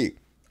Anarchy.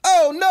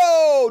 Oh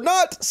no,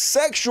 not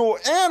sexual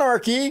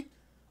anarchy.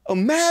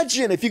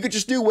 Imagine if you could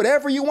just do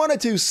whatever you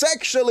wanted to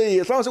sexually,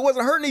 as long as it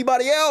wasn't hurting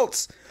anybody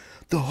else.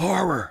 The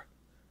horror.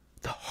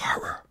 The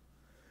horror.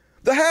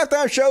 The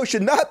halftime show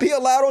should not be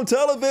allowed on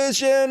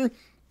television.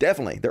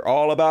 Definitely. They're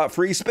all about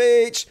free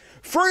speech.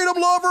 Freedom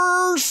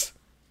lovers.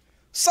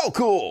 So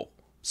cool.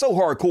 So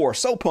hardcore.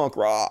 So punk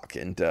rock.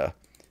 And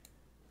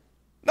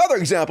another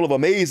example of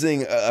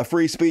amazing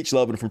free speech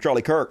loving from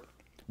Charlie Kirk.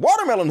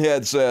 Watermelon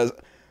Head says,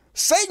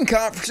 Satan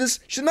conferences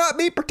should not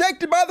be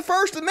protected by the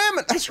First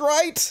Amendment. That's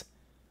right.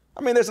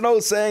 I mean, there's an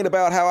old saying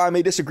about how I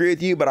may disagree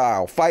with you, but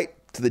I'll fight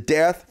to the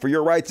death for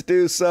your right to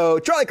do so.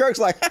 Charlie Kirk's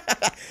like,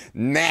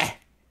 nah.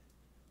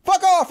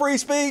 Fuck off, free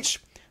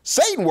speech.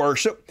 Satan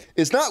worship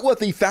is not what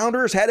the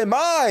founders had in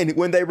mind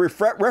when they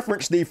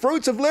referenced the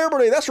fruits of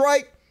liberty. That's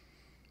right.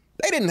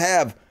 They didn't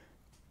have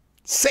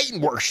Satan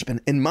worship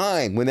in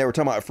mind when they were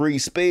talking about free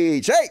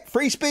speech. Hey,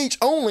 free speech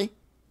only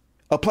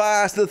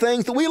applies to the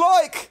things that we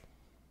like.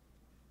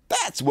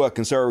 That's what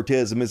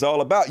conservatism is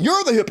all about.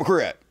 You're the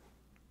hypocrite.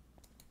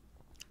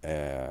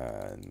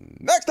 And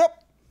next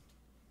up.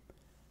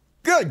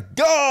 Good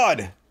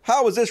God.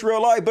 How is this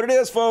real life? But it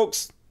is,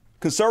 folks.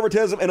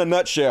 Conservatism in a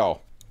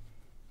nutshell.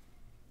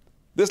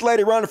 This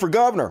lady running for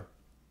governor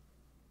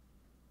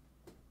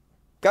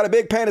got a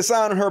big painted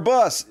sign on her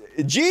bus.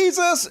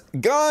 Jesus,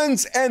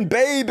 guns, and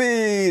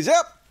babies.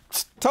 Yep,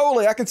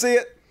 totally. I can see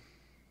it.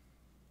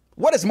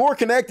 What is more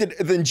connected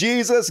than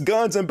Jesus,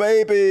 guns, and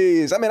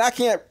babies? I mean, I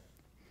can't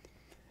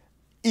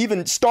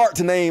even start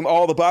to name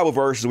all the Bible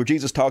verses where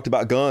Jesus talked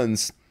about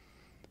guns.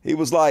 He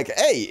was like,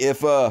 hey,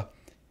 if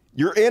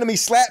Your enemy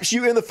slaps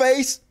you in the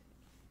face.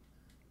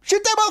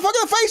 Shoot that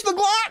motherfucker in the face with a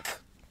Glock.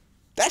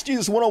 That's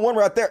Jesus 101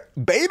 right there.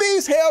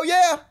 Babies? Hell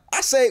yeah.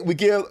 I say we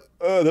give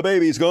the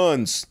babies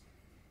guns.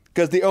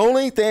 Because the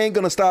only thing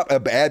going to stop a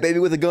bad baby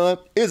with a gun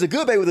is a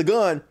good baby with a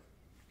gun.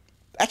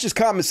 That's just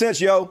common sense,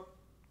 yo.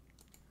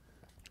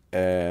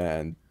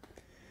 And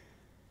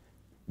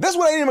this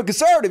one ain't even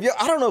conservative, yo.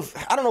 I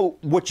don't know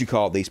what you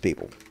call these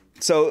people.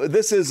 So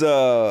this is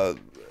one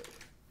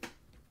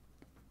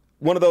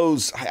of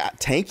those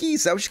tankies.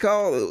 Is that what you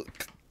call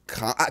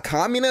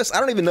communists?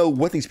 I don't even know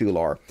what these people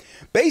are.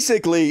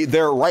 Basically,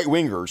 they're right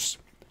wingers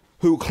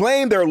who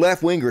claim they're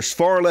left wingers,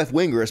 far left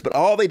wingers, but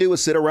all they do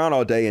is sit around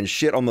all day and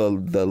shit on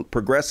the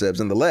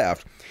progressives and the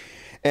left,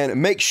 and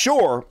make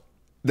sure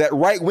that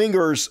right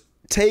wingers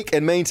take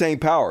and maintain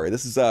power.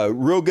 This is a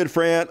real good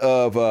friend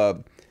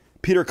of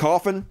Peter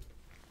Coffin.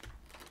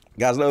 You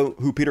guys know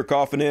who Peter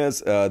Coffin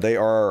is? They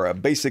are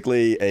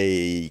basically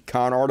a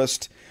con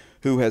artist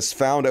who has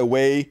found a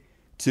way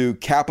to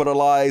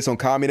capitalize on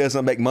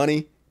communism, make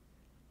money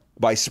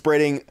by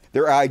spreading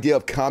their idea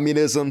of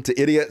communism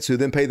to idiots who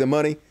then pay them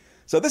money.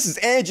 So this is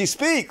Angie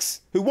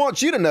Speaks, who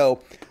wants you to know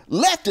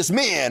leftist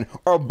men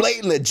are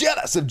blatantly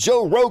jealous of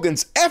Joe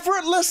Rogan's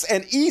effortless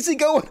and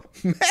easygoing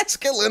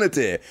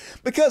masculinity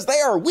because they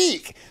are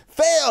weak,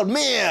 failed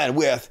men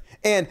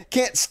and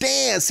can't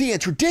stand seeing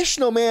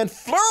traditional men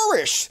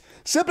flourish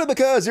simply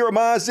because it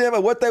reminds them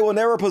of what they will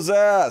never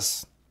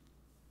possess.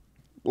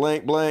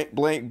 Blank, blank,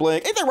 blank,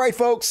 blank. Ain't that right,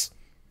 folks?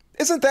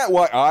 Isn't that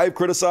why I've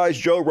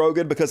criticized Joe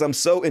Rogan? Because I'm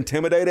so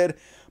intimidated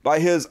by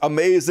his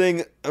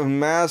amazing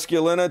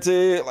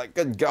masculinity. Like,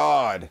 good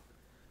God.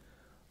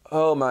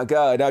 Oh, my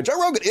God. Now, Joe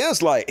Rogan is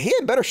he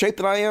in better shape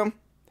than I am.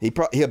 He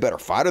a better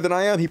fighter than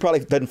I am. He probably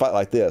doesn't fight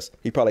like this.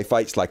 He probably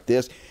fights like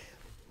this.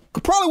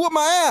 Could probably whoop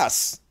my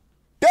ass.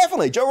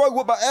 Definitely. Joe Rogan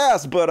whooped my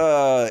ass.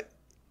 But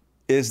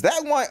is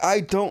that why I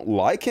don't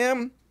like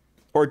him?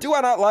 Or do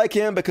I not like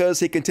him because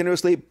he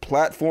continuously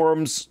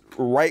platforms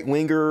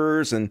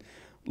right-wingers and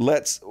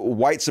lets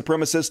white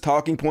supremacist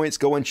talking points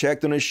go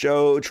unchecked on his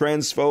show,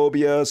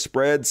 transphobia,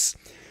 spreads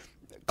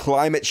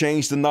climate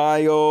change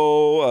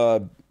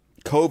denial,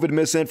 COVID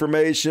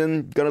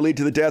misinformation, going to lead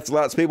to the deaths of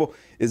lots of people?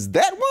 Is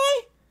that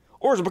why?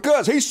 Or is it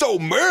because he's so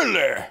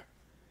manly?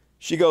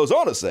 She goes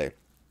on to say,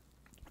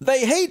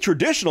 they hate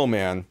traditional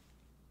men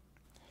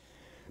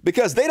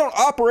because they don't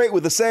operate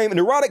with the same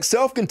neurotic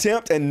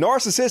self-contempt and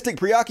narcissistic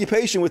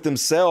preoccupation with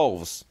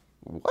themselves.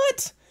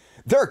 What?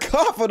 Their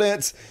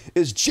confidence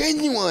is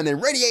genuine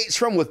and radiates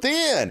from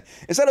within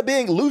instead of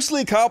being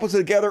loosely cobbled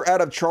together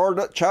out of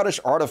childish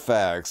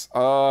artifacts.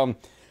 I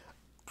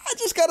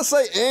just gotta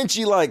say,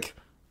 Angie,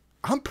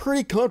 I'm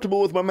pretty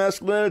comfortable with my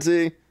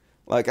masculinity.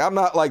 I'm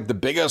not the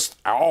biggest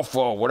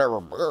alpha, whatever,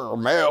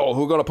 male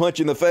who's gonna punch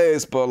you in the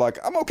face, but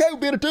I'm okay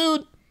with being a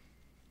dude.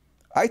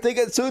 I think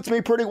it suits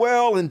me pretty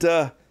well, and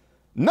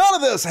none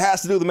of this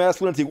has to do with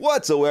masculinity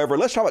whatsoever.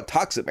 Let's talk about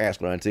toxic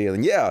masculinity.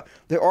 And yeah,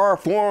 there are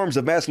forms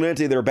of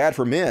masculinity that are bad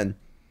for men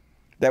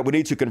that we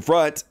need to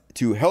confront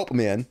to help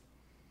men,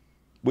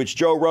 which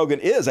Joe Rogan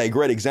is a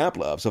great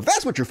example of. So if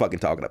that's what you're fucking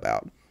talking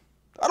about,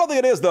 I don't think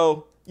it is,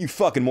 though, you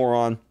fucking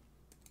moron.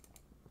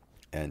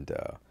 And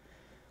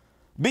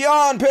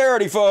beyond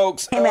parody,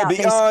 folks.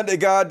 Beyond a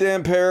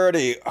goddamn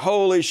parody.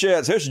 Holy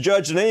shit. So here's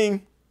Judge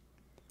Jeanine.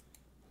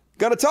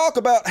 Gonna talk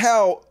about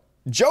how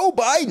Joe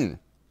Biden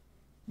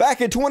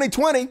back in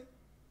 2020,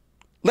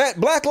 let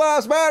Black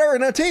Lives Matter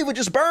and Antifa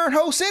just burn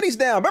whole cities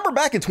down. Remember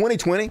back in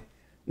 2020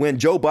 when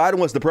Joe Biden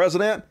was the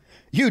president?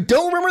 You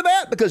don't remember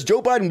that because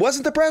Joe Biden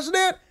wasn't the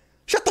president?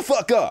 Shut the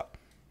fuck up.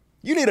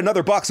 You need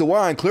another box of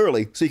wine,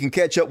 clearly, so you can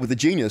catch up with the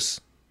genius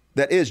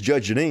that is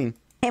Judge Jeanine.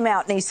 Came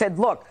out and he said,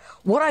 look,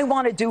 what I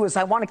want to do is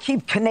I want to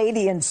keep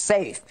Canadians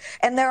safe.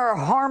 And they're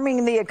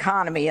harming the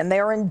economy and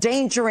they're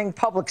endangering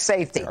public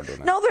safety.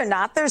 No, they're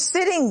not. They're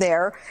sitting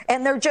there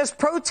and they're just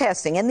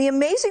protesting. And the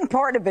amazing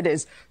part of it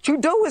is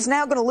Trudeau is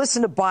now going to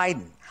listen to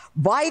Biden.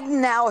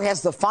 Biden now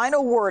has the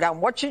final word on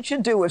what you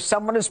should do if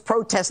someone is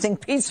protesting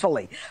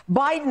peacefully.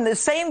 Biden, the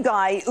same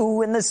guy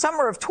who in the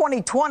summer of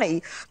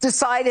 2020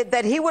 decided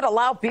that he would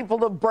allow people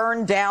to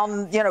burn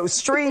down,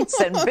 streets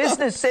and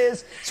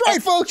businesses. That's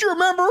right, folks. You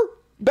remember?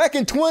 Back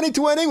in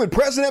 2020, when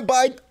President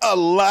Biden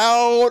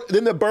allowed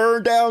them to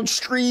burn down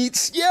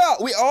streets. Yeah,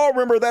 we all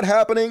remember that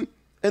happening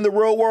in the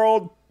real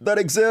world that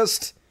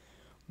exists.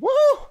 Woo!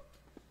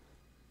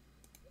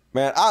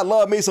 Man, I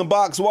love me some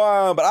box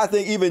wine, but I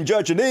think even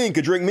Judge Jeanine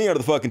could drink me under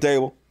the fucking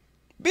table.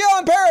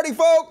 Beyond parody,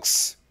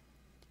 folks!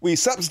 We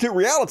substitute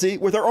reality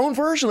with our own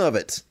version of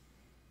it.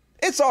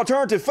 It's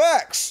alternative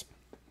facts.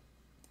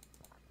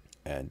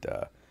 And,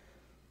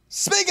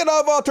 speaking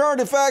of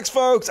alternative facts,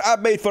 folks,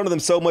 I've made fun of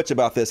them so much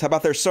about this. How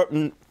about there's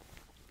certain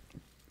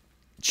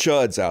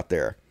chuds out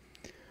there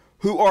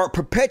who are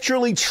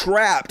perpetually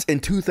trapped in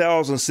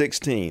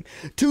 2016.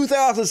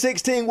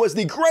 2016 was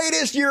the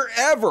greatest year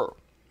ever.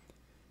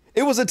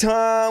 It was a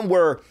time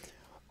where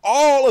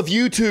all of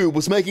YouTube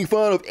was making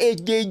fun of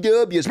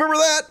SJWs. Remember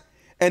that?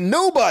 And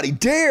nobody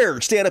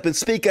dared stand up and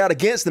speak out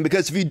against them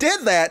because if you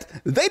did that,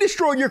 they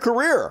destroyed your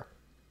career.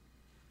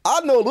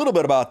 I know a little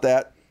bit about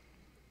that.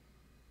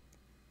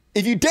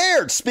 If you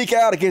dared speak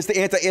out against the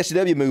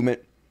anti-SJW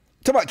movement,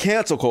 talk about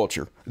cancel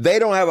culture. They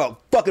don't have a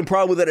fucking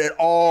problem with it at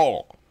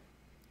all.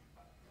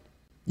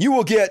 You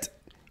will get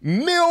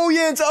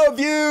millions of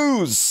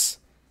views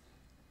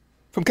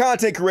from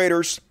content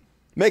creators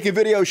making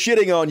videos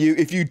shitting on you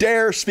if you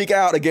dare speak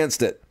out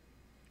against it.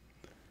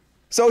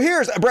 So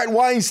here's Brett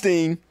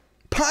Weinstein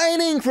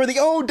pining for the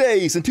old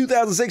days in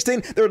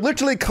 2016. They're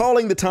literally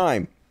calling the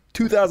time,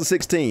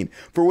 2016,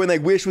 for when they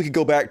wish we could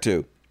go back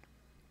to.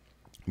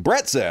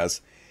 Brett says,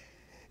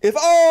 if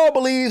all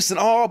beliefs and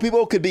all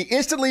people could be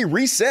instantly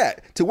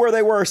reset to where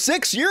they were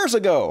 6 years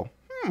ago,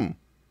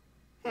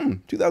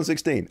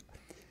 2016,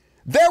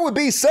 there would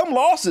be some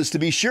losses to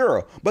be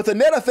sure, but the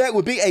net effect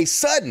would be a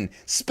sudden,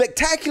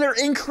 spectacular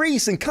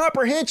increase in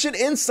comprehension,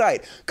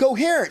 insight,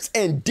 coherence,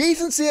 and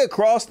decency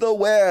across the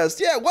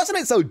West. Yeah, wasn't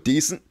it so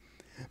decent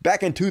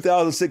back in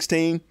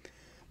 2016,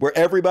 where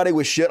everybody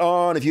was shit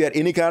on if you had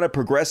any kind of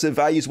progressive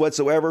values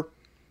whatsoever?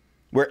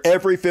 Where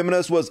every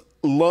feminist was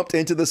lumped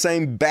into the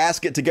same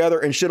basket together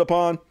and shit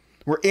upon?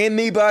 Where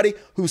anybody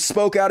who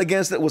spoke out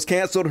against it was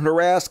canceled and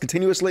harassed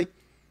continuously?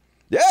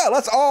 Yeah,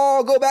 let's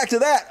all go back to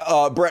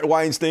that, Brett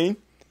Weinstein,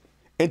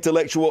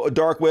 intellectual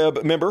dark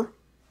web member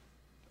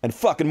and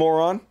fucking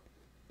moron.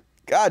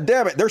 God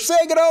damn it, they're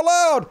saying it out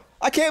loud.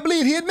 I can't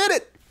believe he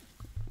admitted.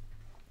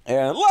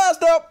 And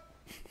last up,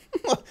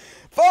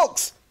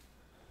 folks,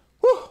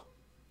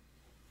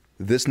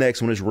 this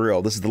next one is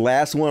real. This is the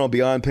last one on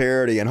Beyond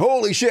Parody, and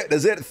holy shit,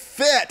 does it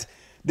fit?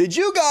 Did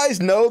you guys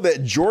know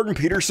that Jordan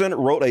Peterson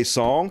wrote a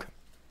song?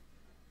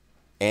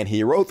 And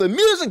he wrote the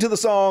music to the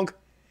song.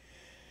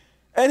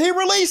 And he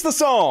released the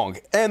song.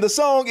 And the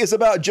song is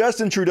about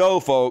Justin Trudeau,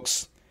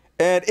 folks.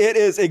 And it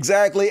is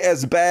exactly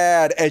as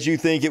bad as you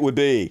think it would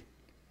be.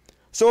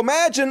 So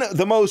imagine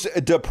the most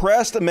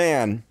depressed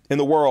man in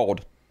the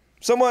world.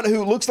 Someone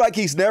who looks like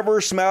he's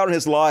never smiled in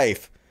his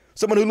life.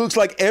 Someone who looks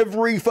like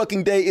every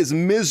fucking day is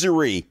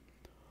misery.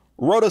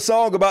 Wrote a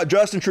song about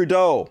Justin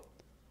Trudeau.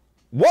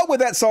 What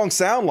would that song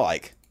sound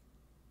like?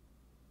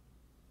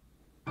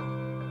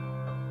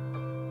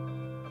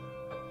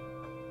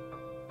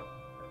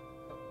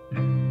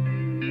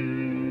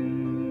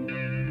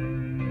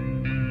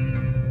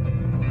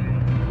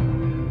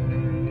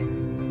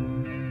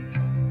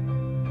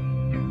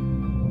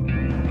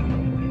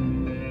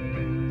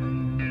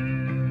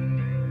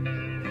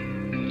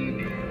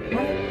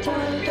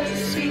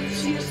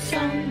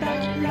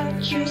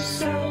 You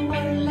so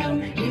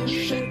alone, you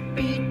should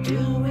be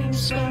doing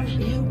swell.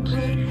 You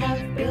could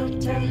have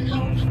built a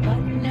home, but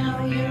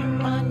now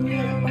you're on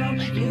your own.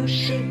 You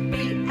should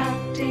be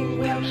acting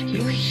well.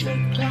 You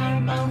should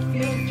climb off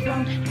your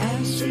throne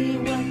and see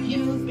what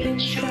you've been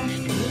shown.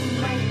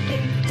 You might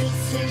think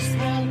this is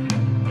hell.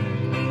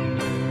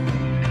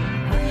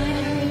 I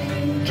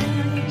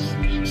can't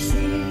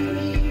see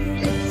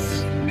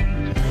this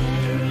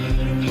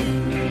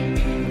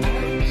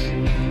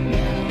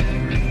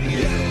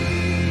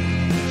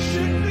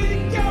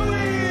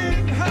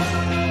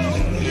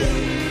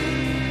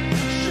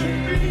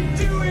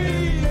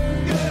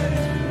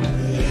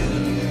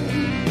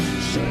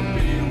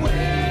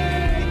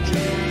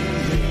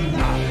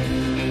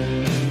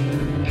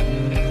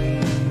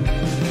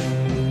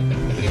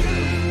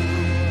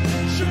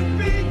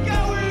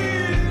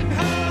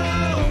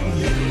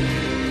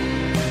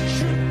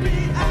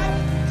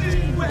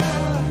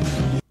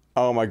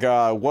Oh my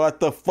God, what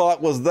the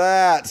fuck was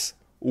that?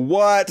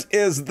 What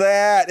is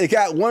that? It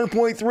got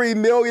 1.3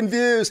 million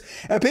views,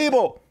 and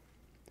people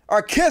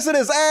are kissing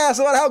his ass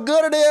about how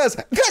good it is.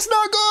 That's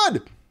not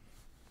good.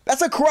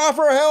 That's a cry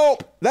for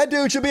help. That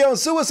dude should be on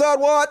suicide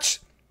watch.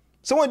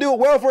 Someone do a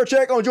welfare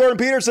check on Jordan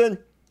Peterson.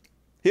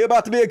 He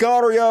about to be a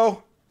goner,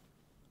 yo.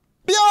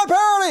 Beyond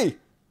Parody.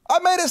 I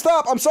made it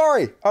stop. I'm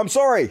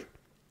sorry.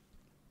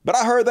 But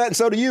I heard that, and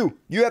so do you.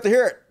 You have to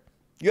hear it.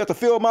 You have to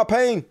feel my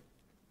pain.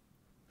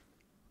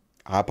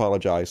 I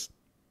apologize.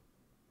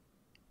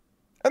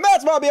 And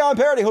that's my Beyond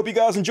Parody. Hope you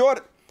guys enjoyed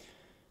it.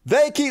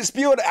 They keep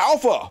spewing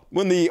alpha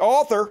when the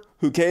author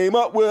who came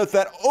up with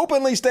that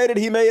openly stated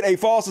he made a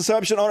false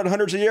assumption on it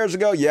hundreds of years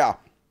ago. Yeah.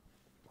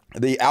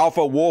 The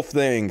alpha wolf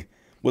thing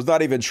was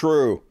not even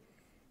true.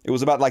 It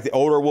was about like the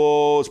older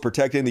wolves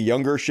protecting the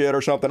younger shit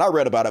or something. I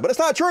read about it, but it's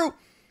not true.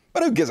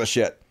 But who gives a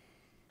shit?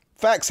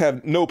 Facts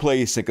have no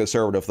place in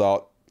conservative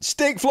thought.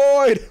 Stink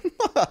Floyd.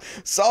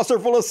 Saucer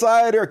full of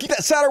cider. Keep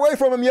that cider away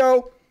from him,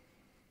 yo.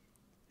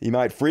 He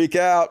might freak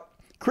out.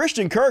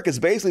 Christian Kirk is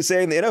basically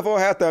saying the NFL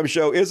halftime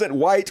show isn't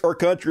white or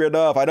country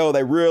enough. I know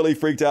they really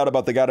freaked out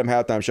about the goddamn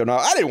halftime show. Now,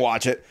 I didn't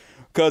watch it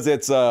because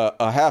it's a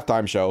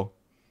halftime show.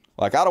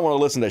 Like, I don't want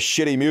to listen to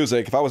shitty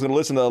music. If I was going to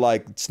listen to,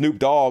 like, Snoop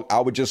Dogg,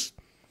 I would just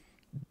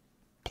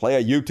play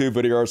a YouTube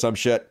video or some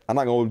shit. I'm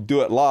not going to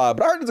do it live,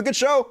 but I heard it's a good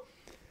show.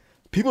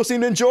 People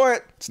seem to enjoy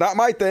it. It's not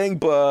my thing,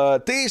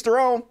 but to each their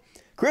own.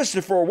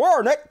 Christopher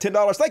Warnick,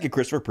 $10. Thank you,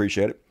 Christopher.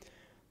 Appreciate it.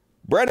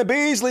 Brandon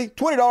Beasley,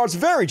 $20.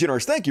 Very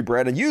generous. Thank you,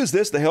 Brandon. Use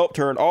this to help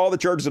turn all the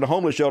churches into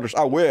homeless shelters.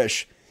 I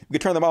wish. We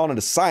could turn them all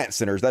into science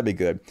centers. That'd be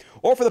good.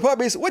 Or for the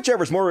puppies,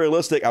 whichever's more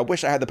realistic. I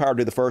wish I had the power to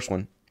do the first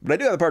one. But I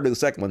do have the power to do the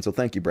second one, so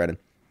thank you, Brandon.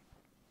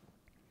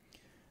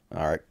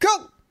 All right,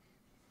 cool.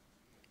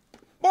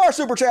 More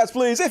super chats,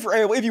 please, if you're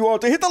able, if you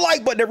want to. Hit the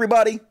like button,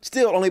 everybody.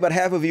 Still, only about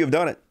half of you have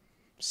done it.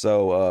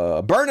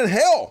 So, burn in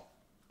hell,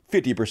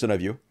 50%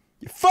 of you.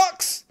 You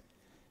fucks.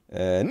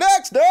 And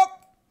next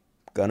up,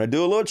 gonna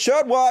do a little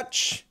Chud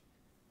Watch.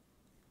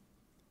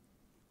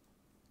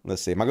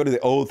 Let's see, am I going to do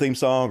the old theme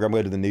song or am I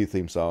going to do the new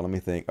theme song? Let me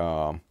think.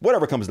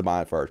 Whatever comes to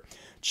mind first.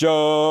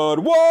 Chud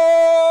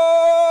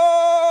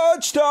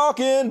Watch,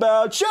 talking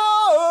about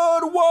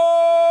Chud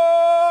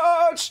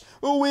Watch.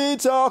 We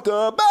talk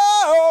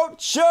about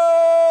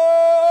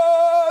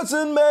chuds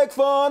and make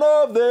fun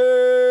of them.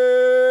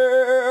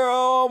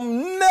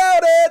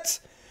 Nailed it.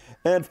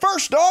 And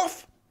first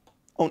off,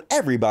 on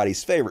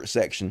everybody's favorite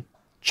section,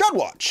 Chud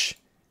Watch.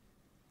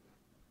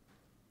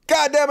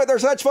 God damn it, they're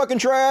such fucking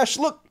trash.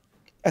 Look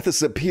at the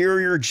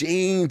superior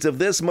genes of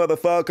this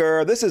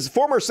motherfucker. This is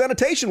former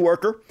sanitation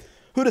worker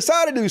who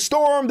decided to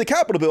storm the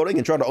Capitol building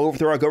and try to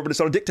overthrow our government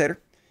on a dictator.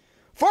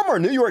 Former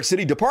New York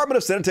City Department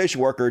of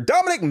Sanitation worker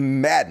Dominic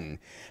Madden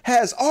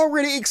has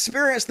already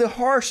experienced the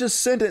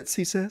harshest sentence,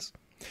 he says.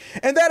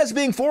 And that is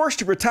being forced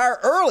to retire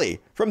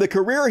early from the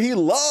career he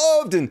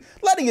loved and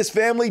letting his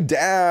family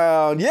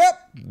down.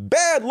 Yep,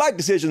 bad life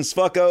decisions,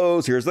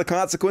 fuckos. Here's the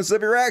consequences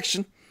of your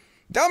action.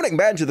 Dominic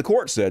Madden to the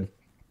court said,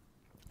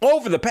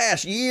 over the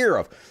past year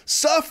of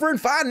suffering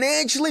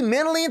financially,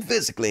 mentally, and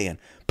physically, and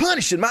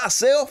punishing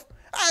myself,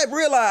 I've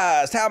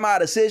realized how my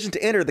decision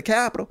to enter the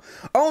Capitol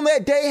on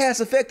that day has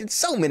affected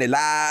so many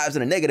lives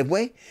in a negative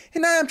way,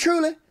 and I am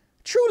truly,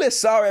 truly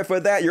sorry for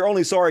that. You're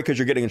only sorry because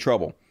you're getting in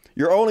trouble.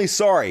 You're only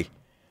sorry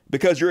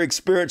because you're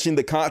experiencing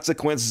the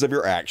consequences of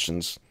your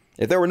actions.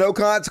 If there were no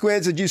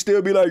consequences, you'd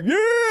still be like,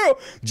 yeah,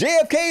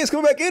 JFK is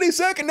coming back any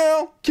second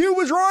now. Q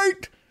was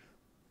right.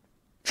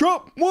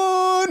 Trump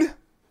won.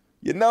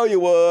 You know you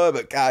would,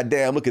 but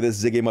goddamn, look at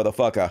this ziggy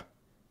motherfucker.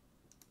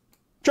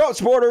 Trump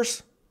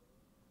supporters,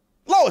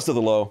 lowest of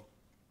the low.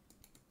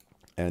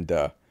 And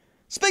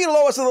speaking of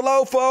lowest of the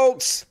low,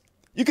 folks,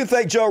 you can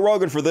thank Joe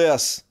Rogan for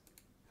this.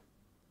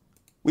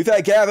 We've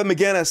had Gavin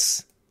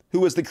McInnes, who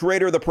was the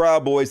creator of the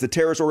Proud Boys, the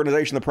terrorist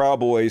organization, the Proud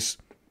Boys,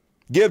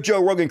 give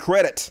Joe Rogan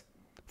credit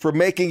for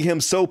making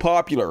him so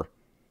popular.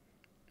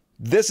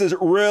 This is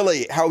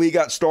really how he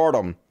got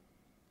stardom.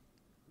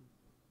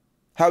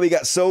 How he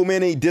got so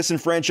many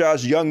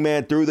disenfranchised young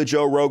men through the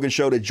Joe Rogan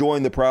show to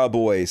join the Proud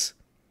Boys.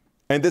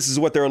 And this is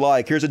what they're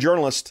like. Here's a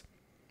journalist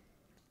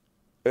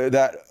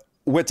that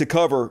went to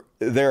cover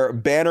their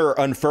banner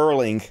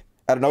unfurling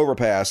at an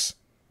overpass.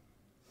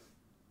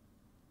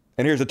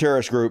 And here's a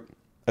terrorist group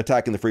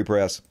attacking the free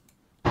press.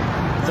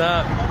 What's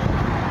up?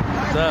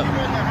 What's up?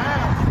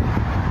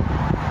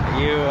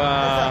 Are you,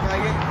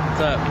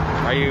 what's up?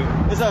 Are you...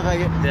 What's up,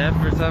 faggot? Deaf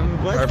or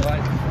something? What? Or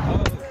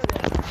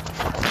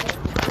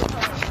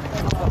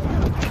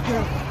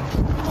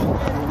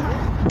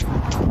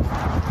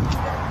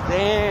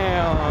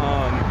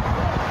damn.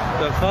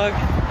 The fuck?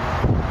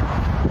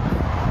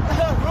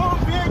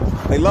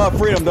 They love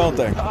freedom, don't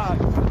they?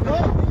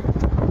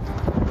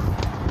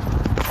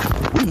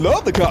 We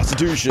love the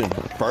Constitution.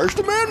 First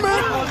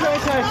Amendment.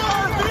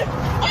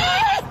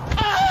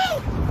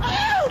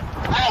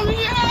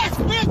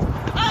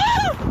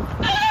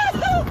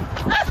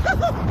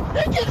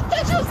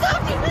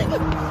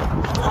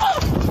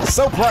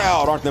 So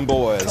proud, aren't them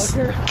boys?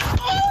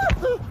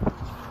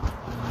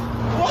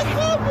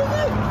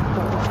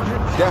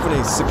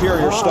 Definitely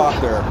superior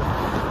stock there.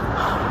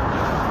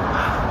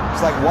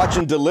 It's like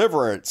watching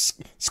Deliverance.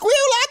 Squeal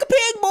like a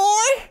pig,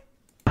 boy.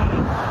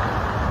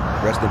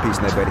 Rest in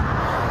peace, Ned Beatty.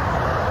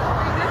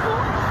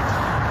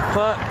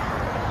 Fuck.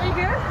 Are you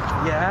good?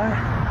 Yeah.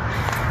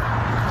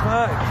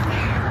 Fuck.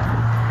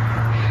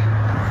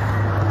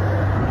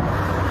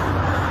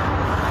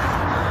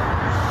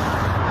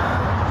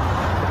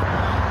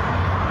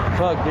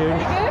 Fuck, dude. Are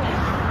you good?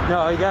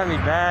 No, you got me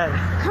bad.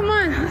 Come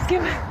on, let's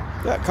get it.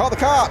 Yeah, call the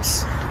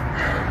cops.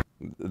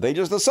 They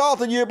just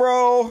assaulted you,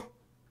 bro.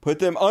 Put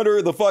them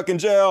under the fucking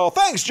jail.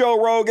 Thanks,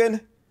 Joe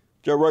Rogan.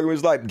 Joe Rogan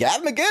was like,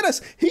 Gavin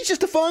McInnes, he's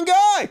just a fun guy.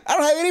 I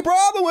don't have any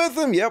problem with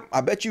him. Yep,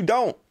 I bet you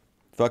don't.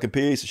 Fucking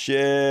piece of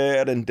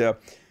shit. And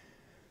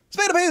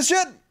speaking of piece of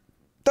shit,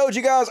 told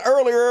you guys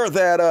earlier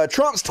that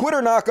Trump's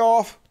Twitter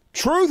knockoff,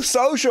 Truth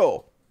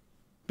Social,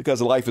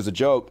 because life is a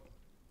joke,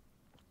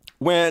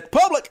 went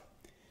public.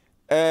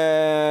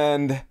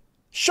 And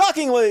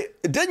shockingly,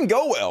 it didn't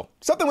go well.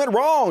 Something went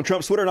wrong.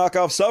 Trump's Twitter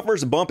knockoff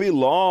suffers a bumpy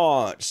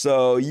launch.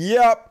 So,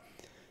 yep.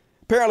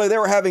 Apparently, they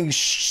were having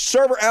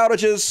server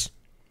outages.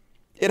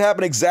 It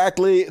happened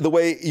exactly the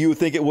way you would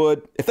think it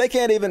would. If they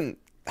can't even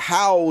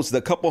house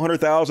the couple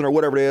 100,000 or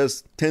whatever it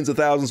is, tens of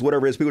thousands,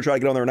 whatever it is, people try to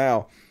get on there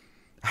now,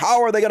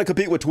 how are they going to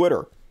compete with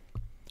Twitter?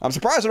 I'm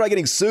surprised they're not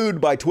getting sued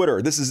by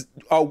Twitter. This is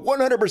a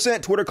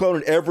 100% Twitter clone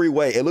in every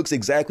way. It looks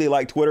exactly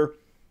like Twitter.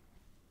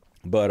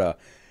 But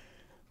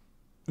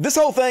this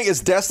whole thing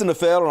is destined to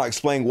fail, and I'll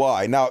explain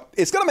why. Now,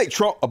 it's going to make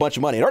Trump a bunch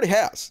of money. It already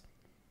has.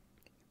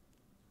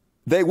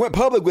 They went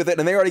public with it,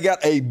 and they already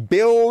got $1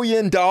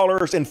 billion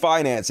in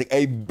financing.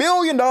 $1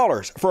 billion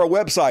for a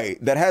website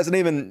that hasn't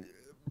even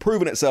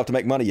proven itself to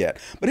make money yet.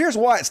 But here's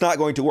why it's not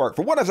going to work.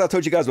 For one, as I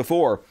told you guys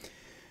before,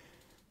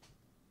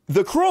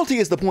 the cruelty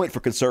is the point for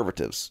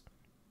conservatives.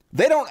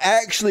 They don't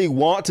actually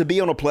want to be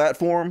on a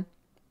platform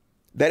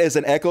that is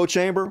an echo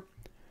chamber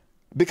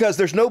because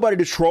there's nobody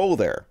to troll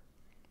there.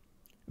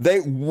 They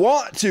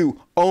want to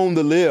own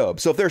the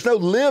libs. So if there's no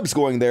libs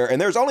going there, and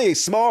there's only a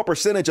small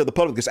percentage of the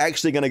public that's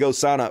actually going to go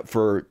sign up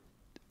for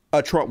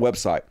a Trump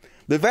website.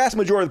 The vast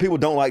majority of the people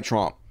don't like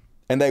Trump,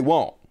 and they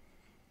won't.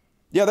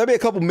 Yeah, there'll be a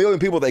couple million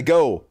people that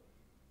go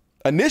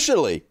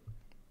initially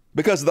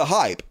because of the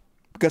hype,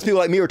 because people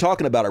like me are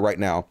talking about it right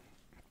now.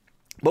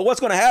 But what's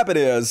going to happen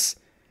is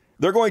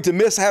they're going to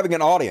miss having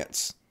an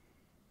audience.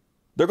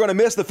 They're going to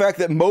miss the fact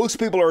that most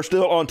people are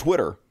still on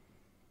Twitter.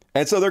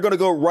 And so they're going to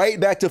go right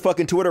back to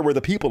fucking Twitter where the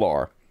people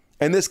are.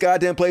 And this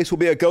goddamn place will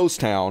be a ghost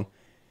town.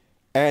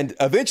 And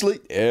eventually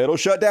it'll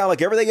shut down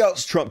like everything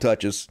else Trump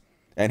touches.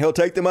 And he'll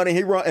take the money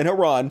he'll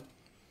run.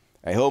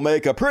 And he'll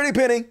make a pretty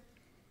penny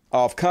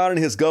off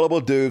conning his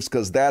gullible dupes,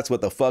 because that's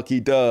what the fuck he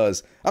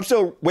does. I'm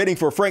still waiting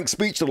for Frank's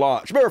Speech to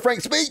launch. Remember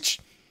Frank's Speech?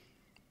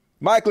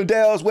 Mike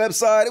Lindell's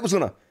website. It was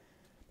going to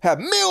have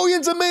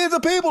millions and millions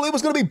of people. It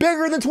was going to be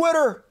bigger than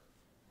Twitter.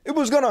 It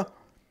was going to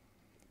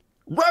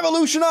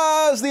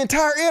revolutionize the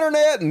entire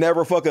internet.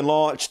 Never fucking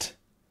launched.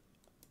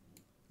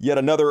 Yet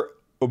another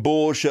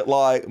bullshit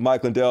lie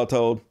Mike Lindell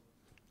told,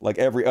 like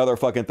every other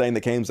fucking thing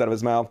that came out of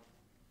his mouth.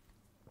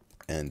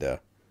 And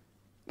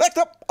next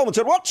up on the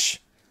Chud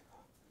Watch,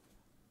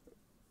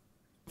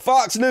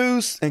 Fox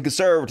News and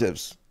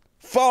conservatives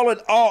falling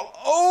all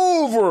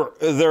over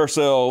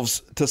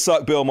themselves to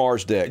suck Bill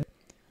Maher's dick.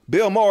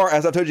 Bill Maher,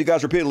 as I told you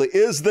guys repeatedly,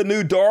 is the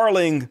new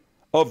darling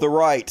of the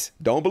right.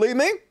 Don't believe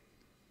me?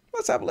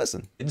 Let's have a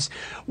listen.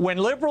 When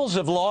liberals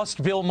have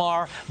lost Bill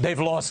Maher, they've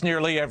lost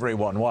nearly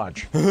everyone.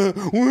 Watch.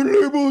 When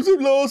liberals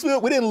have lost Bill,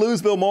 we didn't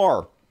lose Bill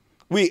Maher.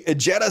 We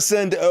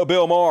jettisoned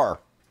Bill Maher.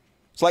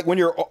 It's like when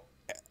your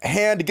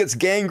hand gets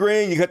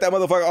gangrene, you cut that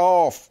motherfucker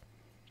off.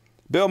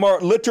 Bill Maher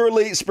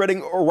literally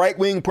spreading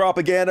right-wing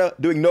propaganda,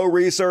 doing no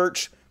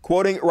research,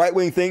 quoting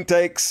right-wing think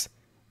tanks.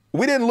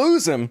 We didn't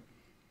lose him.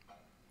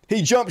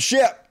 He jumped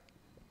ship.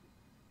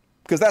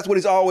 Because that's what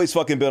he's always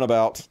fucking been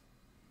about.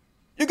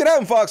 You can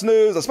have him, Fox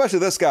News, especially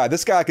this guy.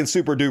 This guy can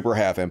super duper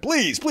have him.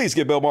 Please, please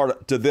give Bill Maher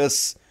to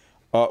this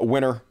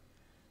winner.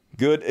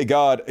 Good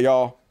God,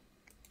 y'all.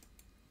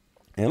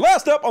 And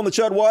last up on the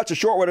Chud Watch, a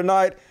short one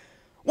tonight.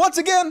 Once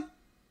again,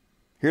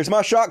 here's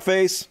my shock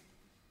face.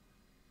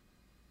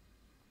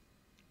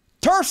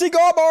 Tulsi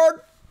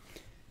Gabbard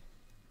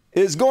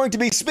is going to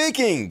be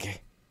speaking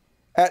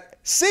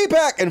at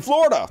CPAC in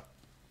Florida,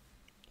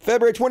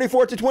 February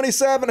 24th to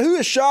 27th. Who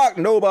is shocked?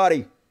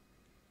 Nobody.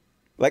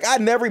 Like,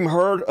 I'd never even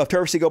heard of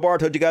Tulsi Gabbard. I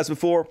told you guys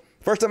before.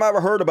 First time I ever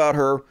heard about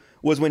her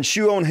was when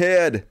Shoe on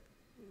Head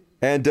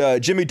and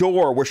Jimmy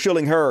Dore were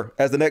shilling her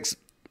as the next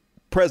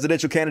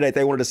presidential candidate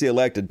they wanted to see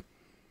elected.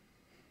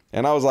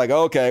 And I was like,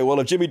 okay, well,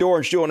 if Jimmy Dore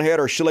and Shoe on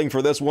Head are shilling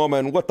for this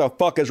woman, what the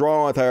fuck is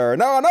wrong with her?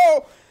 Now I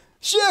know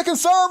she a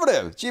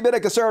conservative. She been a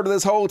conservative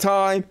this whole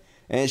time,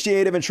 and she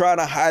ain't even trying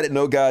to hide it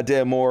no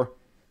goddamn more.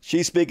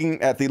 She's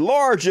speaking at the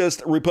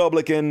largest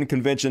Republican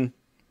convention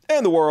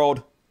in the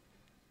world.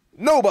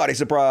 Nobody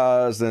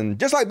surprised. And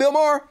just like Bill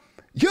Maher,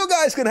 you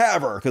guys can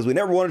have her because we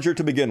never wanted her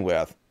to begin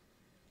with.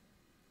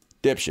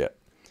 Dipshit.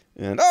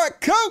 And all right,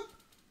 cool.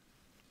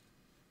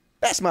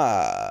 That's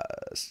my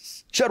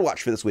Chud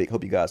Watch for this week.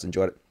 Hope you guys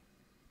enjoyed it.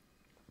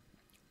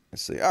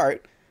 Let's see. All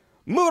right.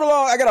 Moving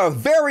along. I got a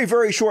very,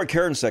 very short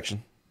Karen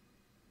section.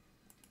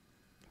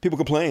 People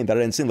complained that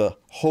I didn't sing the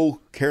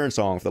whole Karen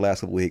song for the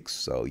last couple weeks.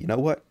 So you know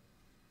what?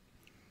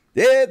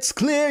 It's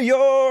clear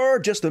you're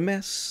just a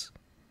mess.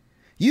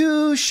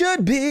 You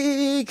should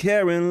be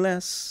caring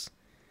less.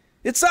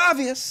 It's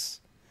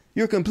obvious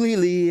you're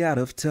completely out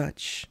of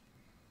touch.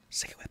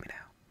 Sing it with me now.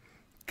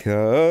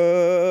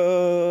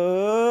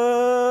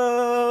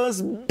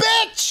 'Cause,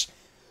 bitch,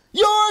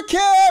 you're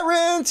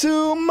caring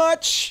too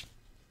much.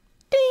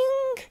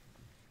 Ding.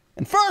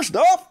 And first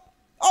off,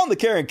 on the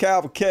Karen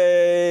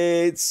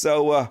Cavalcade.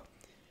 So,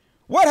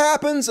 what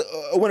happens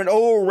when an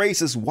old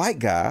racist white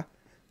guy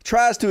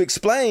tries to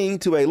explain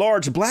to a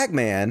large black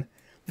man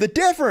the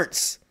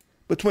difference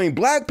between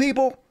black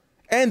people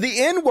and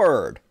the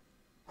N-word?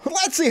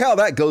 Let's see how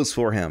that goes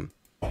for him.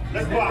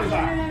 Let's block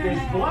that.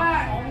 There's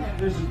black.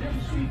 There's a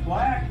difference between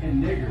black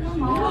and niggers.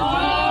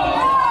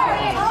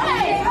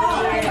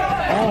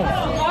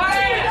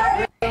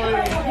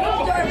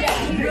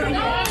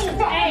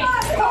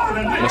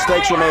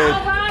 Mistakes were made.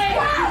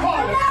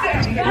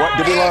 What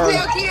did we learn?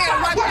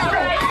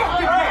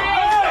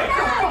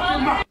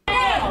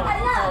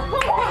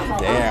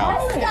 Damn.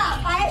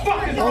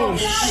 Oh,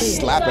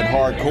 slapping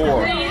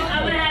hardcore.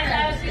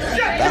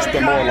 That's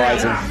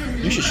demoralizing.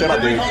 You should shut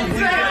up, dude.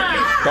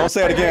 Don't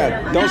say it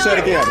again. Don't say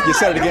it again. You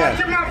said it again.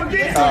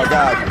 Oh,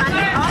 God.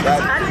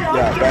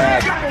 Yeah,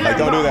 bad. Like,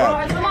 don't do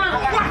that.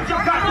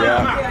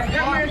 Yeah.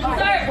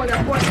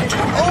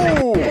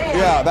 Oh,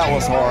 yeah. Ah, that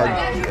was hard.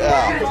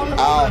 Yeah.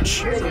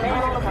 Ouch.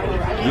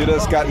 You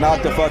just got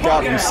knocked the fuck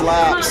out from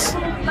slaps.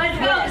 Run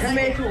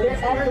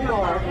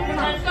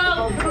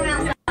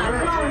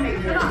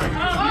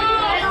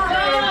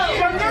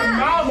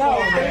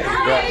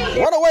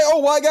away,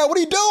 old white guy. What are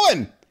you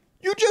doing?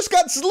 You just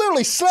got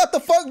literally slapped the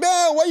fuck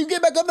down. Why you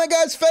get back up in that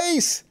guy's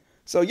face?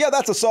 So yeah,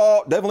 that's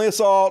assault. Definitely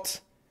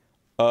assault.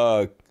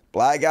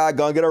 Black guy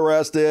gonna get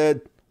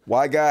arrested.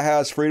 White guy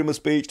has freedom of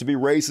speech to be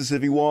racist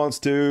if he wants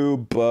to,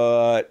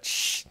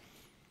 but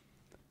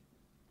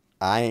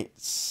I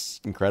ain't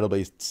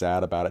incredibly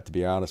sad about it, to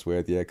be honest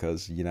with you,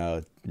 because, you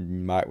know, you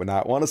might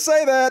not want to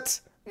say that.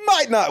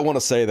 Might not want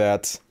to say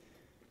that.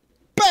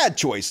 Bad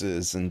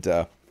choices. And,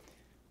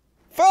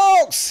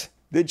 folks,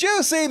 did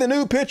you see the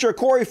new picture of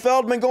Corey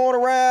Feldman going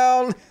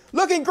around?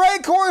 Looking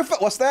great, Corey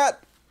What's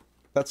that?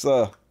 That's,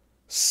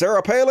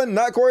 Sarah Palin,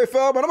 not Corey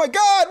Feldman. Oh my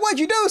God, what'd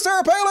you do,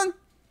 Sarah Palin?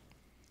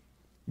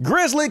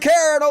 Grizzly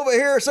Karen over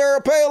here, Sarah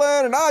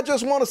Palin, and I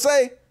just want to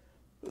say,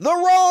 the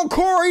wrong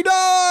Corey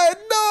died.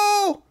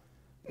 No,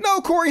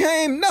 no, Corey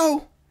Haim,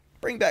 no.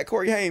 Bring back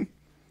Corey Haim.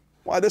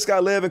 Why this guy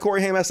live and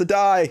Corey Haim has to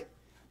die?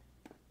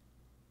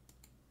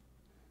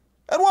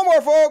 And one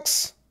more,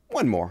 folks.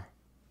 One more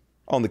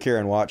on the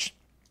Karen Watch.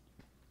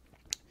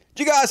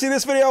 Did you guys see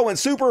this video? It went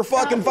super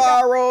fucking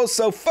viral.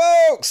 So,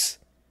 folks,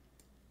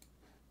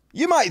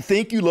 you might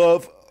think you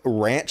love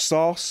ranch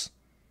sauce,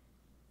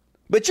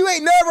 but you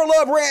ain't never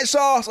loved ranch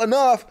sauce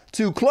enough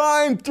to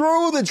climb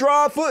through the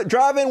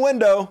drive-in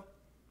window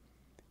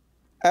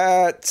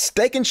at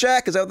Steak and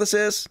Shack. Is that what this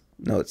is?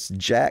 No, it's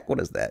Jack.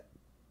 What is that?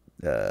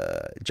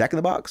 Jack in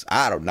the Box?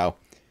 I don't know.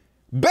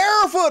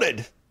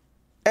 Barefooted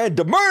and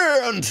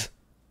demand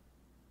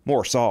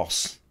more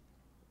sauce.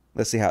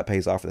 Let's see how it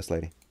pays off for this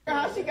lady.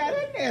 How she got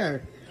in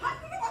there?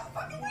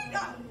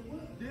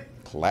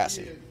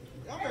 Classy.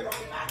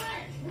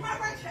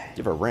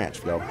 Give her a ranch,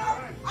 Phil.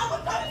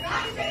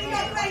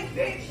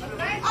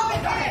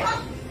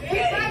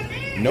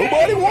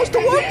 Nobody wants to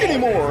work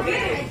anymore. You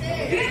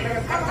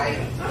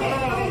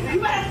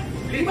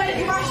better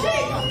get my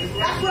shit.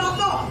 That's what I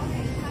thought.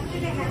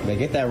 They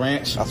get that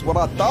ranch. That's what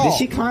I thought. Did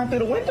she climb through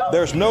the window?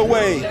 There's no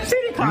way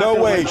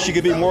she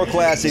could be more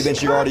classy than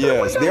she already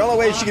is. The only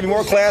way she could be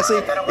more classy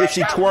if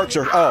she twerks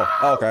her.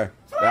 Oh, okay.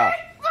 Yeah.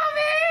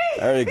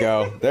 There you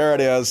go. There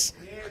it is.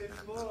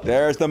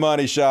 There's the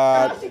money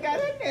shot.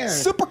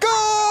 Super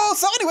cool.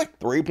 So anyway,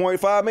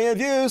 3.5 million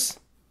views.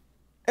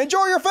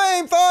 Enjoy your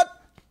fame, thought.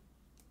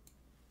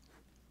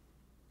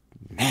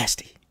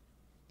 Nasty.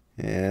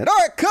 And all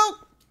right, cool.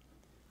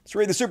 Let's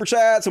read the super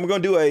chats, and we're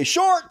going to do a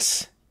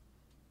short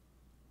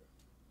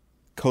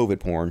COVID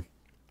porn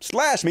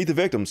 / meet the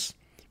victims.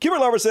 Cuber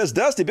Lover says,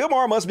 Dusty, Bill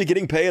Maher must be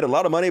getting paid a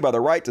lot of money by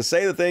the right to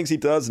say the things he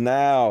does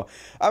now.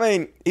 I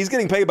mean, he's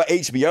getting paid by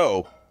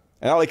HBO,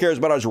 and all he cares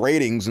about is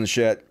ratings and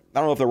shit. I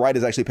don't know if the right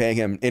is actually paying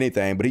him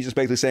anything, but he's just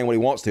basically saying what he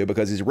wants to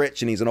because he's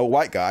rich and he's an old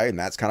white guy, and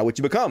that's kind of what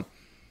you become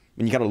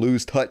when you kind of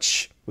lose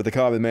touch with the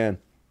common man.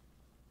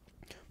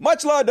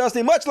 Much love,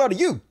 Dusty. Much love to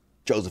you,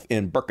 Joseph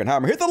N.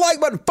 Birkenheimer. Hit the like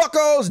button,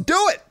 fuckos. Do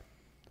it.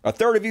 A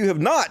third of you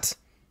have not.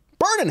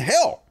 Burn in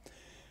hell.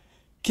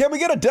 Can we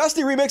get a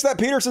Dusty remix of that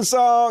Peterson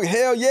song?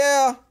 Hell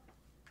yeah.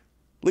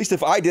 At least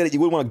if I did it, you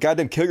wouldn't want to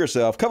goddamn kill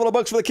yourself. Couple of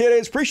bucks for the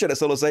kiddies. Appreciate it,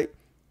 Solo Say.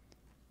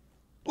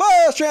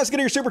 Last chance to get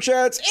your super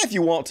chats if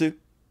you want to.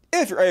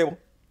 If you're able.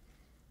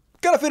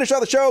 Gotta finish out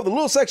the show with a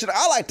little section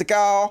I like to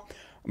call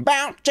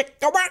Bow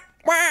Chicka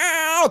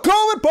Wow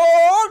COVID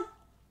Porn,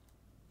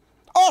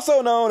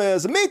 also known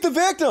as Meet the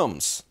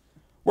Victims,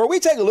 where we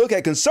take a look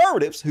at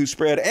conservatives who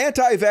spread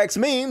anti-vax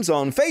memes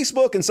on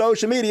Facebook and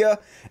social media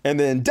and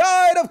then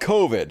died of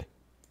COVID.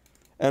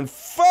 And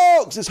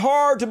folks, it's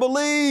hard to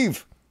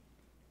believe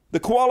the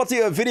quality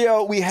of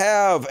video we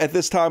have at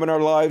this time in our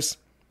lives.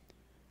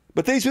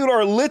 But these people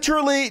are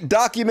literally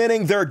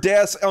documenting their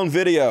deaths on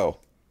video.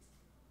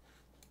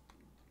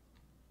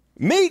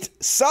 Meet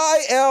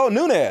Cy L.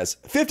 Nunez,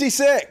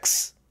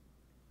 56.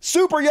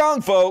 Super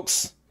young,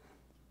 folks.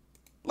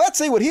 Let's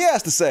see what he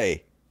has to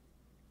say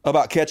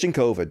about catching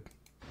COVID.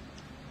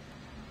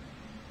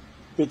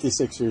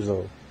 56 years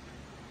old.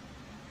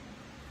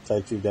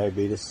 Type 2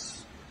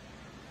 diabetes.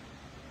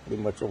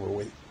 Pretty much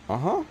overweight.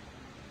 Been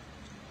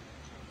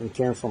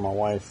caring for my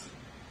wife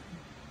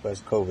who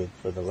has COVID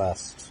for the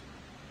last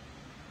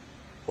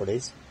 4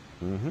 days.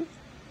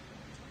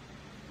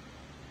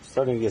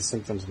 Starting to get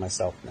symptoms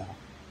myself now.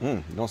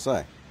 Don't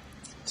say.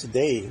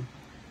 Today,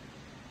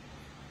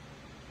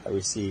 I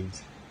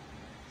received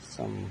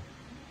some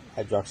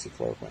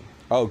hydroxychloroquine.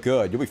 Oh,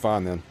 good. You'll be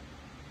fine then.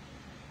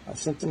 My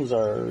symptoms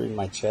are in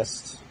my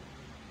chest.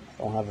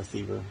 I don't have a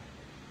fever.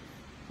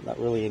 Not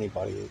really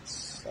anybody.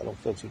 I don't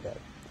feel too bad.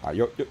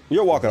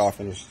 You'll walk it off.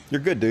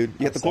 You're good, dude.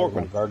 You have the chloroquine.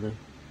 My garden,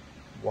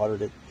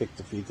 watered it, picked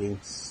a few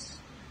things.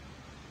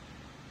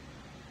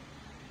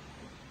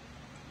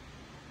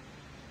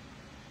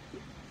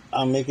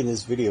 I'm making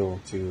this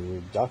video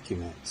to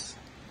document.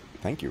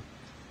 Thank you.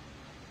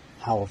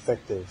 How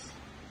effective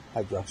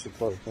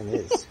hydroxychloroquine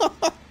is.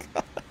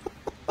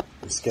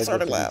 I'm scheduled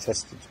to be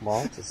tested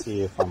tomorrow to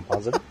see if I'm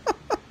positive.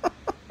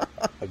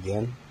 I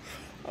again.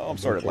 Oh, I'm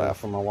sorry to laugh.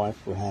 For my wife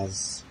who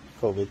has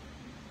COVID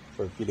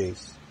for a few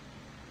days.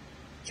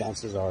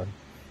 Chances are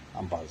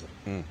I'm positive.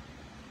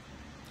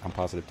 I'm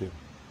positive too.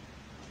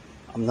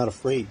 I'm not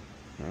afraid.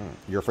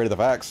 You're afraid of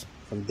the vax?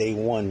 From day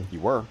one. You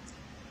were.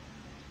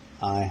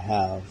 I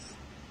have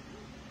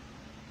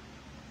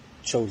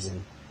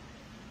chosen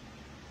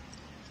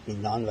to be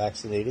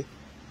non-vaccinated,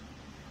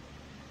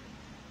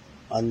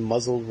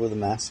 unmuzzled with a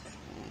mask.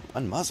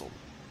 Unmuzzled?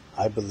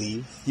 I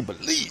believe. He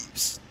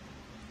believes.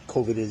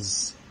 COVID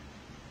is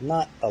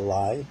not a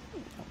lie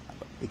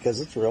because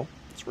it's real.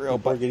 It's real,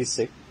 people are getting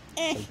sick.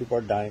 Some people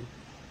are dying.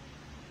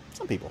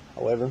 Some people.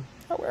 However,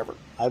 However,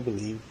 I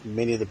believe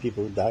many of the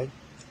people who died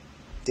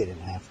didn't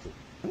have to.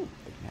 Didn't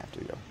have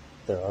to, yo.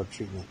 There are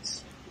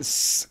treatments.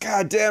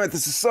 God damn it,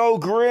 this is so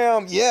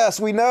grim. Yes,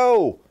 we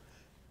know.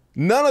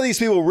 None of these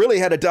people really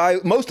had to die.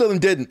 Most of them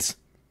didn't.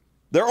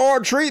 There are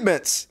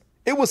treatments.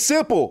 It was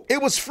simple.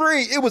 It was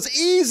free. It was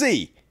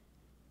easy.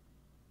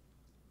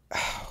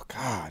 Oh,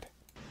 God.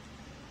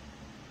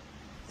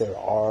 There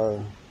are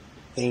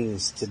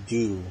things to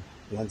do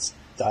once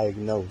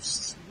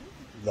diagnosed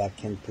that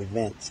can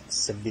prevent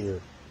severe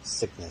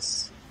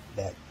sickness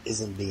that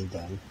isn't being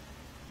done,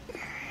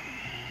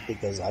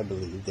 because I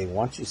believe they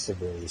want you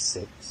severely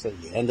sick so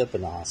you end up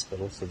in the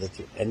hospital, so that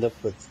you end up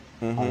with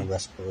on a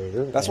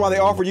respirator. That's why they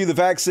offered you the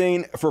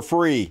vaccine for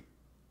free.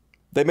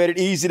 They made it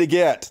easy to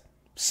get,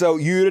 so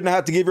you didn't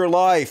have to give your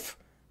life.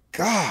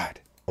 God.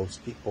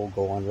 Most people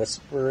go on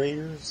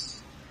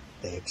respirators,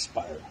 they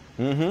expire.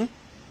 Mm-hmm.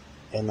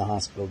 And the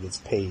hospital gets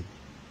paid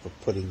for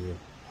putting you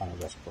on a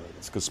respirator.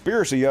 It's a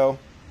conspiracy, yo.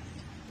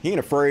 He ain't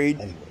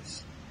afraid.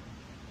 Anyways,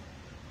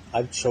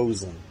 I've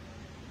chosen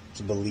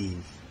to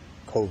believe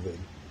COVID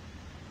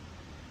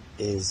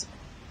is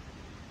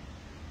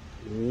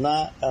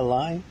not a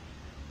lie,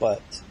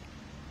 but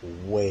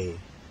way,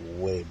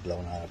 way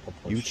blown out of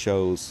proportion. You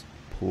chose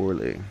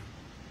poorly.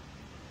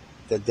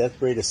 The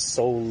death rate is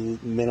so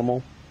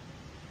minimal,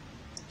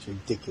 it's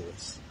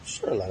ridiculous.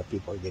 Sure, a lot of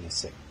people are getting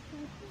sick,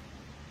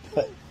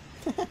 but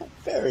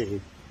very,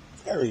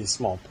 very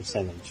small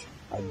percentage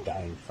are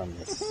dying from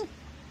this.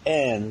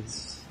 And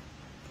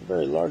a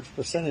very large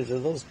percentage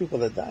of those people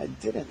that died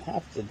didn't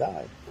have to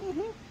die.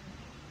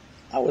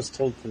 I was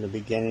told from the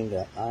beginning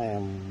that I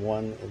am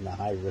one in the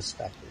high risk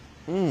factor.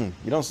 You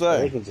don't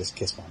say. They can just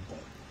kiss my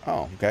butt.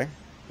 Oh, okay.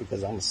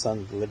 Because I'm a son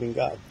of the living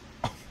God.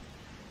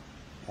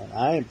 And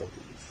I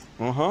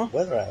believe,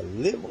 whether I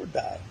live or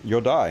die, You'll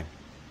die.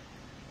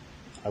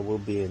 I will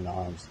be in the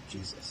arms of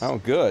Jesus. Oh,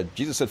 good.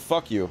 Jesus said,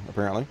 fuck you,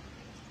 apparently.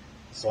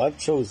 So I've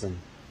chosen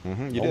You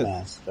no did.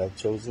 mask. I've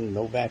chosen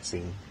no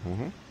vaccine.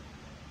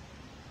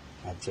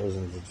 I've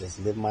chosen to just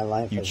live my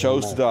life. You as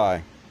chose to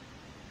die.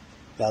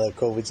 Now that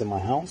COVID's in my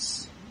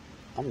house,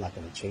 I'm not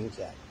going to change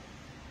that.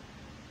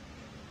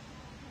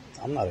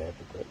 I'm not a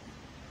hypocrite.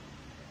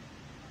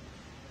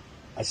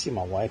 I see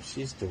my wife,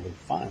 she's doing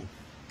fine.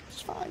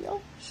 It's fine,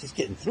 yo. She's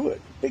getting through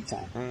it big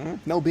time.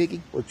 No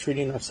biggie. We're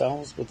treating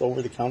ourselves with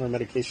over-the-counter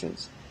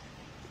medications.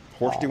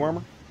 Horse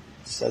dewormer?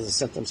 Just as the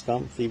symptoms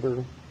come,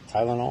 fever,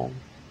 Tylenol,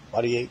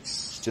 body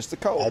aches. It's just a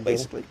cold, Advil,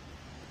 basically.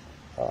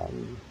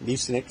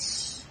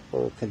 Mucinex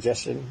for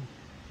congestion.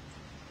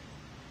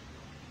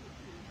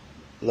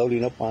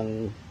 Loading up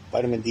on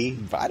vitamin D.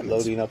 Vitamins.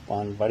 Loading up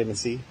on vitamin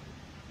C.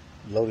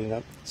 Loading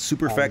up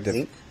Super on effective.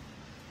 zinc.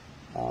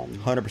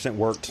 100%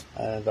 worked.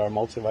 And our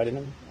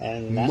multivitamin.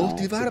 And now,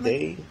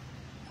 today,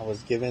 I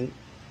was given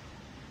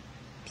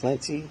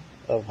plenty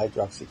of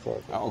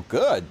hydroxychloroquine. Oh,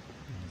 good.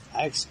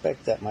 I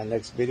expect that my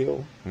next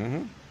video,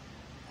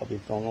 I'll be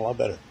feeling a lot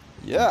better.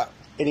 Yeah.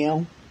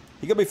 Anyhow,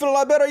 He gonna be feeling a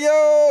lot better,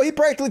 yo. He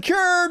practically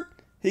cured.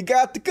 He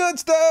got the good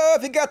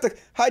stuff. He got the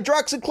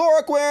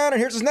hydroxychloroquine. And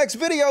here's his next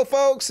video,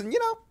 folks. And, you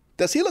know,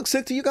 does he look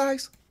sick to you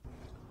guys?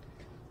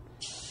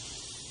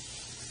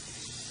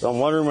 so I'm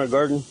watering my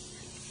garden.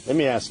 Let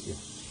me ask you,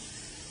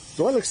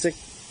 do I look sick?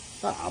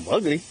 I'm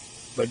ugly,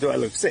 but do I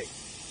look sick?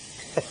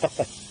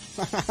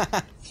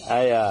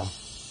 I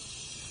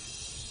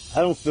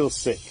don't feel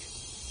sick.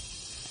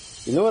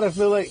 You know what I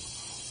feel like?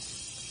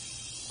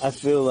 I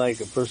feel like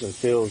a person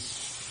feels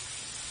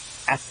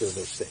after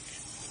they're sick.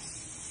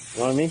 You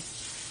know what I mean?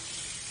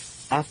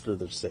 After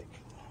they're sick.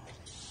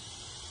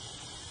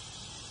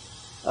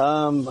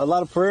 A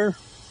lot of prayer.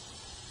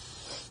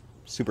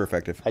 Super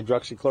effective.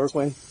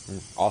 Hydroxychloroquine.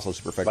 Also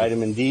super effective.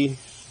 Vitamin D.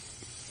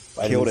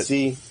 Vitamin Killed it.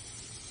 C.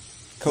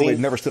 COVID zinc,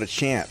 never stood a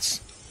chance.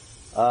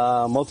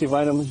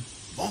 multivitamin.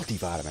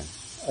 Multivitamin.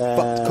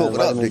 And COVID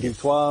up, vitamin nigga.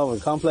 B12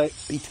 and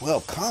complex.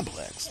 B12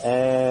 complex.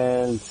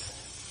 And,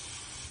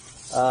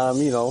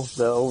 you know,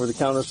 the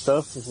over-the-counter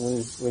stuff.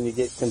 When you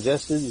get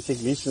congested, you take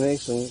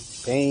Mucinex and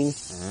pain.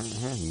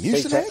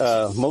 Mucinex? Take,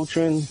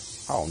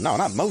 Motrin. Oh, no,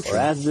 not Motrin. Or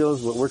Advil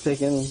is what we're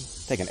taking.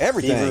 Taking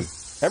everything.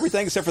 Fever.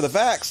 Everything except for the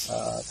vax.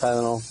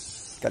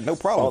 Tylenol. Got no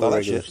problem all with all the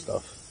that regular shit.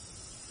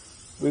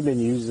 stuff. We've been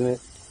using it.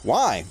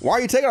 Why? Why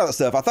are you taking all that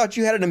stuff? I thought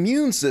you had an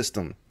immune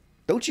system.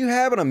 Don't you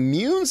have an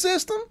immune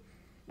system?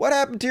 What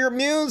happened to your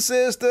immune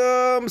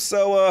system?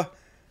 So,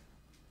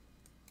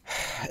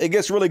 it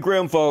gets really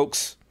grim,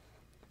 folks.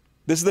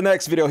 This is the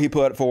next video he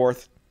put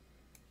forth.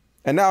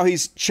 And now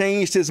he's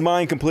changed his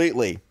mind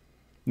completely.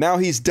 Now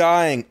he's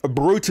dying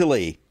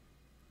brutally,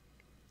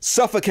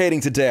 suffocating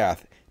to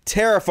death,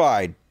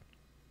 terrified.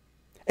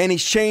 And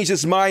he's changed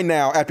his mind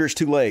now after it's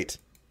too late.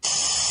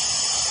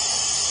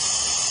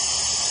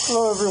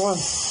 Hello, everyone.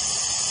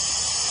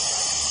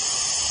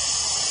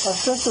 I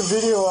sent a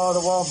video out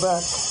a while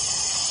back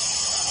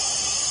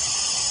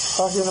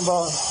talking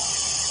about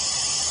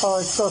how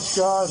I trust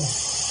God,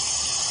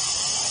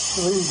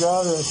 believe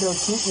God that He'll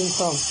keep me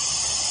from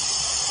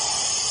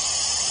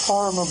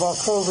harm about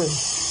COVID.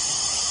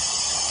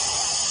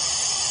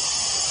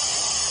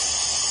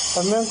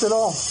 I meant it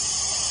all.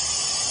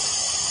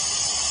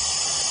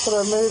 But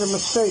I made a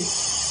mistake.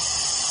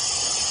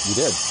 You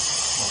did.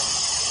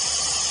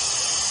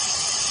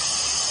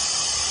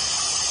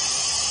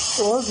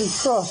 It wasn't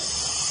trust.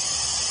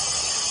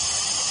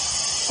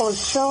 I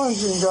was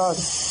challenging God.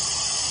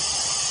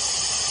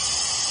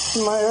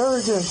 In my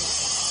arrogance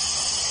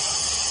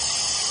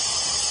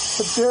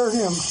to dare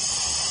Him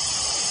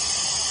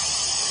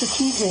to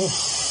keep me.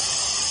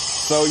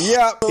 So,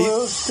 yeah,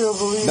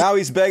 now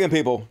he's begging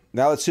people.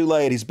 Now it's too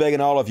late. He's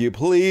begging all of you.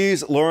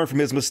 Please learn from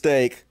his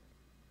mistake.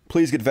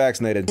 Please get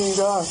vaccinated.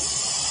 God.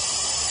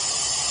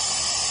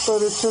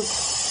 But it took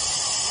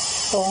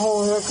a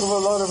whole heck of a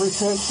lot of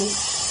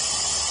repentance.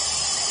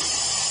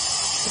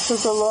 It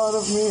took a lot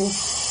of me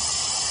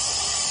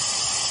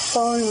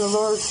telling the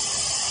Lord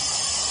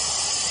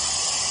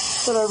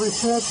that I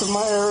repent of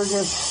my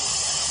arrogance.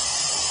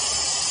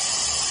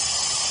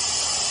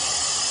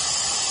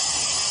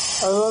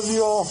 I love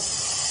you all.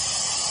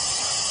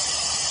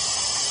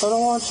 I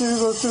don't want you to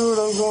go through what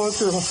I'm going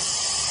through.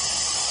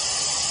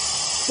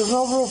 There's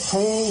no real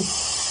pain.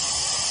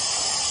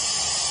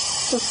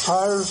 It's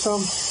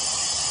tiresome.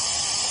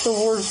 The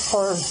worst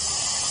part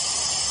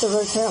is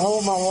I can't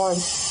hold my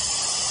wife.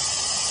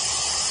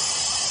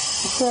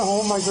 I can't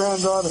hold my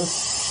granddaughter.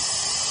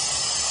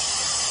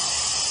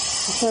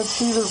 I can't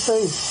see their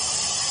face.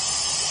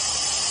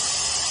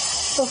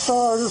 That's the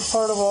hardest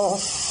part of all.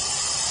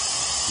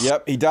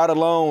 Yep, he died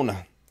alone.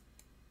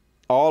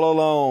 All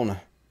alone.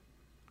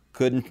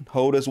 Couldn't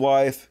hold his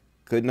wife.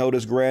 Couldn't hold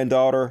his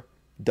granddaughter.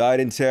 Died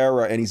in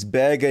terror. And he's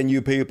begging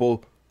you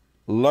people,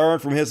 learn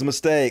from his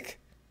mistake.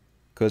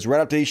 Because right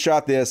after he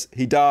shot this,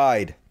 he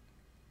died.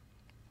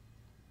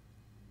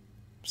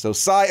 So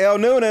Cy L.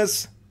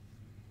 Nunes,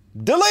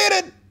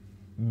 deleted.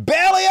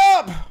 Belly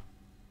up.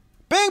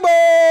 Bing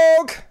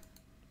bong.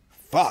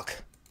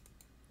 Fuck.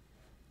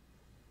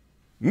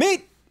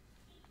 Meet.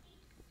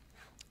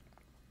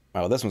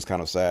 Oh, this one's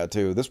kind of sad,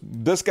 too.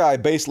 This guy,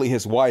 basically,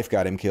 his wife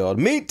got him killed.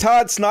 Meet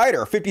Todd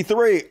Snyder,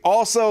 53,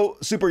 also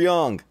super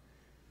young.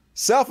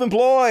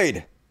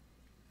 Self-employed.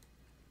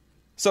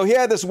 So he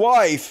had this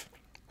wife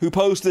who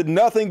posted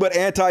nothing but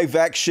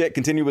anti-vax shit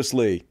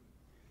continuously.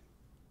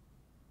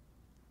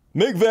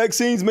 Make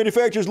vaccines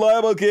manufacturers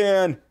liable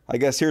again. I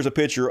guess here's a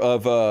picture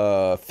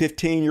of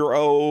 15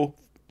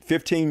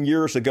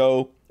 years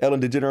ago,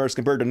 Ellen DeGeneres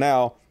compared to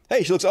now.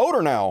 Hey, she looks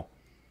older now.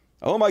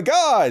 Oh my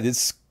God,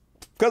 it's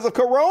because of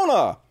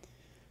Corona.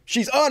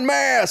 She's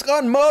unmasked,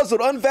 unmuzzled,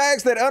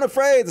 unvaccinated,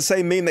 unafraid. The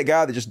same meme that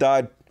guy that just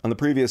died on the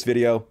previous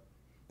video.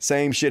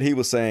 Same shit he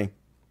was saying.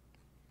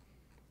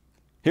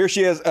 Here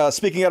she is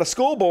speaking at a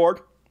school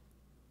board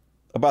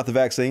about the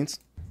vaccines.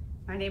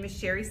 My name is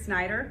Sherry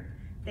Snyder.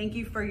 Thank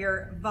you for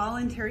your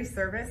voluntary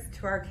service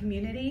to our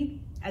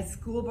community. As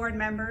school board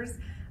members,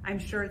 I'm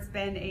sure it's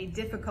been a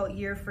difficult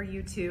year for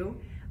you too.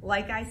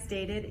 Like I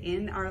stated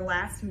in our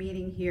last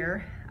meeting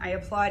here, I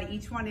applaud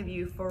each one of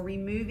you for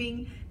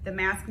removing the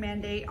mask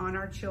mandate on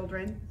our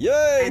children.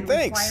 Yay, and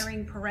thanks.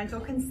 Requiring parental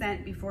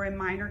consent before a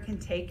minor can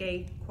take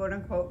a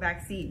quote-unquote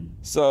vaccine.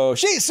 So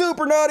she's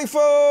super naughty,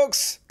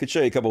 folks. Could show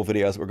you a couple of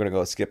videos. We're going to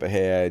go skip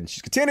ahead.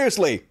 She's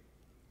continuously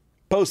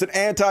posting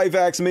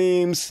anti-vax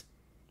memes.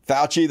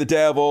 Fauci the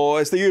devil.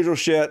 It's the usual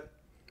shit.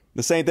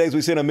 The same things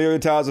we've seen a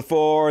million times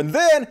before. And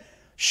then,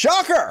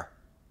 shocker!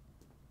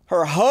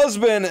 Her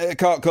husband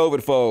caught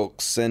COVID,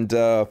 folks, and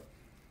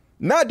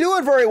not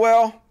doing very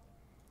well.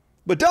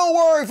 But don't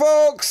worry,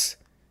 folks.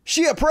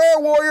 She a prayer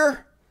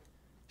warrior.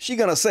 She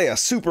gonna say a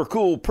super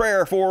cool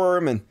prayer for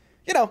him, and,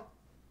 you know,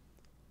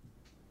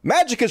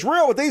 magic is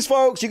real with these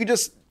folks. You can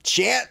just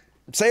chant,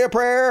 say a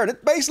prayer, and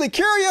it basically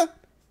cure you.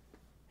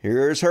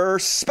 Here's her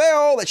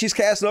spell that she's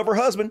casting over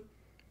her husband.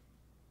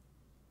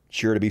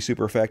 Sure to be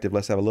super effective.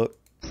 Let's have a look.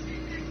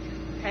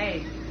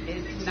 Hey,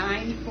 it's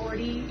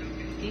 9:40.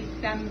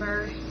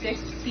 December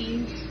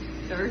 16th,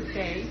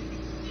 Thursday,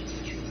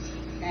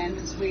 and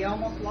we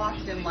almost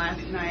lost him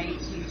last night.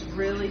 He's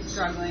really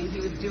struggling.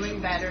 He was doing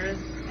better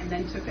and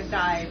then took a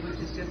dive, which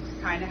is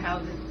just kind of how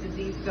this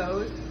disease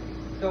goes.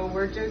 So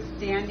we're just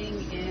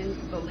standing in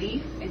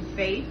belief and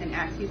faith and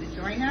ask you to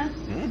join us.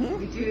 Mm-hmm.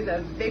 We do the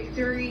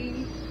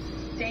victory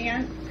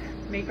stance,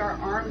 make our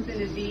arms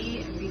in a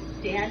V, and we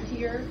stand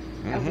here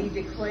and we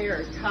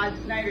declare, Todd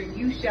Snyder,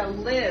 you shall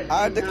live.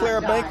 I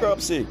declare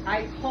bankruptcy.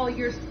 I call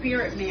your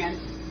spirit man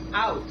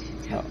out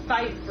to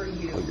fight for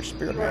you. Oh, your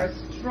spirit you are a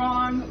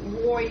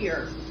strong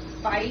warrior.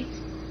 Fight.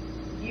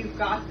 You've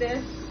got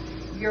this.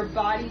 Your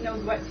body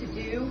knows what to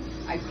do.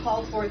 I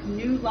call forth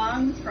new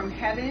lungs from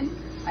heaven.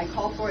 I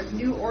call forth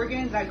new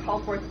organs. I call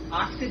forth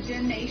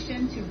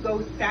oxygenation to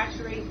go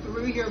saturate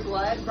through your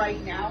blood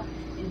right now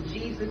in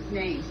Jesus'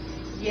 name.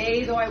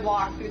 Yea, though I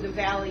walk through the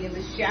valley in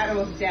the shadow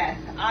of death,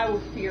 I will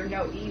fear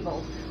no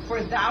evil.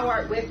 For thou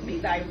art with me.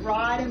 Thy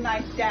rod and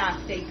thy staff,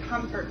 they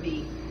comfort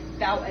me.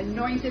 Thou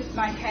anointest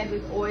my head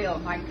with oil.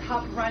 My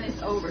cup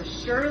runneth over.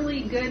 Surely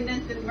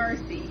goodness and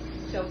mercy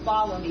shall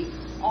follow me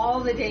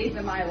all the days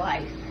of my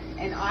life,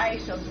 and I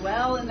shall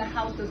dwell in the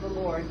house of the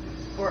Lord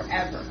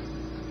forever.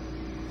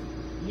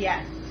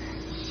 Yes,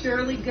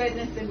 surely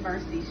goodness and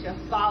mercy shall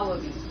follow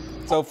me.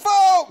 So,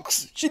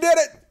 folks, she did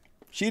it.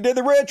 She did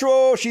the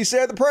ritual. She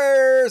said the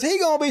prayers. He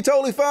gonna be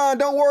totally fine.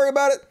 Don't worry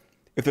about it.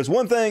 If there's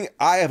one thing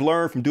I have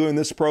learned from doing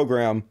this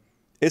program,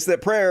 it's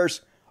that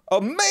prayers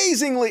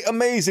amazingly,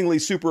 amazingly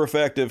super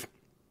effective.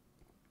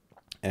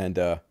 And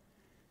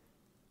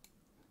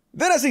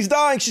then as he's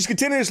dying, she's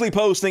continuously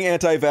posting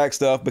anti-vax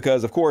stuff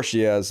because of course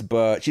she is.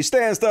 But she's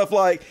saying stuff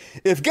like,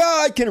 if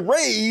God can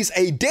raise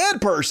a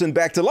dead person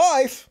back to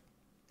life,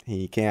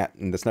 he can't,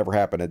 and that's never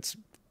happened. It's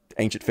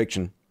ancient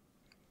fiction.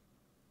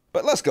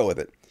 But let's go with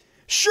it.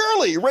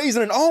 Surely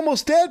raising an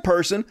almost dead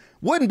person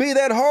wouldn't be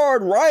that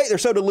hard, right? They're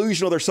so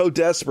delusional. They're so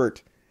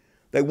desperate.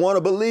 They want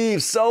to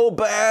believe so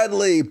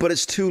badly, but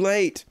it's too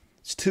late.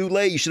 It's too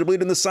late. You should have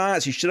believed in the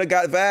science. You should have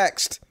got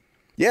vaxxed.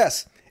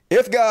 Yes,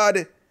 if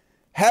God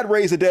had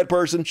raised a dead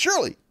person,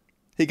 surely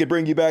he could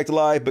bring you back to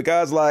life. But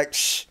God's like,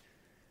 shh,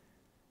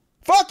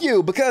 fuck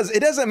you, because it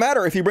doesn't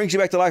matter if he brings you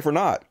back to life or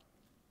not.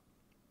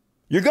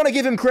 You're going to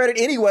give him credit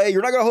anyway.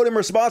 You're not going to hold him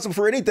responsible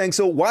for anything.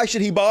 So why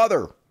should he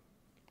bother?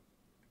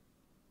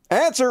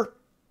 Answer.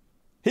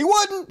 He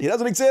wouldn't. He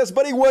doesn't exist,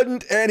 but he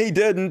wouldn't, and he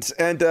didn't.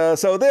 And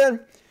so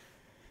then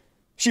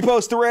she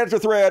posts thread after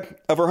thread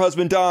of her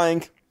husband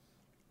dying,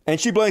 and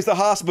she blames the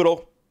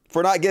hospital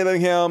for not giving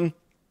him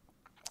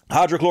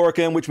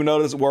hydrochloroquine, which we know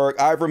doesn't work,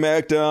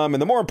 ivermectin,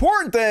 and the more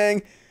important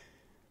thing,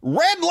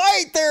 red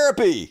light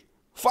therapy.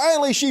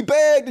 Finally, she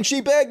begged and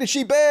she begged and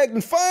she begged,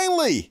 and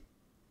finally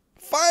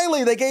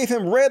they gave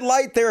him red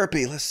light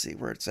therapy. Let's see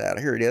where it's at.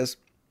 Here it is.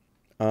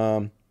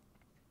 Trying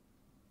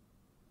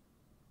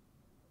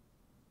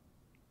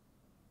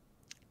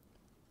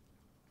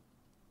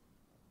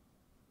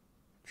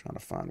to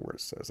find where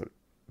it says it.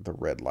 The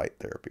red light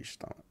therapy. She's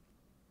talking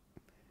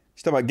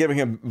about giving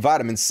him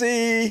vitamin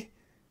C.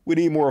 We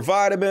need more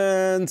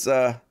vitamins.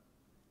 The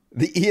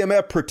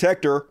EMF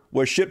protector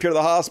was shipped here to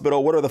the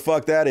hospital. Whatever the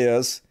fuck that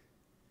is.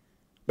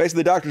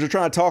 Basically, the doctors are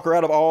trying to talk her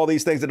out of all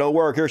these things that don't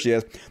work. Here she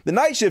is. The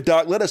night shift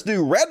doc let us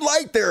do red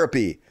light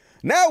therapy.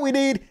 Now we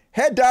need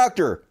head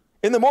doctor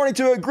in the morning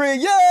to agree.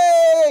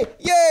 Yay!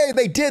 Yay!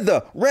 They did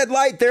the red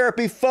light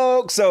therapy,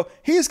 folks. So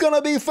he's going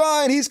to be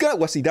fine.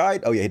 What's he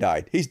died? Oh, yeah, he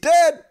died. He's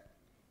dead.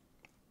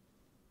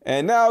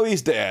 And now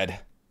he's dead.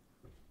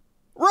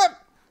 RIP!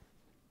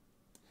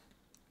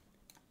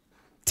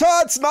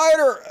 Todd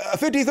Snyder,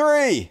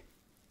 53.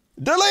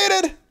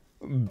 Deleted.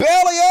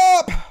 Belly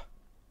up.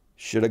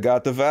 Should have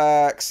got the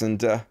vax.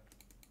 And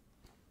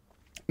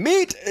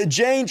meet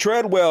Jane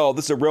Treadwell.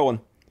 This is a real one.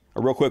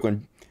 A real quick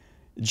one.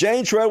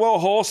 Jane Treadwell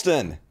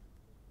Holston,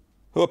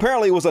 who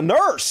apparently was a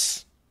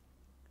nurse.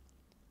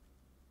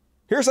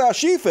 Here's how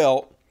she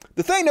felt.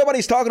 The thing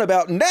nobody's talking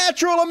about,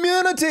 natural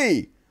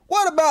immunity.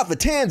 What about the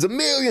tens of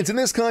millions in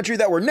this country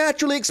that were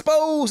naturally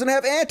exposed and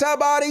have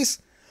antibodies?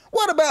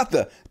 What about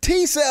the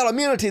T-cell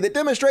immunity that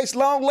demonstrates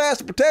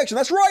long-lasting protection?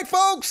 That's right,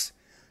 folks.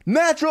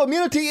 Natural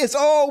immunity is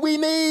all we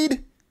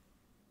need.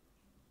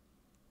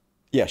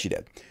 Yeah, she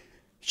did.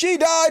 She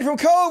died from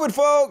COVID,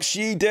 folks.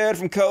 She died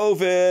from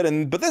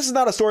COVID. But this is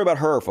not a story about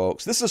her,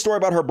 folks. This is a story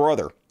about her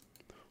brother,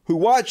 who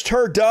watched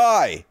her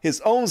die,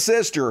 his own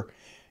sister,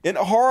 in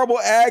horrible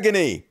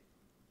agony.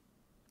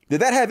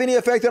 Did that have any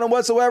effect on him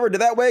whatsoever? Did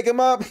that wake him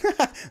up?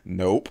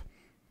 Nope.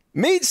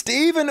 Meet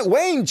Stephen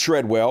Wayne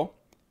Treadwell,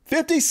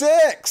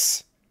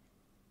 56,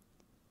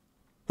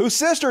 whose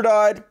sister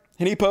died,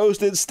 and he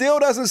posted, still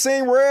doesn't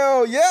seem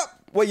real. Yep.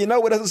 Well, you know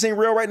what doesn't seem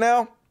real right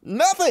now?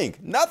 Nothing.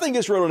 Nothing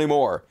is real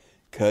anymore.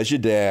 Because you're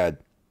dead.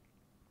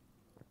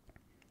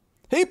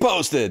 He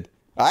posted,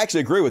 I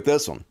actually agree with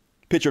this one.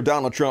 Picture of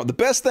Donald Trump. The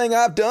best thing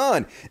I've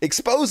done,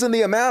 exposing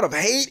the amount of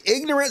hate,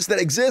 ignorance that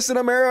exists in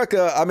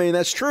America. I mean,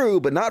 that's true,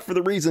 but not for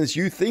the reasons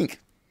you think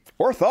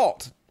or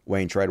thought,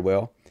 Wayne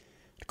Treadwell.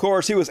 Of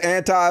course, he was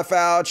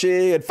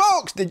anti-Fauci. And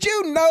folks, did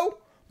you know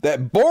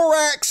that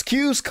borax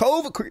cures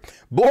COVID?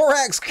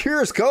 Borax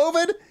cures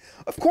COVID?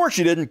 Of course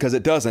you didn't, because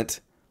it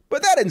doesn't.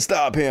 But that didn't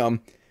stop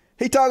him.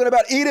 He talking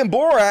about eating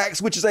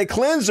borax, which is a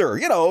cleanser,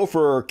 you know,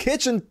 for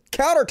kitchen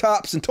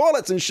countertops and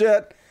toilets and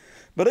shit.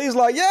 But he's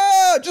like,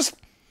 yeah, just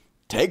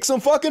take some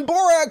fucking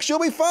borax. You'll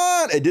be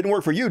fine. It didn't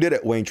work for you, did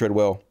it, Wayne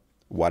Treadwell?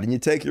 Why didn't you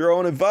take your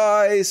own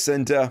advice?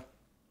 And, of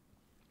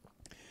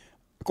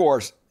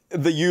course,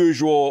 the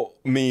usual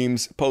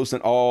memes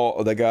posting all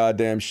of the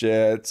goddamn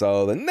shit.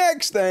 So the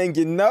next thing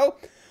you know,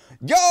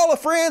 y'all,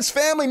 friends,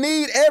 family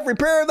need every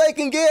prayer they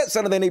can get.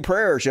 Son of they need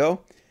prayers,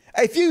 yo.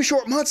 A few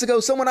short months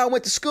ago, someone I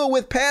went to school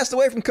with passed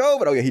away from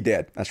COVID. Oh, yeah, he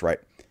did. That's right.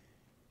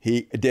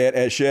 He dead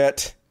as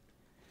shit.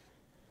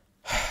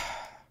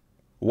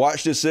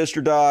 Watched his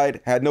sister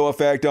died, had no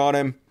effect on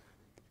him.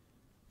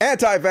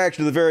 Anti-vax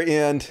to the very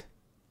end.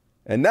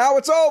 And now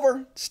it's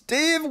over.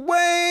 Steve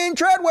Wayne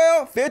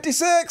Treadwell,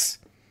 56.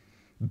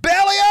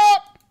 Belly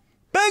up!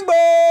 Bing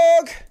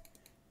bong!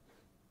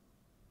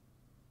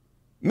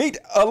 Meet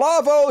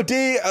Olavo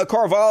de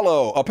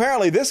Carvalho.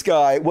 Apparently this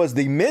guy was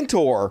the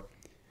mentor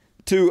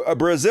to a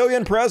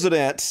Brazilian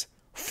president,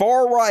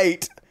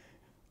 far-right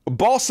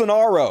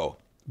Bolsonaro.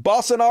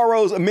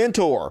 Bolsonaro's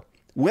mentor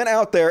went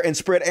out there and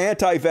spread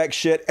anti-vax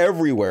shit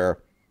everywhere.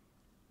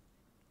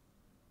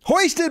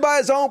 Hoisted by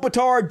his own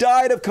petard,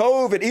 died of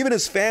COVID. Even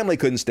his family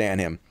couldn't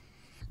stand him.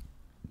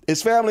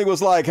 His family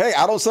was like, hey,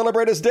 I don't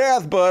celebrate his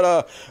death,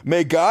 but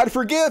may God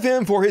forgive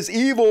him for his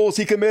evils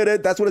he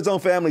committed. That's what his own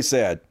family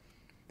said.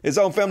 His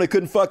own family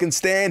couldn't fucking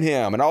stand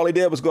him. And all he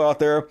did was go out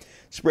there,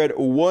 spread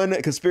one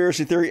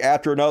conspiracy theory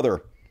after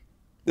another.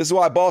 This is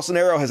why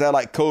Bolsonaro has had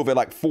like COVID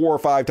like 4 or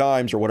 5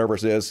 times or whatever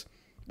it is.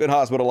 Been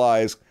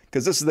hospitalized.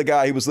 Because this is the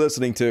guy he was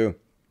listening to.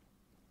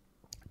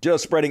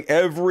 Just spreading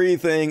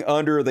everything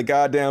under the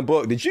goddamn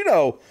book. Did you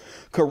know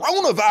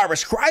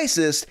coronavirus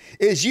crisis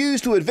is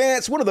used to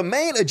advance one of the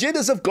main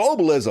agendas of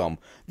globalism?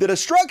 The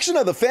destruction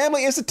of the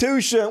family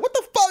institution. What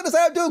the fuck does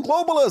that have to do with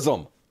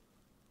globalism?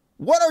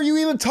 What are you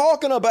even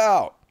talking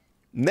about?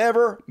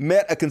 Never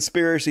met a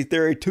conspiracy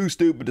theory too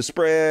stupid to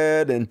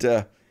spread. And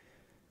dead.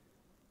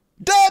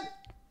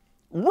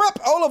 Rip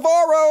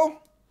Olivaro.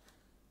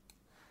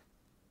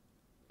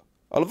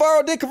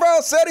 Olivaro de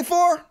Carvalho,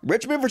 74.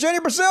 Richmond,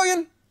 Virginia,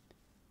 Brazilian.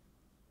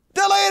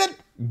 Deleted.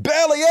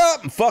 Belly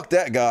up. Fuck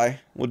that guy.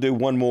 We'll do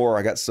one more.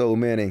 I got so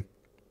many.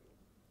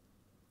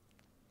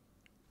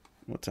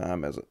 What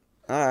time is it?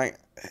 All right.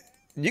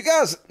 You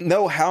guys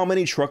know how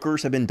many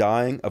truckers have been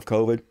dying of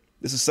COVID?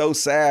 This is so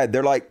sad.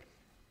 They're like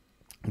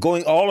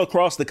going all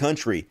across the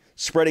country,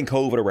 spreading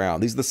COVID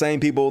around. These are the same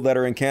people that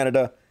are in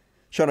Canada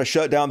trying to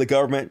shut down the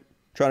government,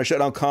 trying to shut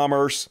down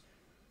commerce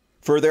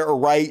for their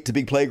right to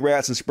be plague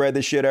rats and spread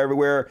this shit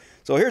everywhere.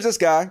 So here's this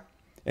guy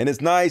and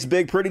his nice,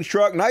 big, pretty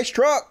truck. Nice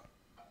truck.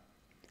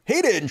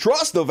 He didn't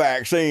trust the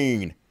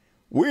vaccine.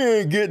 We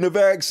ain't getting the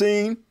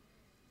vaccine.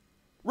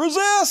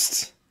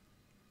 Resist.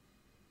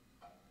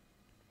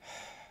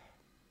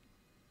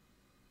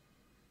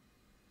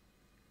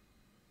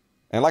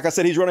 And like I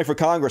said, he's running for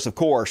Congress, of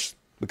course,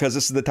 because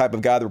this is the type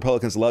of guy the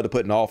Republicans love to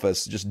put in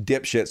office. Just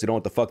dipshits who don't know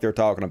what the fuck they're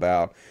talking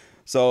about.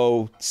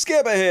 So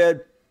skip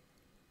ahead.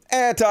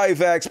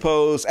 Anti-vax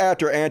post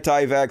after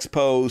anti-vax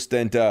post.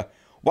 And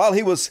while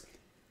he was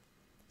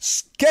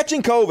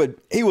catching COVID,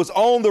 he was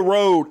on the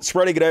road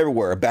spreading it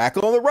everywhere. Back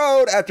on the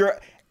road after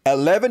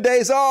 11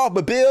 days off,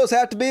 but bills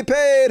have to be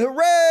paid.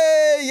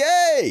 Hooray!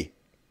 Yay!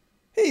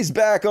 He's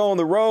back on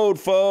the road,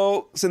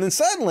 folks. And then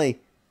suddenly,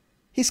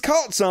 he's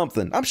caught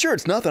something. I'm sure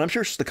it's nothing. I'm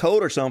sure it's the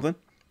code or something.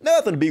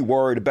 Nothing to be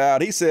worried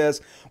about. He says,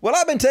 well,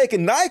 I've been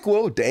taking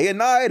NyQuil day and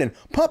night and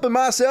pumping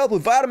myself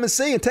with vitamin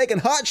C and taking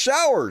hot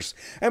showers.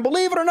 And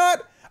believe it or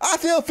not, I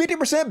feel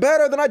 50%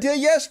 better than I did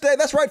yesterday.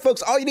 That's right,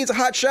 folks. All you need is a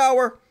hot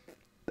shower.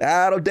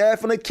 That'll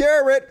definitely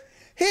cure it.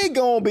 He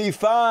gonna be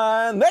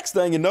fine. Next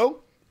thing you know,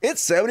 it's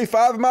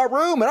 75 in my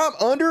room and I'm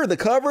under the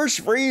covers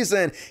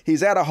freezing.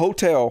 He's at a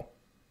hotel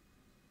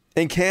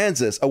in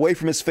Kansas away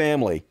from his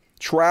family,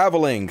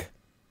 traveling.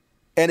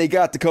 And he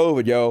got the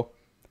COVID, yo.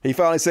 He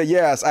finally said,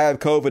 yes, I have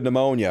COVID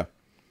pneumonia.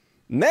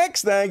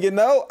 Next thing you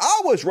know,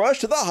 I was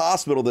rushed to the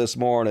hospital this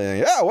morning.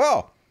 Yeah,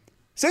 well,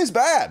 seems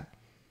bad.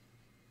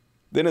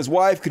 Then his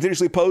wife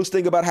continuously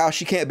posting about how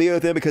she can't be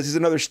with him because he's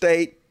in another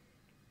state.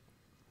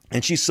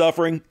 And she's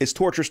suffering. It's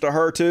torturous to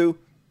her, too.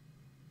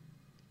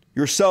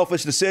 Your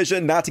selfish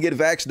decision not to get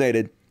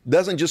vaccinated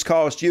doesn't just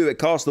cost you, it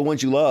costs the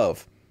ones you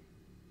love.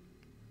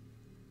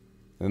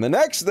 And the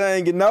next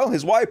thing you know,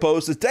 his wife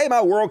posts, today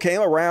my world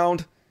came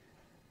around.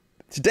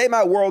 Today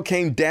my world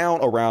came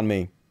down around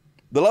me.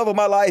 The love of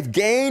my life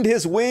gained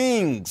his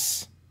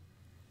wings.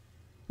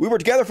 We were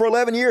together for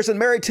 11 years and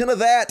married 10 of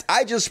that.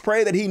 I just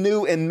pray that he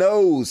knew and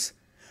knows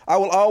I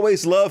will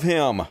always love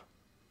him.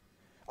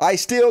 I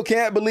still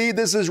can't believe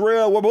this is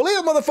real. Well, believe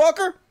it,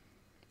 motherfucker.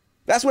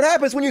 That's what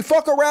happens when you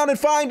fuck around and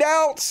find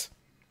out.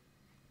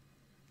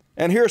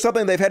 And here's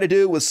something they've had to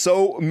do with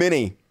so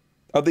many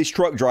of these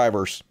truck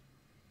drivers.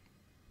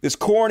 It's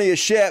corny as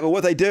shit, but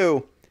what they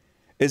do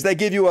is they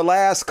give you a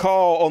last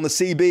call on the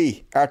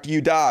CB after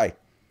you die.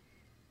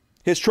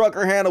 His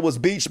trucker handle was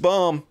Beach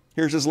Bum.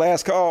 Here's his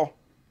last call.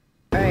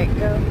 All right,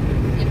 go.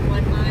 In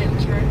 1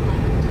 mile, turn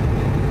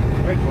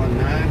left. Break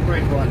 19,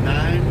 break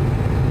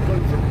 19.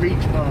 Look for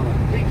Beach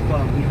Bum. Beach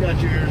Bum, you got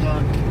your ears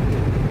on?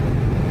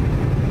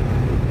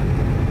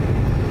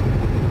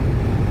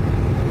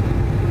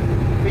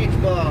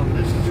 Beach Bum,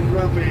 this is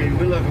Grumpy.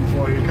 We're looking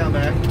for you. Come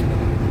back.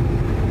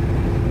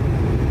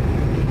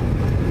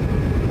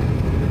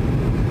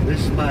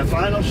 This is my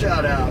final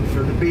shout out for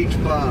the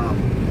Beach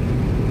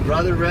Bum.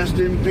 Brother, rest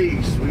in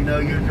peace. We know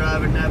you're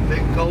driving that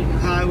big golden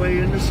highway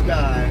in the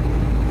sky.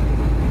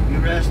 You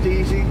rest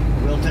easy.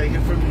 We'll take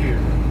it from here.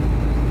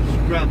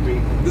 Grumpy.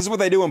 This is what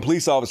they do when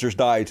police officers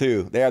die,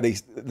 too. They have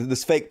these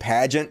this fake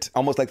pageant,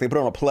 almost like they put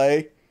on a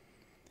play,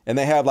 and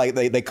they have like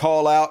they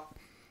call out,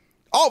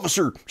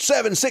 Officer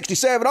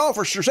 767,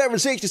 Officer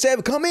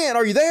 767, come in.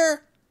 Are you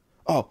there?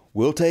 Oh,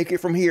 we'll take it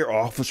from here,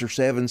 Officer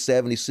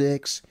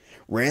 776.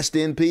 Rest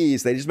in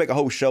peace. They just make a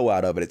whole show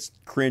out of it. It's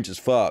cringe as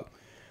fuck.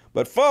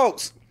 But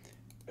folks,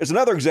 there's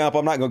another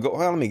example. I'm not going to go.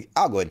 Well,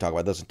 I'll go ahead and talk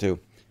about this one too.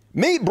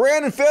 Meet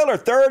Brandon Filler,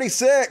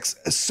 36.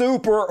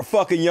 Super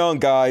fucking young,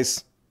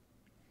 guys.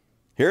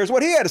 Here's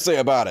what he had to say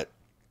about it.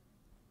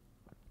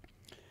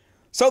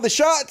 So the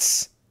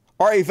shots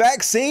are a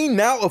vaccine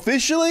now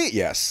officially?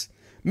 Yes.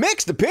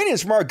 Mixed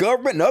opinions from our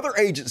government and other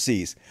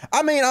agencies.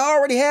 I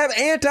already have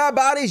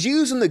antibodies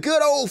using the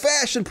good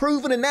old-fashioned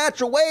proven and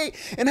natural way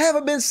and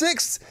haven't been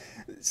sick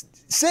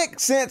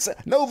since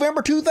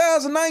November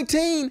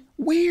 2019.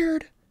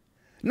 Weird.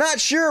 Not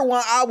sure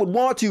why I would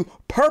want to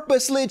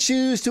purposely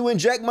choose to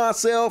inject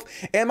myself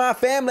and my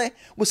family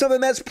with something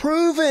that's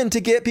proven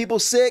to get people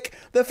sick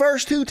the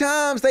first 2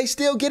 times. They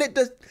still get it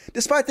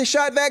despite the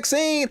shot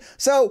vaccine.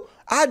 So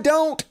I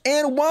don't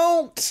and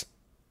won't.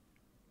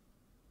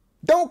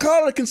 Don't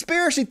call it a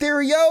conspiracy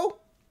theory, yo.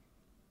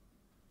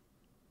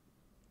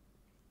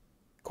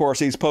 Of course,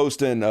 he's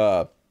posting,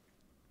 what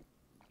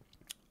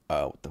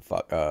the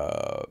fuck?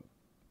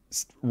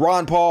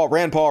 Rand Paul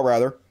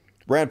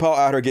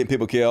out here getting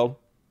people killed,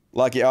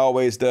 like he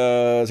always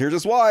does. Here's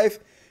his wife,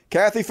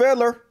 Kathy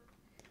Fiddler.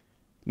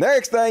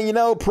 Next thing you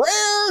know,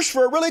 prayers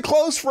for a really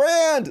close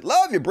friend.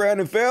 Love you,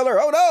 Brandon Fiddler.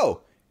 Oh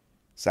no,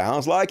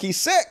 sounds like he's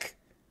sick.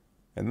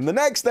 And then the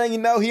next thing you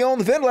know, he on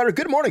the ventilator.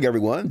 Good morning,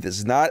 everyone. This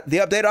is not the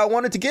update I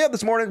wanted to give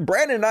this morning.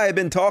 Brandon and I have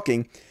been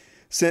talking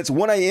since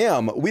 1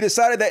 a.m. We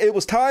decided that it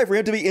was time for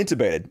him to be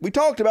intubated. We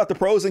talked about the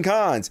pros and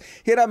cons.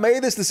 He and I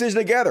made this decision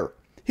together.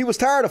 He was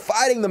tired of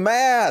fighting the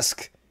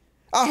mask.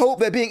 I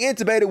hope that being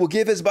intubated will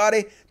give his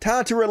body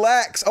time to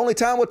relax. Only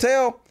time will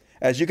tell.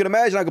 As you can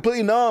imagine, I'm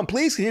completely numb.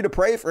 Please continue to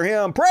pray for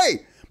him.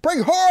 Pray! Pray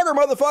harder,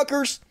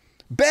 motherfuckers!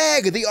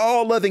 Beg the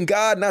all-loving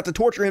God not to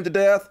torture him to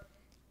death.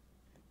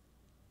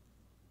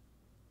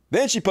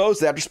 Then she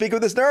posted, after speaking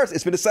with this nurse,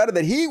 it's been decided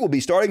that he will be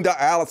starting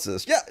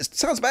dialysis. Yeah, it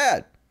sounds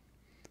bad.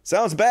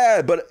 Sounds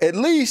bad, but at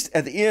least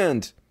at the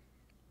end,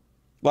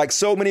 like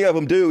so many of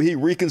them do, he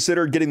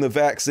reconsidered getting the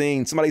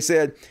vaccine. Somebody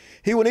said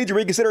he will need to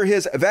reconsider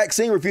his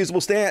vaccine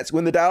refusable stance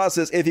when the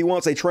dialysis if he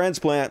wants a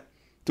transplant.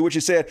 To which he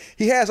said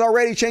he has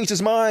already changed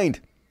his mind.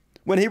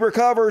 When he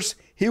recovers,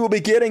 he will be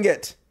getting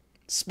it.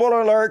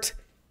 Spoiler alert,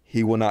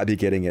 he will not be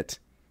getting it.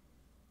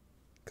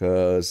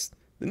 Because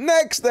the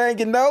next thing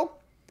you know,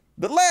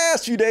 the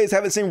last few days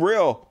haven't seemed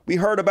real. We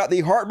heard about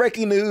the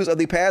heartbreaking news of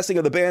the passing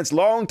of the band's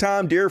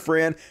longtime dear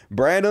friend,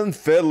 Brandon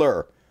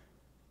Fiddler.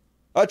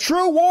 A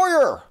true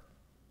warrior.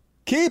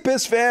 Keep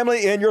his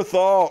family in your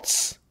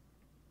thoughts.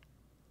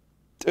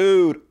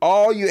 Dude,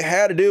 all you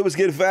had to do was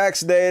get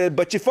vaccinated,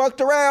 but you fucked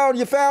around,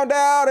 you found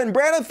out, and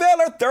Brandon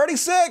Fiddler,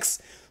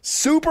 36,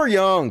 super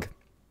young.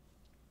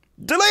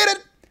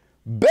 Deleted.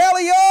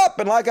 Belly up.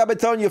 And like I've been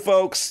telling you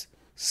folks,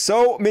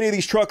 so many of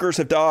these truckers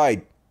have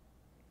died.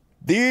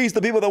 These are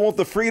the people that want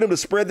the freedom to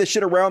spread this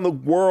shit around the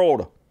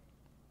world.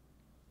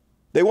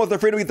 They want the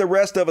freedom to get the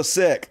rest of us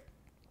sick.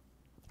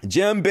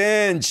 Jim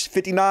Binge,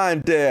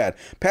 59, dead.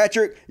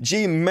 Patrick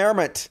G.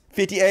 Mermott,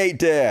 58,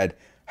 dead.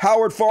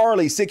 Howard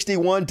Farley,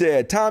 61,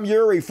 dead. Tom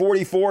Urey,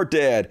 44,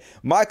 dead.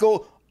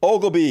 Michael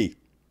Ogilvy,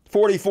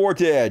 44,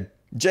 dead.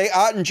 Jay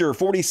Ottinger,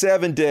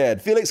 47,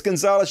 dead. Felix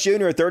Gonzalez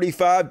Jr.,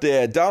 35,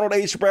 dead. Donald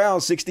H. Brown,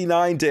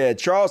 69, dead.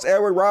 Charles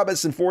Edward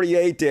Robinson,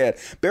 48, dead.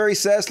 Barry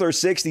Sessler,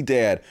 60,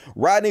 dead.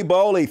 Rodney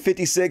Bowley,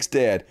 56,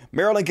 dead.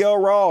 Marilyn Gale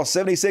Ross,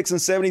 76 and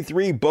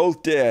 73,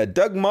 both dead.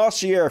 Doug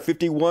Mossier,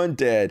 51,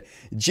 dead.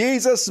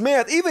 Jesus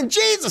Smith, even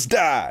Jesus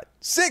died.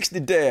 60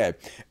 dead.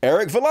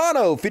 Eric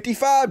Villano,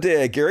 55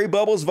 dead. Gary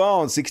Bubbles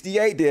Vaughn,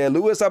 68 dead.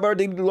 Luis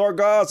Alberto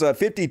Largaza,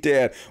 50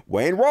 dead.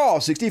 Wayne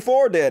Ross,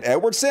 64 dead.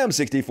 Edward Sims,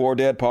 64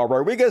 dead. Paul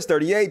Rodriguez,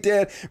 38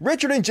 dead.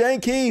 Richard and Jane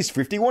Keys,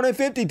 51 and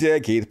 50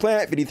 dead. Keith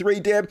Plant, 53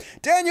 dead.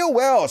 Daniel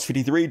Wells,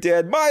 53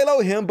 dead.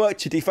 Milo Himbuck,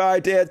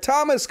 55 dead.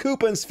 Thomas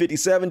Coupens,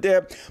 57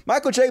 dead.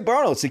 Michael J.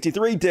 Barnold,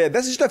 63 dead.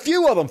 That's just a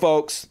few of them,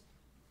 folks.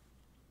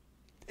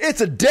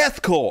 It's a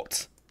death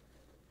cult.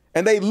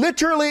 And they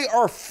literally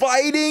are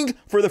fighting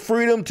for the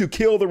freedom to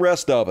kill the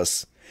rest of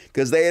us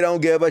because they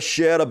don't give a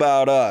shit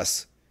about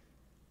us.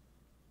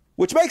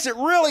 Which makes it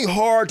really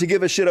hard to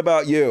give a shit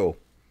about you.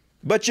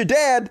 But you're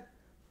dead.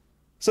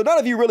 So none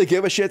of you really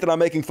give a shit that I'm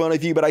making fun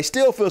of you, but I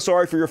still feel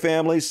sorry for your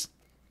families.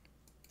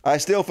 I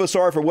still feel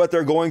sorry for what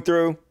they're going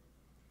through.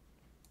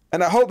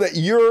 And I hope that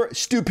your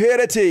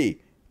stupidity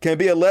can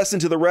be a lesson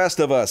to the rest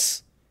of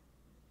us.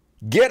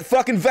 Get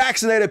fucking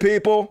vaccinated,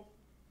 people.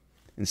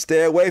 And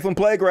stay away from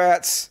plague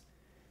rats.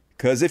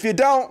 Because if you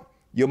don't,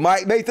 you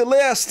might make the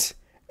list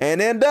and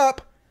end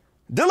up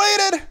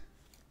deleted.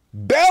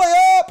 Belly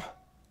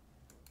up.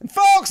 And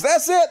folks,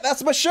 that's it.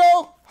 That's my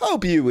show.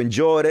 Hope you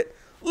enjoyed it.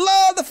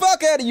 Love the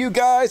fuck out of you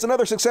guys.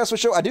 Another successful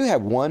show. I do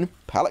have one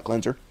palate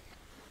cleanser.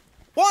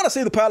 Want to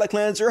see the palate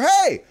cleanser?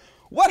 Hey,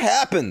 what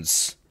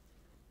happens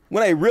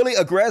when a really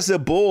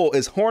aggressive bull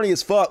is horny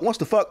as fuck, wants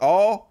to fuck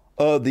all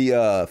of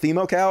the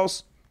female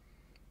cows?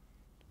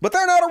 But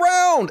they're not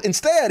around.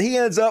 Instead, he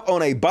ends up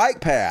on a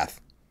bike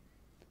path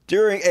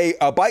during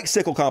a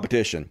bicycle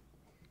competition.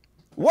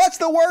 What's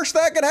the worst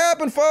that could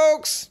happen,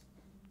 folks?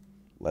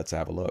 Let's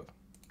have a look.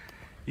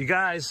 You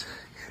guys.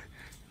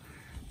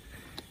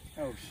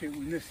 Oh shit, we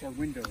missed our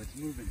window. It's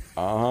moving.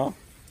 Uh-huh.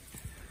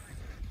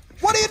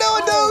 What are you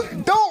doing,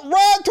 dude? Don't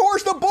ride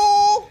towards the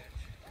bull.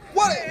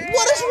 What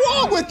is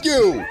wrong with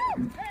you?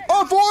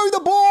 Avoid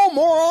the bull,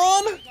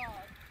 moron.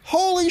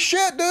 Holy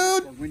shit,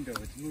 dude. Window,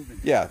 it's moving.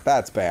 Yeah,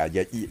 that's bad.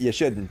 You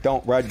shouldn't.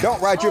 Don't ride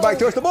your bike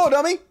towards the bull,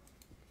 dummy.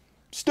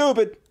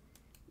 Stupid.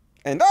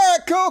 And all right,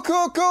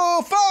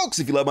 cool. Folks,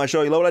 if you love my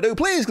show, you love what I do,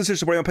 please consider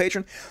supporting on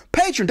Patreon.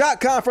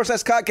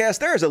 Patreon.com/Codcast.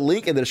 There's a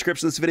link in the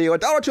description of this video.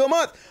 $1 a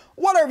month.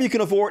 Whatever you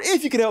can afford.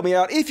 If you can help me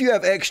out. If you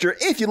have extra.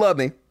 If you love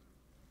me.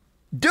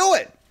 Do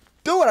it.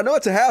 Do it. I know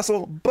it's a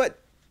hassle, but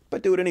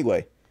do it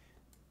anyway.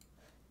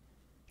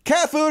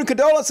 Cat Food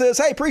Condolences.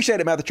 Hey, appreciate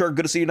it, Matt the Church.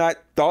 Good to see you tonight.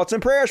 Thoughts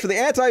and prayers for the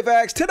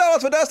anti-vax.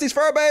 $10 for Dusty's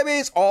Fur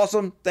Babies.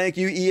 Awesome. Thank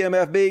you,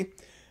 EMFB.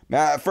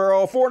 Matt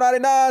Farrell,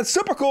 $4.99.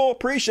 Super cool.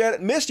 Appreciate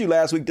it. Missed you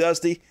last week,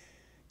 Dusty.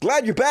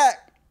 Glad you're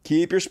back.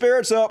 Keep your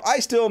spirits up. I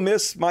still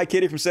miss my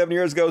kitty from 7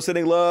 years ago.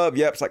 Sending love.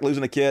 Yep, it's like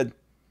losing a kid.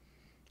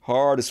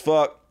 Hard as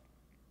fuck.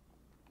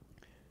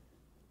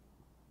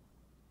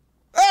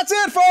 That's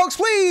it, folks.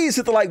 Please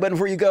hit the like button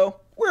before you go.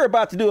 We're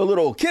about to do a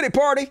little kitty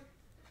party.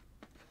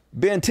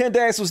 Been 10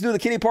 days since we do the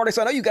kitty party,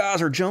 so I know you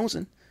guys are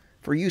jonesing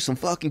for you some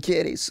fucking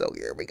kitties. So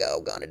here we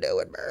go. Gonna do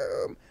it.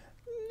 Boom.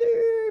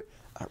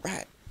 All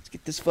right. Let's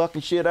get this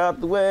fucking shit out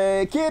of the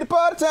way. Kitty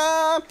party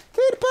time.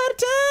 Kitty party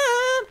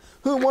time.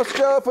 Who wants to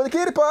go for the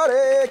kitty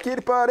party?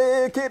 Kitty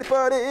party. Kitty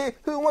party.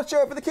 Who wants to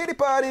go for the kitty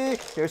party?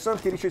 Here's some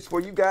kitty shits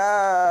for you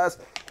guys.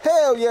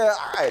 Hell yeah.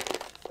 All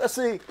right. Let's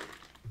see.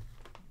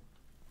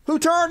 Who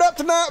turned up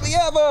tonight? We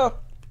have a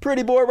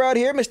pretty boy right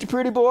here, Mr.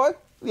 Pretty Boy.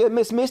 We have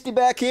Miss Misty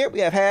back here. We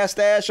have Half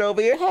Stash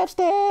over here. Half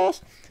Stash.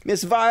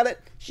 Miss Violet.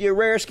 She a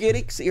rare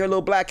skitty. See her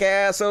little black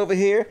ass over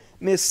here.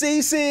 Miss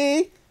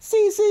Cece.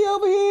 Cece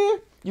over here.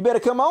 You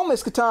better come on,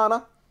 Miss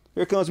Katana.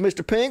 Here comes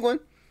Mr. Penguin.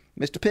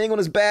 Mr. Penguin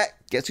is back.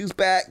 Guess who's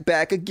back?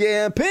 Back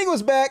again.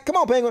 Penguin's back. Come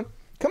on, Penguin.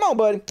 Come on,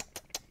 buddy.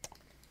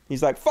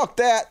 He's like, fuck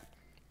that.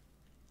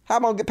 How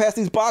am I going to get past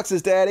these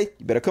boxes, Daddy?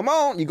 You better come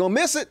on. You're going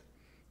to miss it.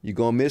 You're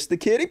going to miss the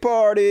kitty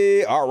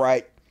party. All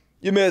right.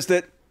 You missed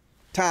it.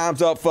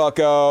 Time's up,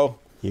 fucko.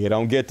 You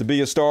don't get to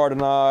be a star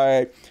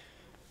tonight.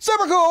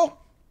 Super cool.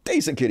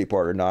 Decent kitty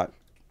party or not.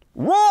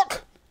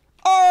 Rock.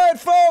 All right,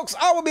 folks.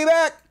 I will be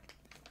back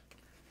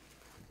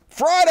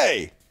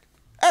Friday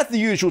at the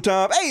usual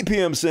time, 8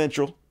 p.m.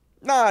 Central,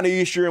 9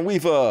 Eastern.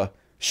 We've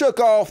shook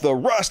off the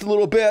rust a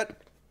little bit.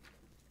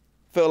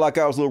 Felt like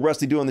I was a little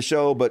rusty doing the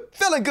show, but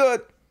feeling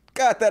good.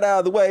 Got that out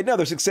of the way.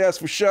 Another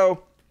successful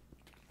show.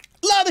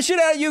 Love the shit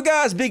out of you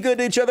guys. Be good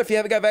to each other. If you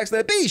haven't got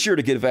vaccinated, be sure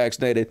to get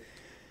vaccinated.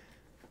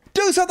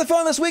 Do something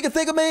fun this week and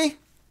think of me.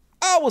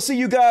 I will see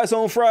you guys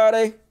on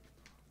Friday.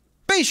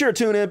 Be sure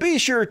to tune in. Be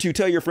sure to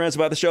tell your friends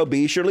about the show.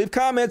 Be sure to leave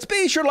comments.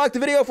 Be sure to like the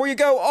video before you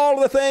go. All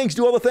of the things.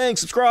 Do all the things.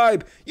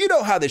 Subscribe. You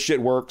know how this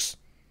shit works.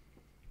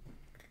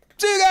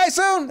 See you guys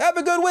soon. Have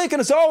a good week. And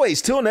as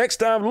always, till next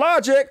time,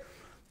 Logic.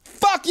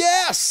 Fuck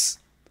yes.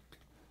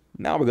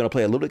 Now we're going to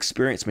play a little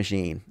Experience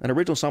Machine. An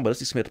original song by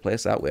Dusty Smith to play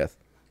us out with.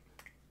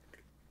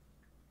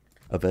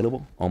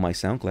 Available on my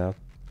SoundCloud.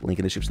 Link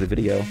in the description of the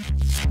video.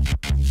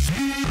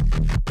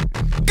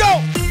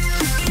 Go!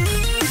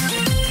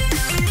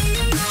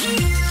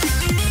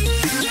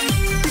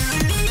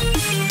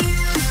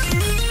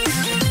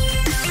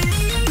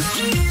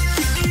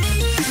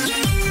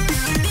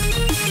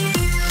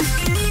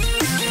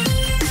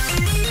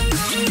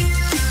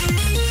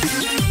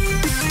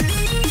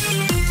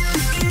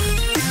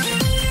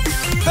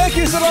 Thank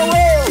you, Solo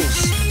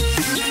Rose!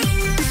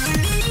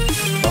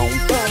 Boom,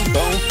 boom,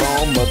 boom,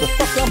 boom,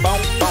 motherfucking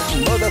boom, boom,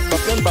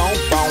 motherfucking boom,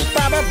 boom,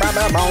 ba ba ba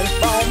ba boom,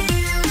 boom.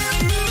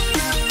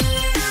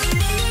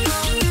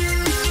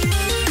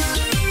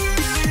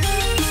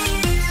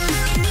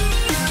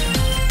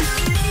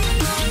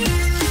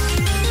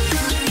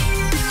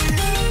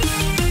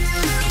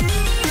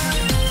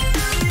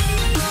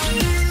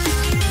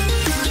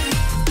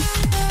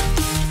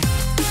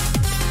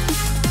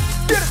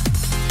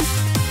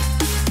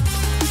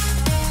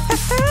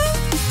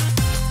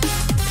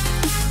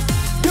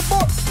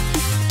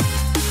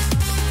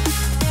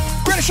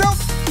 Show.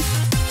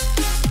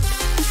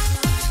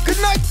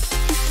 Good night.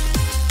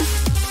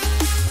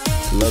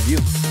 Love you.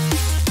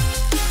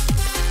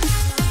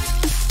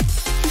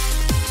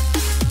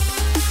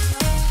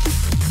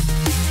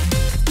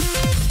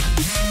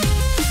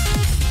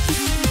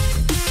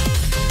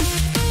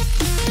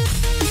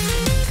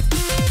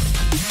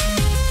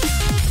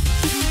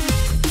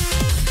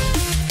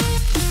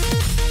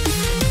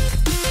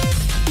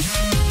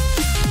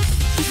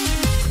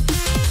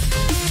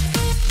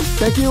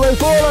 Thank you, Ray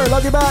Fuller.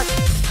 Love you back.